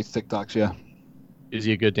 Fudd creates TikToks. Yeah, Is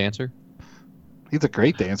he a good dancer? he's a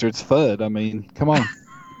great dancer. It's Fudd. I mean, come on.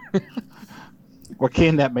 What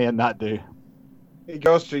can that man not do? Hey,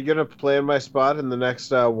 Ghost, are you gonna play in my spot in the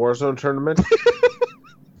next Warzone tournament?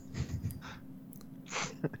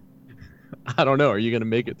 I don't know. Are you going to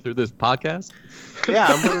make it through this podcast Yeah,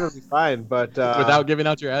 I'm gonna be fine, but without giving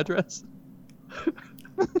out your address?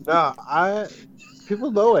 no,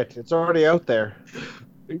 people know it. It's already out there.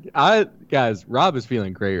 Guys, Rob is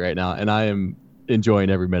feeling great right now, and I am enjoying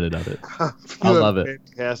every minute of it. I love it.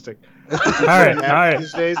 Fantastic. All right.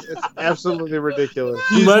 These days, it's absolutely ridiculous.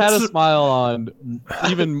 He's had a Let's- smile on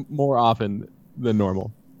even more often than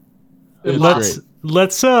normal. It's Let's great.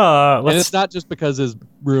 let's And let's it's not just because his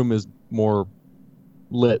room is more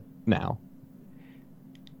lit now.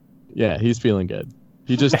 Yeah, he's feeling good.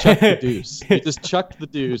 He just chucked the deuce. He just chucked the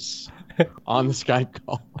deuce on the Skype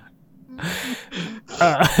call.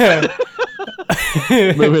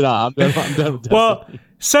 Moving on. I'm done with Well,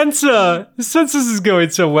 since this is going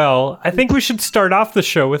so well, I think we should start off the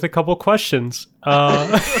show with a couple questions.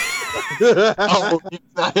 Oh, you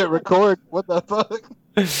not hit record. What the fuck?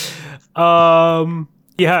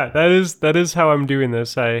 Yeah, that is how I'm doing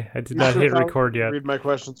this. I did not hit record yet. Read my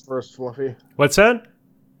questions first, Fluffy. What's that?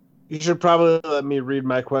 You should probably let me read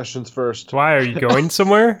my questions first. Why are you going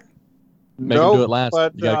somewhere? Make him do it last.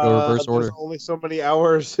 But, You gotta go reverse order. There's only so many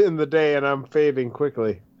hours in the day, and I'm fading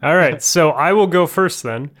quickly. All right, so I will go first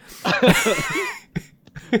then.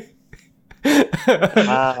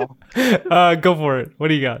 Go for it. What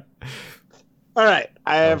do you got? All right,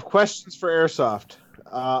 I have questions for Airsoft,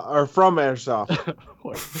 or from Airsoft.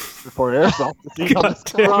 Before airsoft. God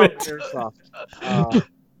damn From it.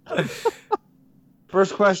 Airsoft.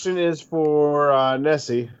 First question is for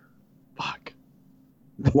Nessie. Fuck.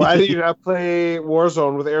 Why do you not play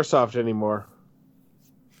Warzone with Airsoft anymore?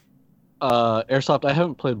 Airsoft, I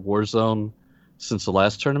haven't played Warzone since the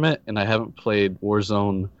last tournament, and I haven't played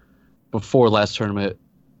Warzone before the last tournament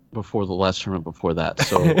before that.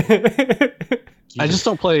 So I just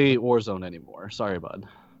don't play Warzone anymore. Sorry, bud.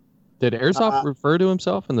 Did Airsoft refer to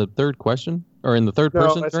himself in the third question? Or in the third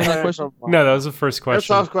person that's during that not question? from- No, that was the first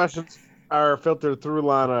question. Airsoft questions are filtered through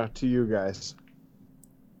Lana to you guys.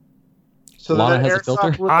 So Lana that has a Airsoft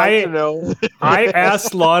filter? would like to know. I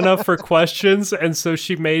asked Lana for questions, and so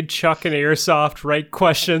she made Chuck and Airsoft write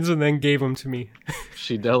questions and then gave them to me.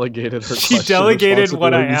 She delegated her. She question delegated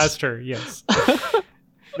what I responsibilities. asked her. Yes.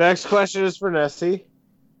 Next question is for Nessie.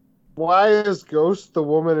 Why is Ghost the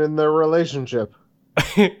woman in their relationship?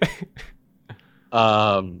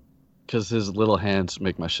 Because his little hands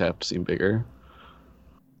make my shaft seem bigger.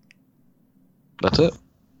 That's it.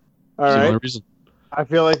 All That's the right. only reason. I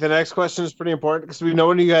feel like the next question is pretty important because we know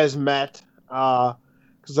when you guys met, because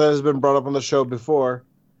that has been brought up on the show before.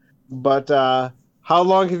 But how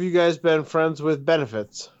long have you guys been friends with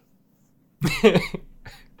Benefits?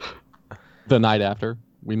 The night after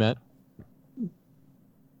we met?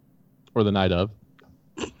 Or the night of?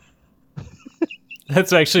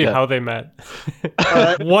 That's actually Yeah. how they met.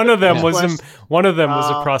 right. One of them Yeah. was a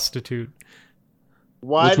Uh, prostitute.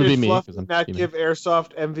 Why Which would be did me, Fluffy 'cause I'm not female. give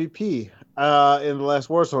Airsoft MVP in the last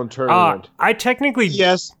Warzone tournament? I technically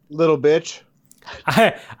Yes, little bitch.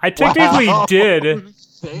 I technically Wow. did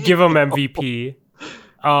give him MVP.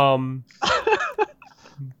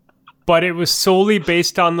 But it was solely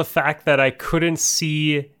based on the fact that I couldn't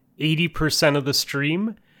see 80% of the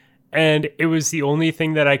stream. And it was the only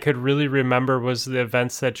thing that I could really remember was the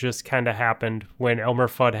events that just kind of happened when Elmer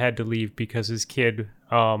Fudd had to leave because his kid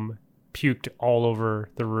puked all over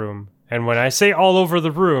the room. And when I say all over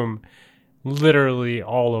the room, literally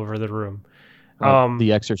all over the room.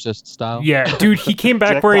 The Exorcist style? Yeah, dude, he came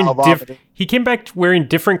back wearing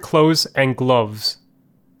different clothes and gloves.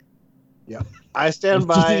 I stand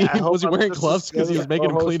by. I hope Was he I'm wearing just gloves as 'cause he good was a making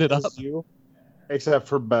him co-host clean it as up? you, except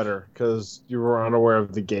for better, because you were unaware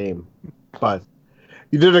of the game. But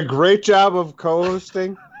you did a great job of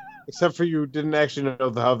co-hosting, except for you didn't actually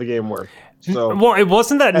know how the game worked. So Well, it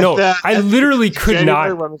wasn't that. No, I literally could January,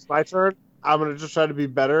 not. when it's my turn, I'm gonna just try to be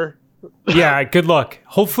better. Yeah, good luck.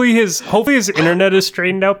 Hopefully his internet is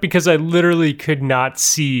straightened out because I literally could not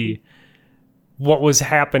see what was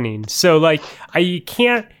happening. So like, you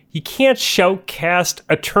can't shoutcast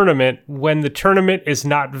a tournament when the tournament is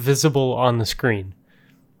not visible on the screen.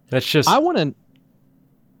 That's just.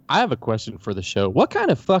 I have a question for the show. What kind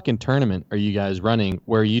of fucking tournament are you guys running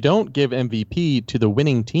where you don't give MVP to the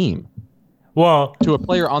winning team? Well, To a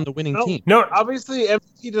player on the winning team? no, Obviously,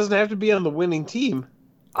 MVP doesn't have to be on the winning team.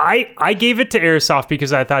 I gave it to Airsoft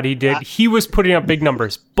because I thought he did. He was putting up big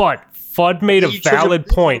numbers, but Fudd made a You should have valid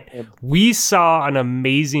beaten point. him. We saw an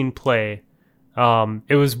amazing play.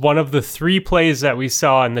 It was one of the 3 plays that we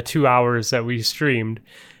saw in the 2 hours that we streamed,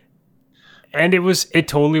 and it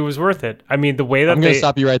totally was worth it. I mean, the way that I'm going to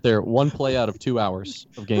stop you right there. 1 play out of 2 hours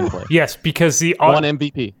of gameplay. yes, because the 1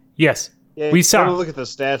 MVP. yes, Yeah, we you saw. gotta look at the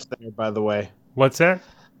stats there, by the way. What's that?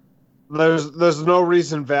 There's no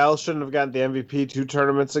reason Val shouldn't have gotten the MVP 2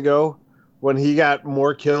 tournaments ago when he got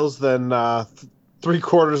more kills than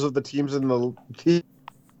 3/4 of the teams in the team.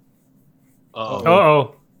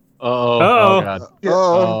 Uh-oh. Oh god.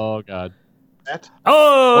 Oh god.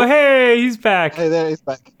 Oh, hey, he's back. Hey, there he's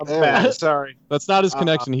back. I'm There bad, he is. sorry. That's not his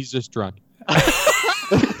connection. He's just drunk.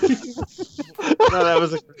 No, that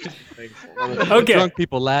was a thing. Okay. Drunk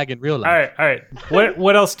people lag in real life. All right.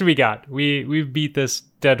 What else do we got? We've beat this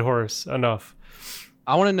dead horse enough.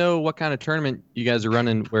 I want to know what kind of tournament you guys are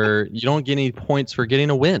running where you don't get any points for getting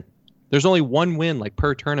a win. There's only one win like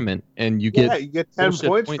per tournament, and you get you get 10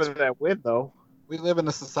 bullshit points for that win, though. We live in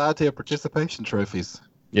a society of participation trophies.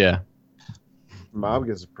 yeah. Mom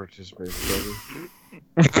gets a participation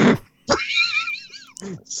trophy.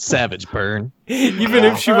 Savage burn. Even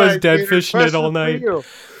if she All was right, dead Gator, fishing it question all for night. you.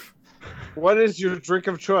 What is your drink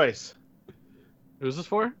of choice? Who's this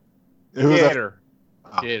for? Who's that? Gator.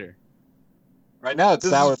 Gator. Right now it's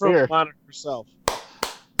This sour is from beer. Lana herself.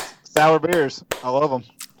 Sour beers. I love them.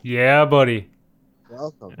 Yeah, buddy.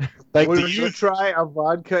 Welcome. Thank Would you try a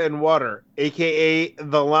vodka and water, aka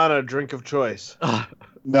the Lana drink of choice?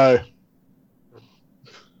 No.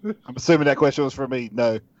 I'm assuming that question was for me.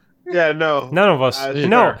 No. Yeah, no. None of us. Dude.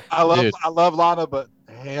 No. Dude. I love Lana, but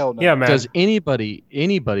hell no. Yeah, man. Does anybody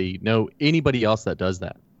know anybody else that does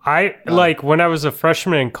that? Like when I was a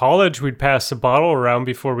freshman in college, we'd pass a bottle around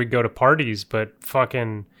before we'd go to parties, but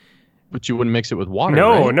fucking But you wouldn't mix it with water.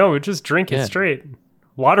 no, right? no, we'd just drink it Yeah. straight.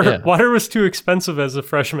 Water was too expensive as a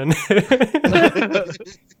freshman.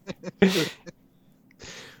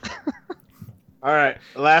 All right.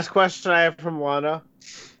 Last question I have from Lana.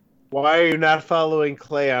 Why are you not following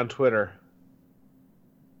Clay on Twitter?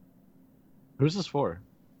 Who's this for?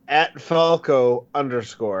 @Falco_.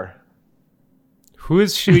 Who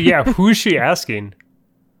is she? Yeah, who is she asking?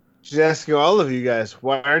 She's asking all of you guys,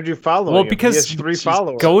 why aren't you following Well, him? because he has 3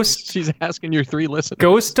 followers. She's asking your 3 listeners.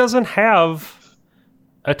 Ghost doesn't have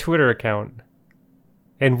a Twitter account,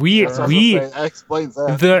 and That explains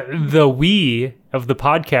that. the we of the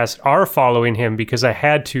podcast are following him because I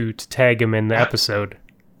had to tag him in the episode.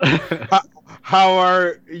 How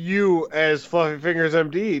are you as Fluffy Fingers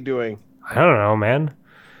MD doing? I don't know, man.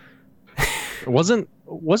 Wasn't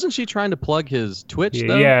she trying to plug his Twitch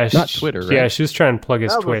though? Yeah, Not Twitter, right? Yeah, she was trying to plug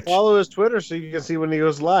his Yeah, but Twitch. follow his Twitter so you can see when he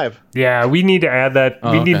goes live. Yeah, we need to add that.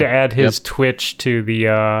 Oh, we need okay. to add his Twitch to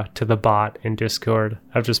the bot in Discord.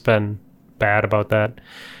 I've just been bad about that.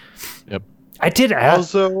 Yep. I did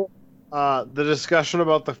ask. Also, the discussion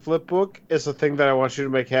about the flip book is a thing that I want you to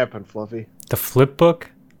make happen, Fluffy. The flip book.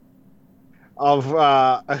 Of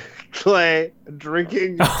Clay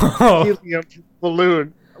drinking Oh, helium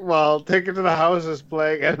balloon while taking to the houses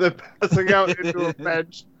playing and then passing out into a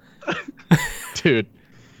bench. Dude.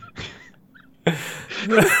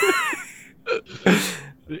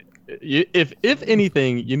 If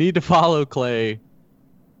anything, you need to follow Clay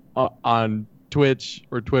on Twitch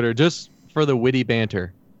or Twitter just for the witty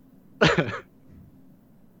banter.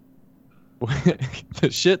 The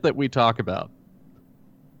shit that we talk about.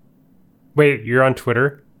 wait, you're on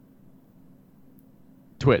Twitter?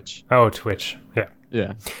 Twitch. Oh, Twitch. Yeah.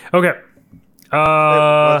 Yeah. Okay.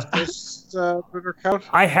 What's this Twitter account?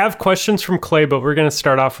 I have questions from Clay, but we're gonna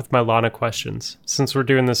start off with my Lana questions since we're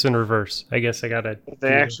doing this in reverse. I guess I gotta. Are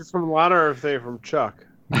they actually from Lana or are they from Chuck?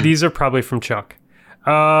 These are probably from Chuck.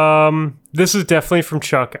 This is definitely from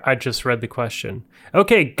Chuck. I just read the question.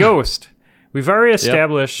 Okay, Ghost. We've already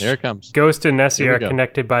established There it comes. Ghost and Nessie Here we are go.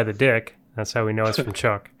 connected by the dick. That's how we know it's from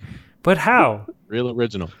Chuck. But how? Real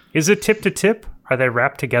original. Is it tip to tip? Are they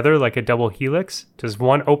wrapped together like a double helix? Does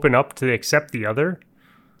one open up to accept the other?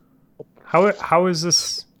 How is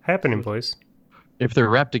this happening, boys? If they're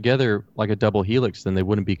wrapped together like a double helix, then they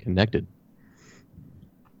wouldn't be connected.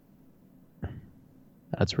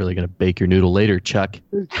 That's really gonna bake your noodle later, Chuck.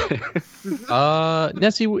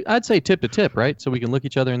 Nessie, I'd say tip to tip, right? So we can look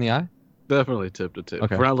each other in the eye. Definitely tip to tip.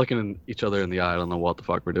 Okay. If we're not looking in each other in the eye, I don't know what the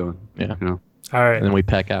fuck we're doing. Yeah. You know? All right. And then we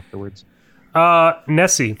peck afterwards.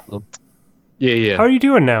 Nessie, Yeah. how are you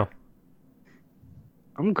doing now?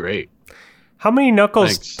 I'm great. How many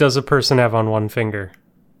knuckles Thanks. does a person have on one finger?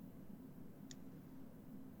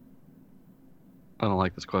 I don't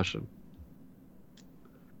like this question.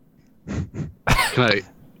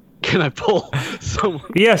 Can I pull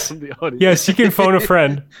someone Yes. from the audience? Yes, you can phone a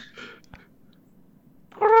friend.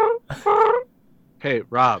 Hey,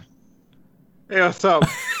 Rob, Hey, what's up?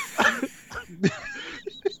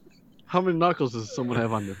 how many knuckles does someone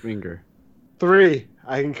have on their finger? 3.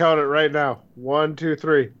 I can count it right now. 1, 2,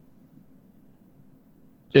 3.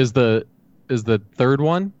 Is the third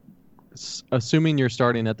one, assuming you're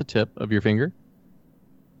starting at the tip of your finger,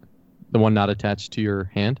 the one not attached to your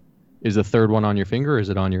hand, is the third one on your finger or is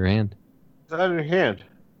it on your hand? It's on your hand.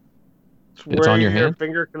 It's where on your hand?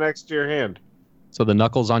 finger connects to your hand. So the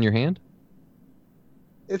knuckle's on your hand?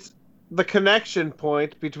 It's the connection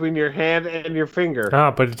point between your hand and your finger.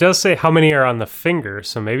 But it does say how many are on the finger,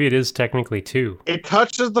 so maybe it is technically 2. It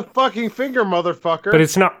touches the fucking finger, motherfucker. But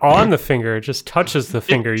it's not on the finger, it just touches the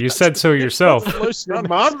finger. You said so yourself. Your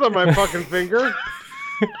mom's on my fucking finger.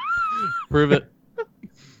 Prove it.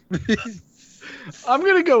 I'm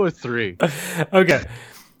gonna go with 3. Okay.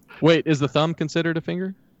 Wait, is the thumb considered a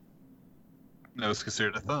finger? nose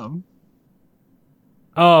considered a thumb.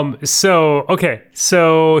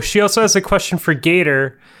 So she also has a question for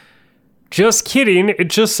Gator. Just kidding. It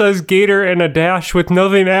just says Gator and a dash with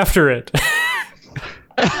nothing after it.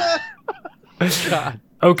 God.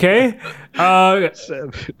 Okay.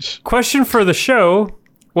 Savage. Question for the show.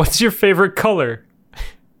 What's your favorite color?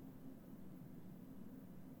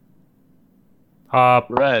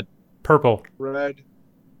 Red. Purple. Red.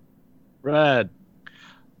 Red.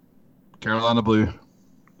 Carolina blue.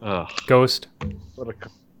 Ugh. Ghost. What a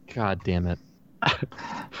God damn it.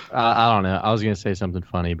 I don't know. I was gonna say something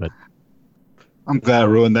funny, but I'm glad I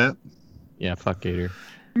ruined that. yeah, fuck Gator.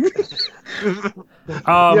 We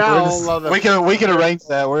can arrange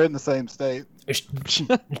that. We're in the same state.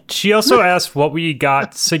 She also asked what we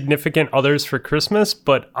got significant others for Christmas,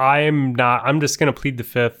 but I'm not. I'm just gonna plead the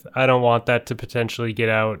fifth. I don't want that to potentially get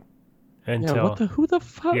out until. Yeah, who the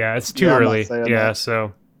fuck? Yeah, it's too Yeah, I'm not early. saying Yeah, that.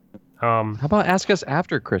 so. How about ask us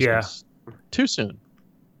after Christmas? Too soon.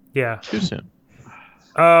 Yeah. Too soon.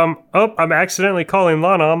 Oh, I'm accidentally calling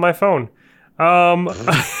Lana on my phone. Oh,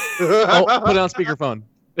 put it on speakerphone.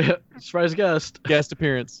 Surprise guest. Guest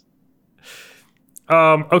appearance.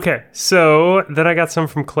 Okay, so then I got some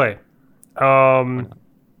from Clay.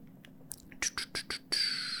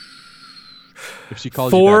 If she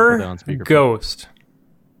calls you back, put it For on speakerphone. Ghost,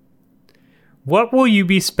 what will you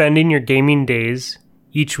be spending your gaming days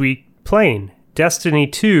each week playing? Destiny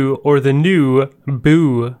 2 or the new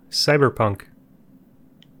Boo Cyberpunk?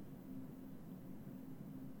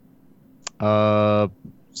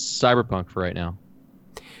 Cyberpunk for right now.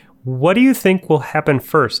 What do you think will happen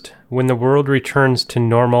first when the world returns to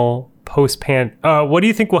normal what do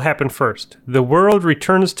you think will happen first? The world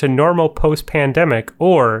returns to normal post-pandemic,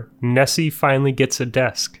 or Nessie finally gets a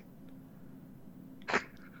desk?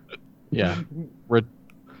 Yeah.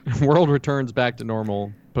 World returns back to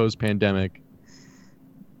normal post-pandemic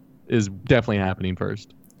is definitely happening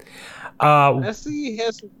first. Nessie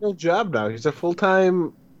has a full job now. He's a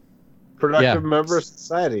full-time productive member of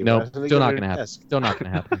society. No, Why doesn't he still get not a gonna happen. desk? Still not gonna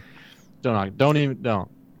happen. Don't.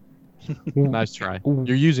 Nice try.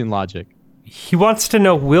 You're using logic. He wants to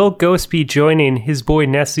know, will Ghost be joining his boy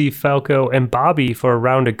Nessie, Falco, and Bobby for a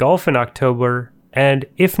round of golf in October? And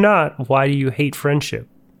if not, why do you hate friendship?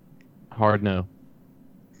 Hard no.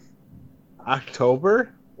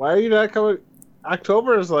 October? Why are you not coming?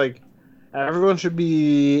 October is like everyone should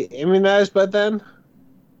be immunized by then.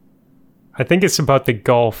 I think it's about the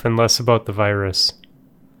golf and less about the virus.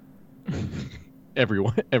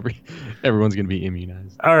 Everyone's gonna be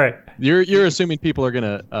immunized. All right. You're assuming people are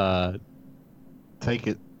gonna Take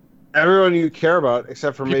it. Everyone you care about,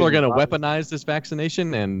 except for people are maybe gonna Bobby. weaponize this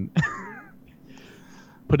vaccination and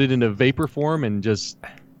put it in a vapor form and just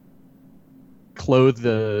clothe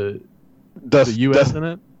the U.S. in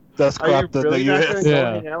it. That's Are you crap. The really not U.S. going to Yeah.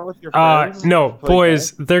 go hang out with your friends? No, Play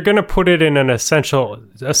boys, golf? they're gonna put it in an essential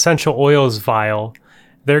oils vial.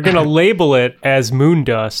 They're gonna label it as moon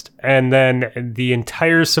dust, and then the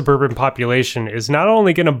entire suburban population is not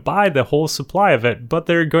only gonna buy the whole supply of it, but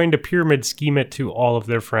they're going to pyramid scheme it to all of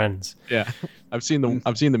their friends. Yeah, I've seen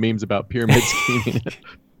the memes about pyramid scheming.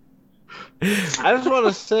 I just want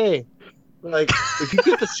to say, like, if you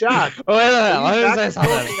get the shot, Let me say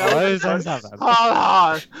something. something. hold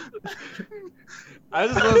on. I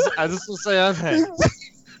just want to say something.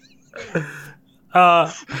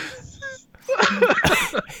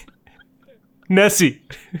 Nessie,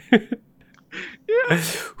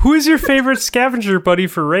 who is your favorite scavenger buddy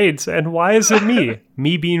for raids, and why is it me?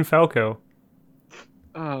 Me being Falco.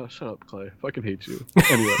 Oh, shut up, Clay. I fucking hate you.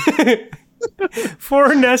 Anyway.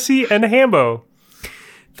 For Nessie and Hambo.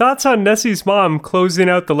 Thoughts on Nessie's mom closing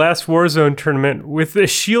out the last Warzone tournament with the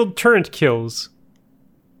shield turret kills?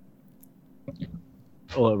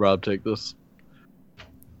 I'll let Rob take this.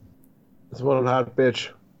 This one hot bitch.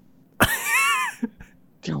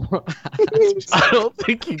 I don't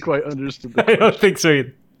think he quite understood I that. don't think so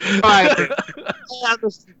either. I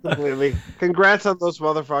understand completely. Congrats on those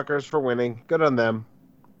motherfuckers for winning. Good on them.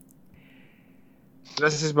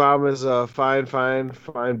 Nessie's mom is a fine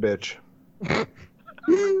bitch.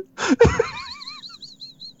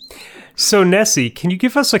 So, Nessie, can you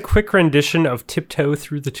give us a quick rendition of Tiptoe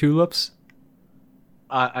Through the Tulips?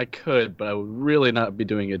 I could, but I would really not be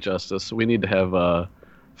doing it justice. We need to have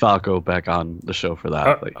Falco back on the show for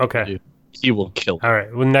that. Okay. He will kill. All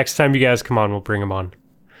right. Well, next time you guys come on, we'll bring him on.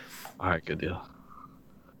 All right, good deal.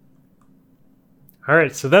 All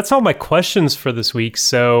right. So that's all my questions for this week.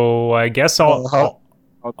 So I guess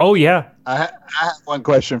Oh, yeah. I have one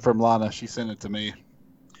question from Lana. She sent it to me.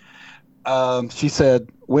 She said,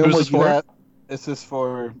 "When Who's will this you for? have?" It's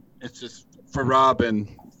just for Rob and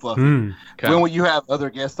Fluffy. Okay. When will you have other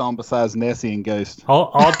guests on besides Nessie and Ghost?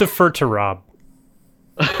 I'll defer to Rob.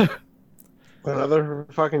 But other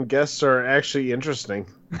fucking guests are actually interesting.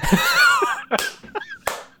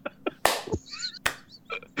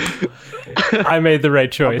 I made the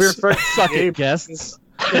right I'll be your choice. friend. Suck it, guests.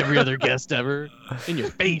 Every other guest ever. In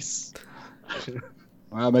your face.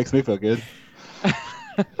 Well, that makes me feel good.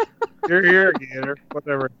 You're here, Gator.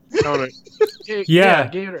 Whatever. Count it. Yeah.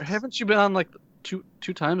 Gator, haven't you been on like two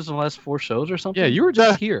times in the last 4 shows or something? Yeah, you were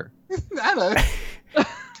just here. I know.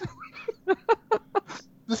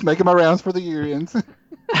 Just making my rounds for the year ends.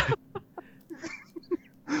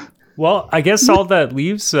 Well, I guess all that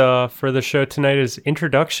leaves for the show tonight is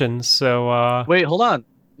introductions. So Wait, hold on.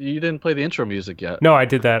 You didn't play the intro music yet. no, I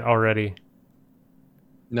did that already.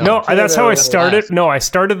 No, that's how I started. No, I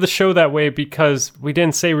started the show that way because we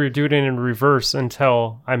didn't say we were doing it in reverse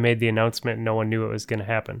until I made the announcement and no one knew it was going to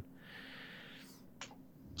happen.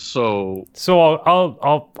 So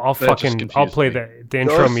I'll just fucking confused play me. the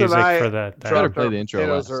intro Ghost and music I for that. Better Dropped play our the intro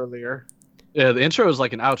potatoes last. earlier. yeah, the intro is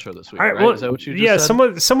like an outro this week, All right, right? well, Is that what you just said?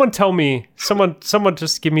 yeah, someone tell me. Someone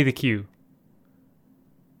just give me the cue.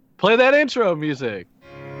 Play that intro music.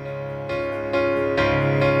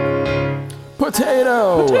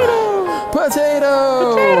 Potato!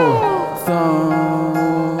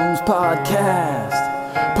 Thumbs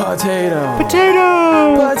Podcast. Potato!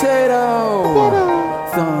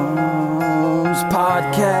 Thumbs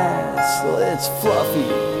Podcast. It's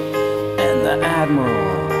Fluffy and the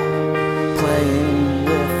Admiral playing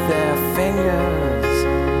with their fingers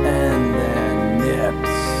and their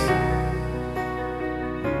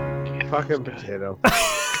nips. Fucking potato.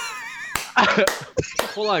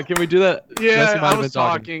 Hold on, can we do that? Yeah, Nessie might I have was been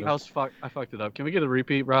talking. I fucked it up. Can we get a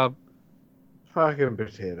repeat, Rob? Fucking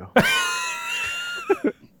potato.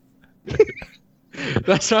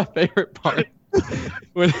 That's my favorite part.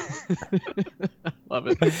 When... Love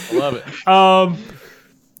it. I love it.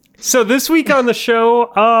 So this week on the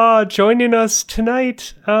show, joining us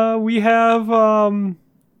tonight, we have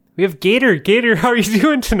Gator. Gator, how are you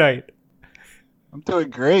doing tonight? I'm doing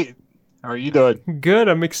great. How are you doing? Good.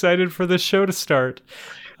 I'm excited for this show to start.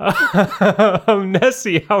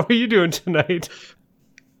 Nessie, how are you doing tonight?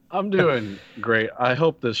 I'm doing great. I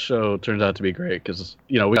hope this show turns out to be great because,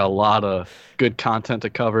 we got a lot of good content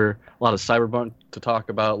to cover, a lot of Cyberpunk to talk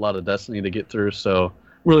about, a lot of Destiny to get through. So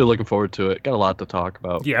really looking forward to it. Got a lot to talk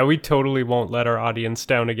about. Yeah, we totally won't let our audience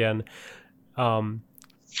down again.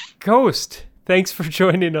 Ghost, thanks for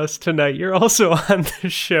joining us tonight. You're also on the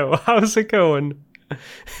show. How's it going?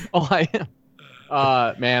 Oh, I am.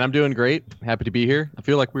 Man, I'm doing great. Happy to be here. I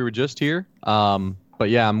feel like we were just here. But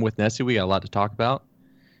yeah, I'm with Nessie. We got a lot to talk about.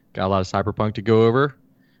 Got a lot of Cyberpunk to go over.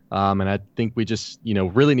 And I think we just,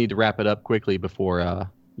 really need to wrap it up quickly before,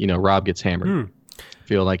 Rob gets hammered. I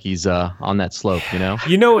feel like he's on that slope,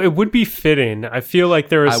 It would be fitting. I feel like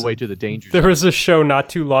there was highway to the danger there zone. was a show not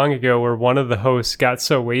too long ago where one of the hosts got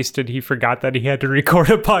so wasted he forgot that he had to record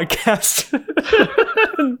a podcast.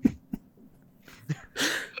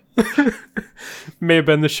 May have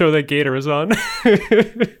been the show that Gator was on.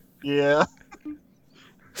 Yeah.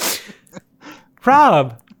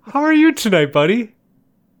 Rob, how are you tonight, buddy?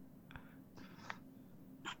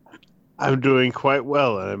 I'm doing quite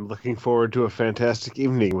well, and I'm looking forward to a fantastic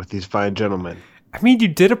evening with these fine gentlemen. I mean, you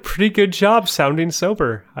did a pretty good job sounding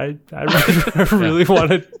sober. I really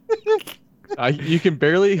wanted. You can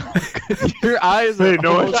barely. Your eyes Pay are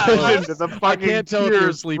no almost attention closed. to the fucking can't tell if you're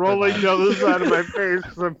tears asleep or rolling not. down the side of my face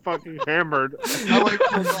because I'm fucking hammered. I wait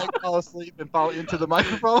till I fall asleep and fall into the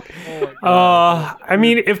microphone. I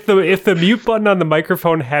mean, if the mute button on the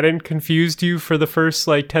microphone hadn't confused you for the first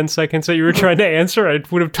 10 seconds that you were trying to answer, I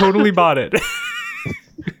would have totally bought it.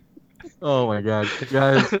 Oh my god,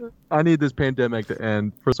 guys! I need this pandemic to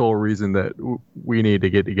end for the sole reason that we need to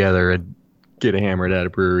get together and get hammered at a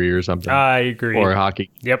brewery or something, I agree. or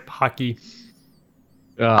hockey. Yep, hockey.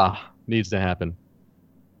 Needs to happen.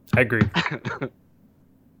 I agree.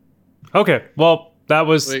 Okay, well, that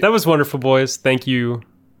was wonderful, boys. Thank you.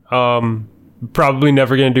 Probably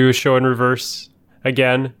never gonna do a show in reverse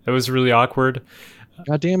again. It was really awkward.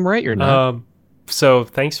 Goddamn right you're not. So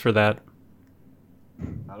thanks for that.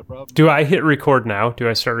 Not a problem. Do I hit record now? Do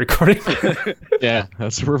I start recording? Yeah,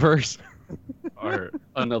 that's reverse. Or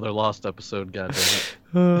another lost episode, goddamn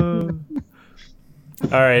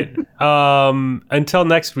it. All right. Until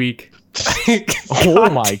next week. Oh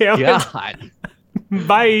my damn it. god.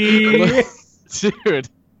 Bye. Dude.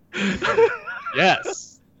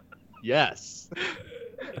 Yes. Yes.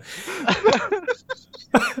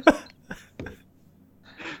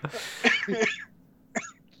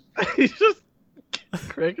 He's just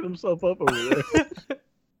cracking himself up over there.